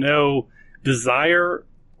no desire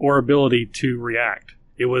or ability to react.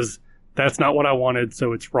 It was, that's not what I wanted,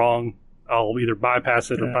 so it's wrong. I'll either bypass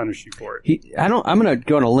it or punish you for it. I'm going to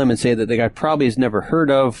go on a limb and say that the guy probably has never heard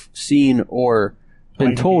of, seen, or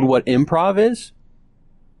been told what improv is.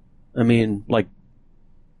 I mean, like,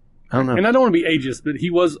 I don't know. And I don't want to be ageist, but he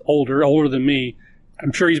was older than me.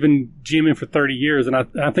 I'm sure he's been GMing for 30 years, and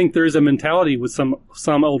I think there is a mentality with some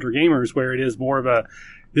older gamers where it is more of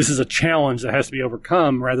this is a challenge that has to be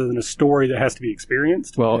overcome rather than a story that has to be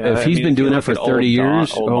experienced. Well, if he's been doing that for 30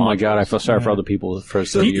 years, oh my God, I feel sorry for other people for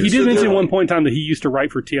 30 years. He did mention at one point in time that he used to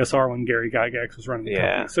write for TSR when Gary Gygax was running the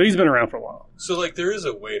company. So he's been around for a while. So, like, there is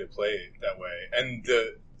a way to play it that way, and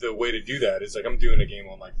the way to do that is, like, I'm doing a game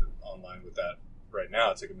on, like, online with that right now.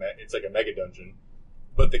 It's like a mega dungeon.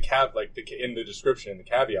 But in the description, the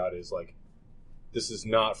caveat is like, this is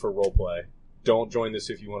not for roleplay. Don't join this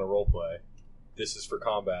if you want to roleplay. This is for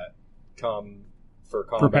combat. Come for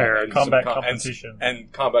combat. Prepare. Combat competition.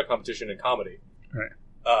 And combat competition and comedy. Right.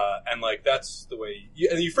 And like, that's the way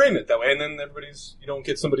you frame it that way. And then you don't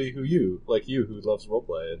get somebody who loves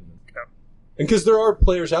roleplay. And because there are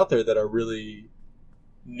players out there that are really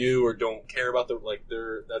new or don't care about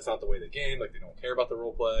that's not the way they game. Like, they don't care about the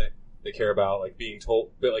roleplay. They care about, like, being told,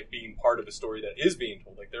 but, like, being part of a story that is being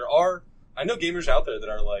told. Like, I know gamers out there that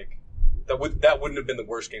are like, that wouldn't have been the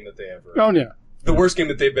worst game that they ever. Oh yeah. The worst game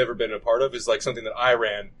that they've ever been a part of is like something that I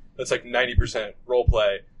ran that's like 90%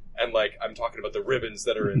 roleplay, and like I'm talking about the ribbons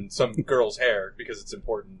that are in some girl's hair because it's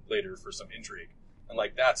important later for some intrigue, and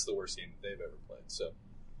like that's the worst game that they've ever played. So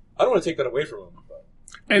I don't want to take that away from them. But.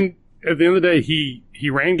 And at the end of the day, he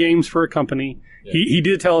ran games for a company. Yeah. He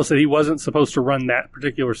did tell us that he wasn't supposed to run that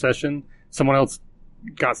particular session. Someone else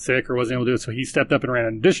got sick or wasn't able to do it, so he stepped up and ran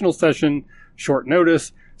an additional session, short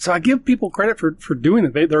notice. So I give people credit for doing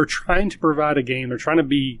it. They're trying to provide a game. They're trying to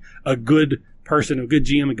be a good person, a good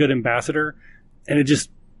GM, a good ambassador. And it just,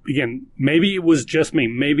 again, maybe it was just me.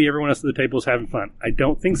 Maybe everyone else at the table was having fun. I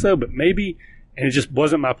don't think so, but maybe. And it just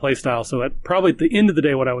wasn't my play style. So probably at the end of the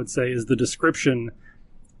day, what I would say is the description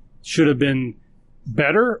should have been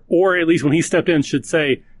better, or at least when he stepped in should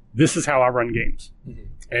say, this is how I run games. Mm-hmm.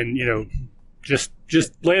 And, just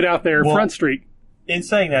lay it out there, Front Street. In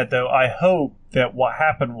saying that, though, I hope that what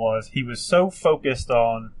happened was he was so focused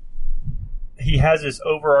on he has this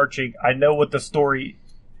overarching, I know what the story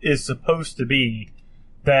is supposed to be,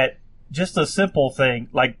 that just a simple thing,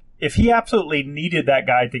 like, if he absolutely needed that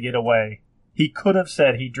guy to get away, he could have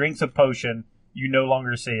said he drinks a potion, you no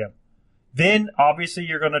longer see him. Then, obviously,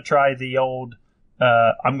 you're going to try the old,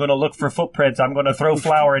 I'm going to look for footprints, I'm going to throw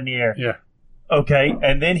flour in the air. Yeah. Okay,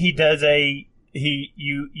 and then he does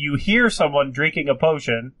you hear someone drinking a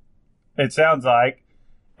potion, it sounds like,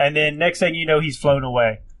 and then next thing you know, he's flown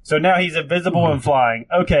away. So now he's invisible and flying.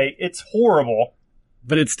 Okay, it's horrible.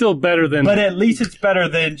 But it's still better than... But at least it's better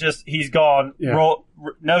than just, he's gone. Yeah. Roll.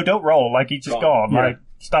 No, don't roll. Like, he's just gone. Yeah. Like,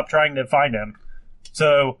 stop trying to find him.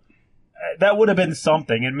 So, that would have been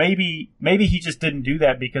something. And maybe he just didn't do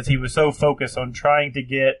that because he was so focused on trying to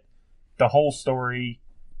get the whole story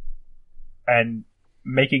and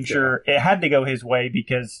making sure it had to go his way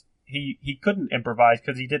because he couldn't improvise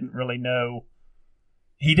because he didn't really know.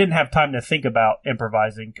 He didn't have time to think about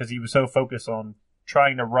improvising because he was so focused on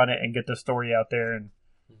trying to run it and get the story out there and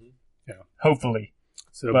hopefully.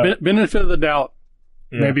 So benefit of the doubt,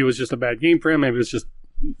 Yeah. maybe it was just a bad game for him. Maybe it was just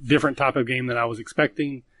different type of game than I was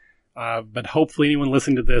expecting. But hopefully anyone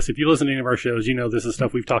listening to this, if you listen to any of our shows, you know this is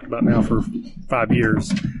stuff we've talked about now for 5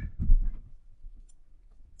 years.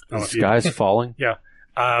 The sky's falling. Yeah.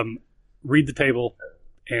 Read the table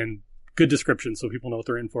and good description so people know what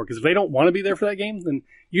they're in for. Because if they don't want to be there for that game, then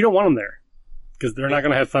you don't want them there. Because they're not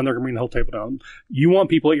going to have fun. They're going to bring the whole table down. You want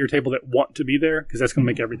people at your table that want to be there because that's going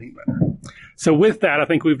to make everything better. So with that, I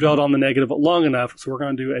think we've dwelled on the negative long enough. So we're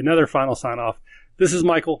going to do another final sign-off. This is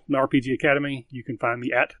Michael from the RPG Academy. You can find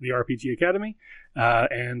me at the RPG Academy.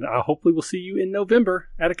 And I hopefully will see you in November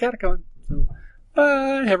at a Catacon. So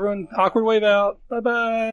bye, everyone. Awkward wave out. Bye-bye.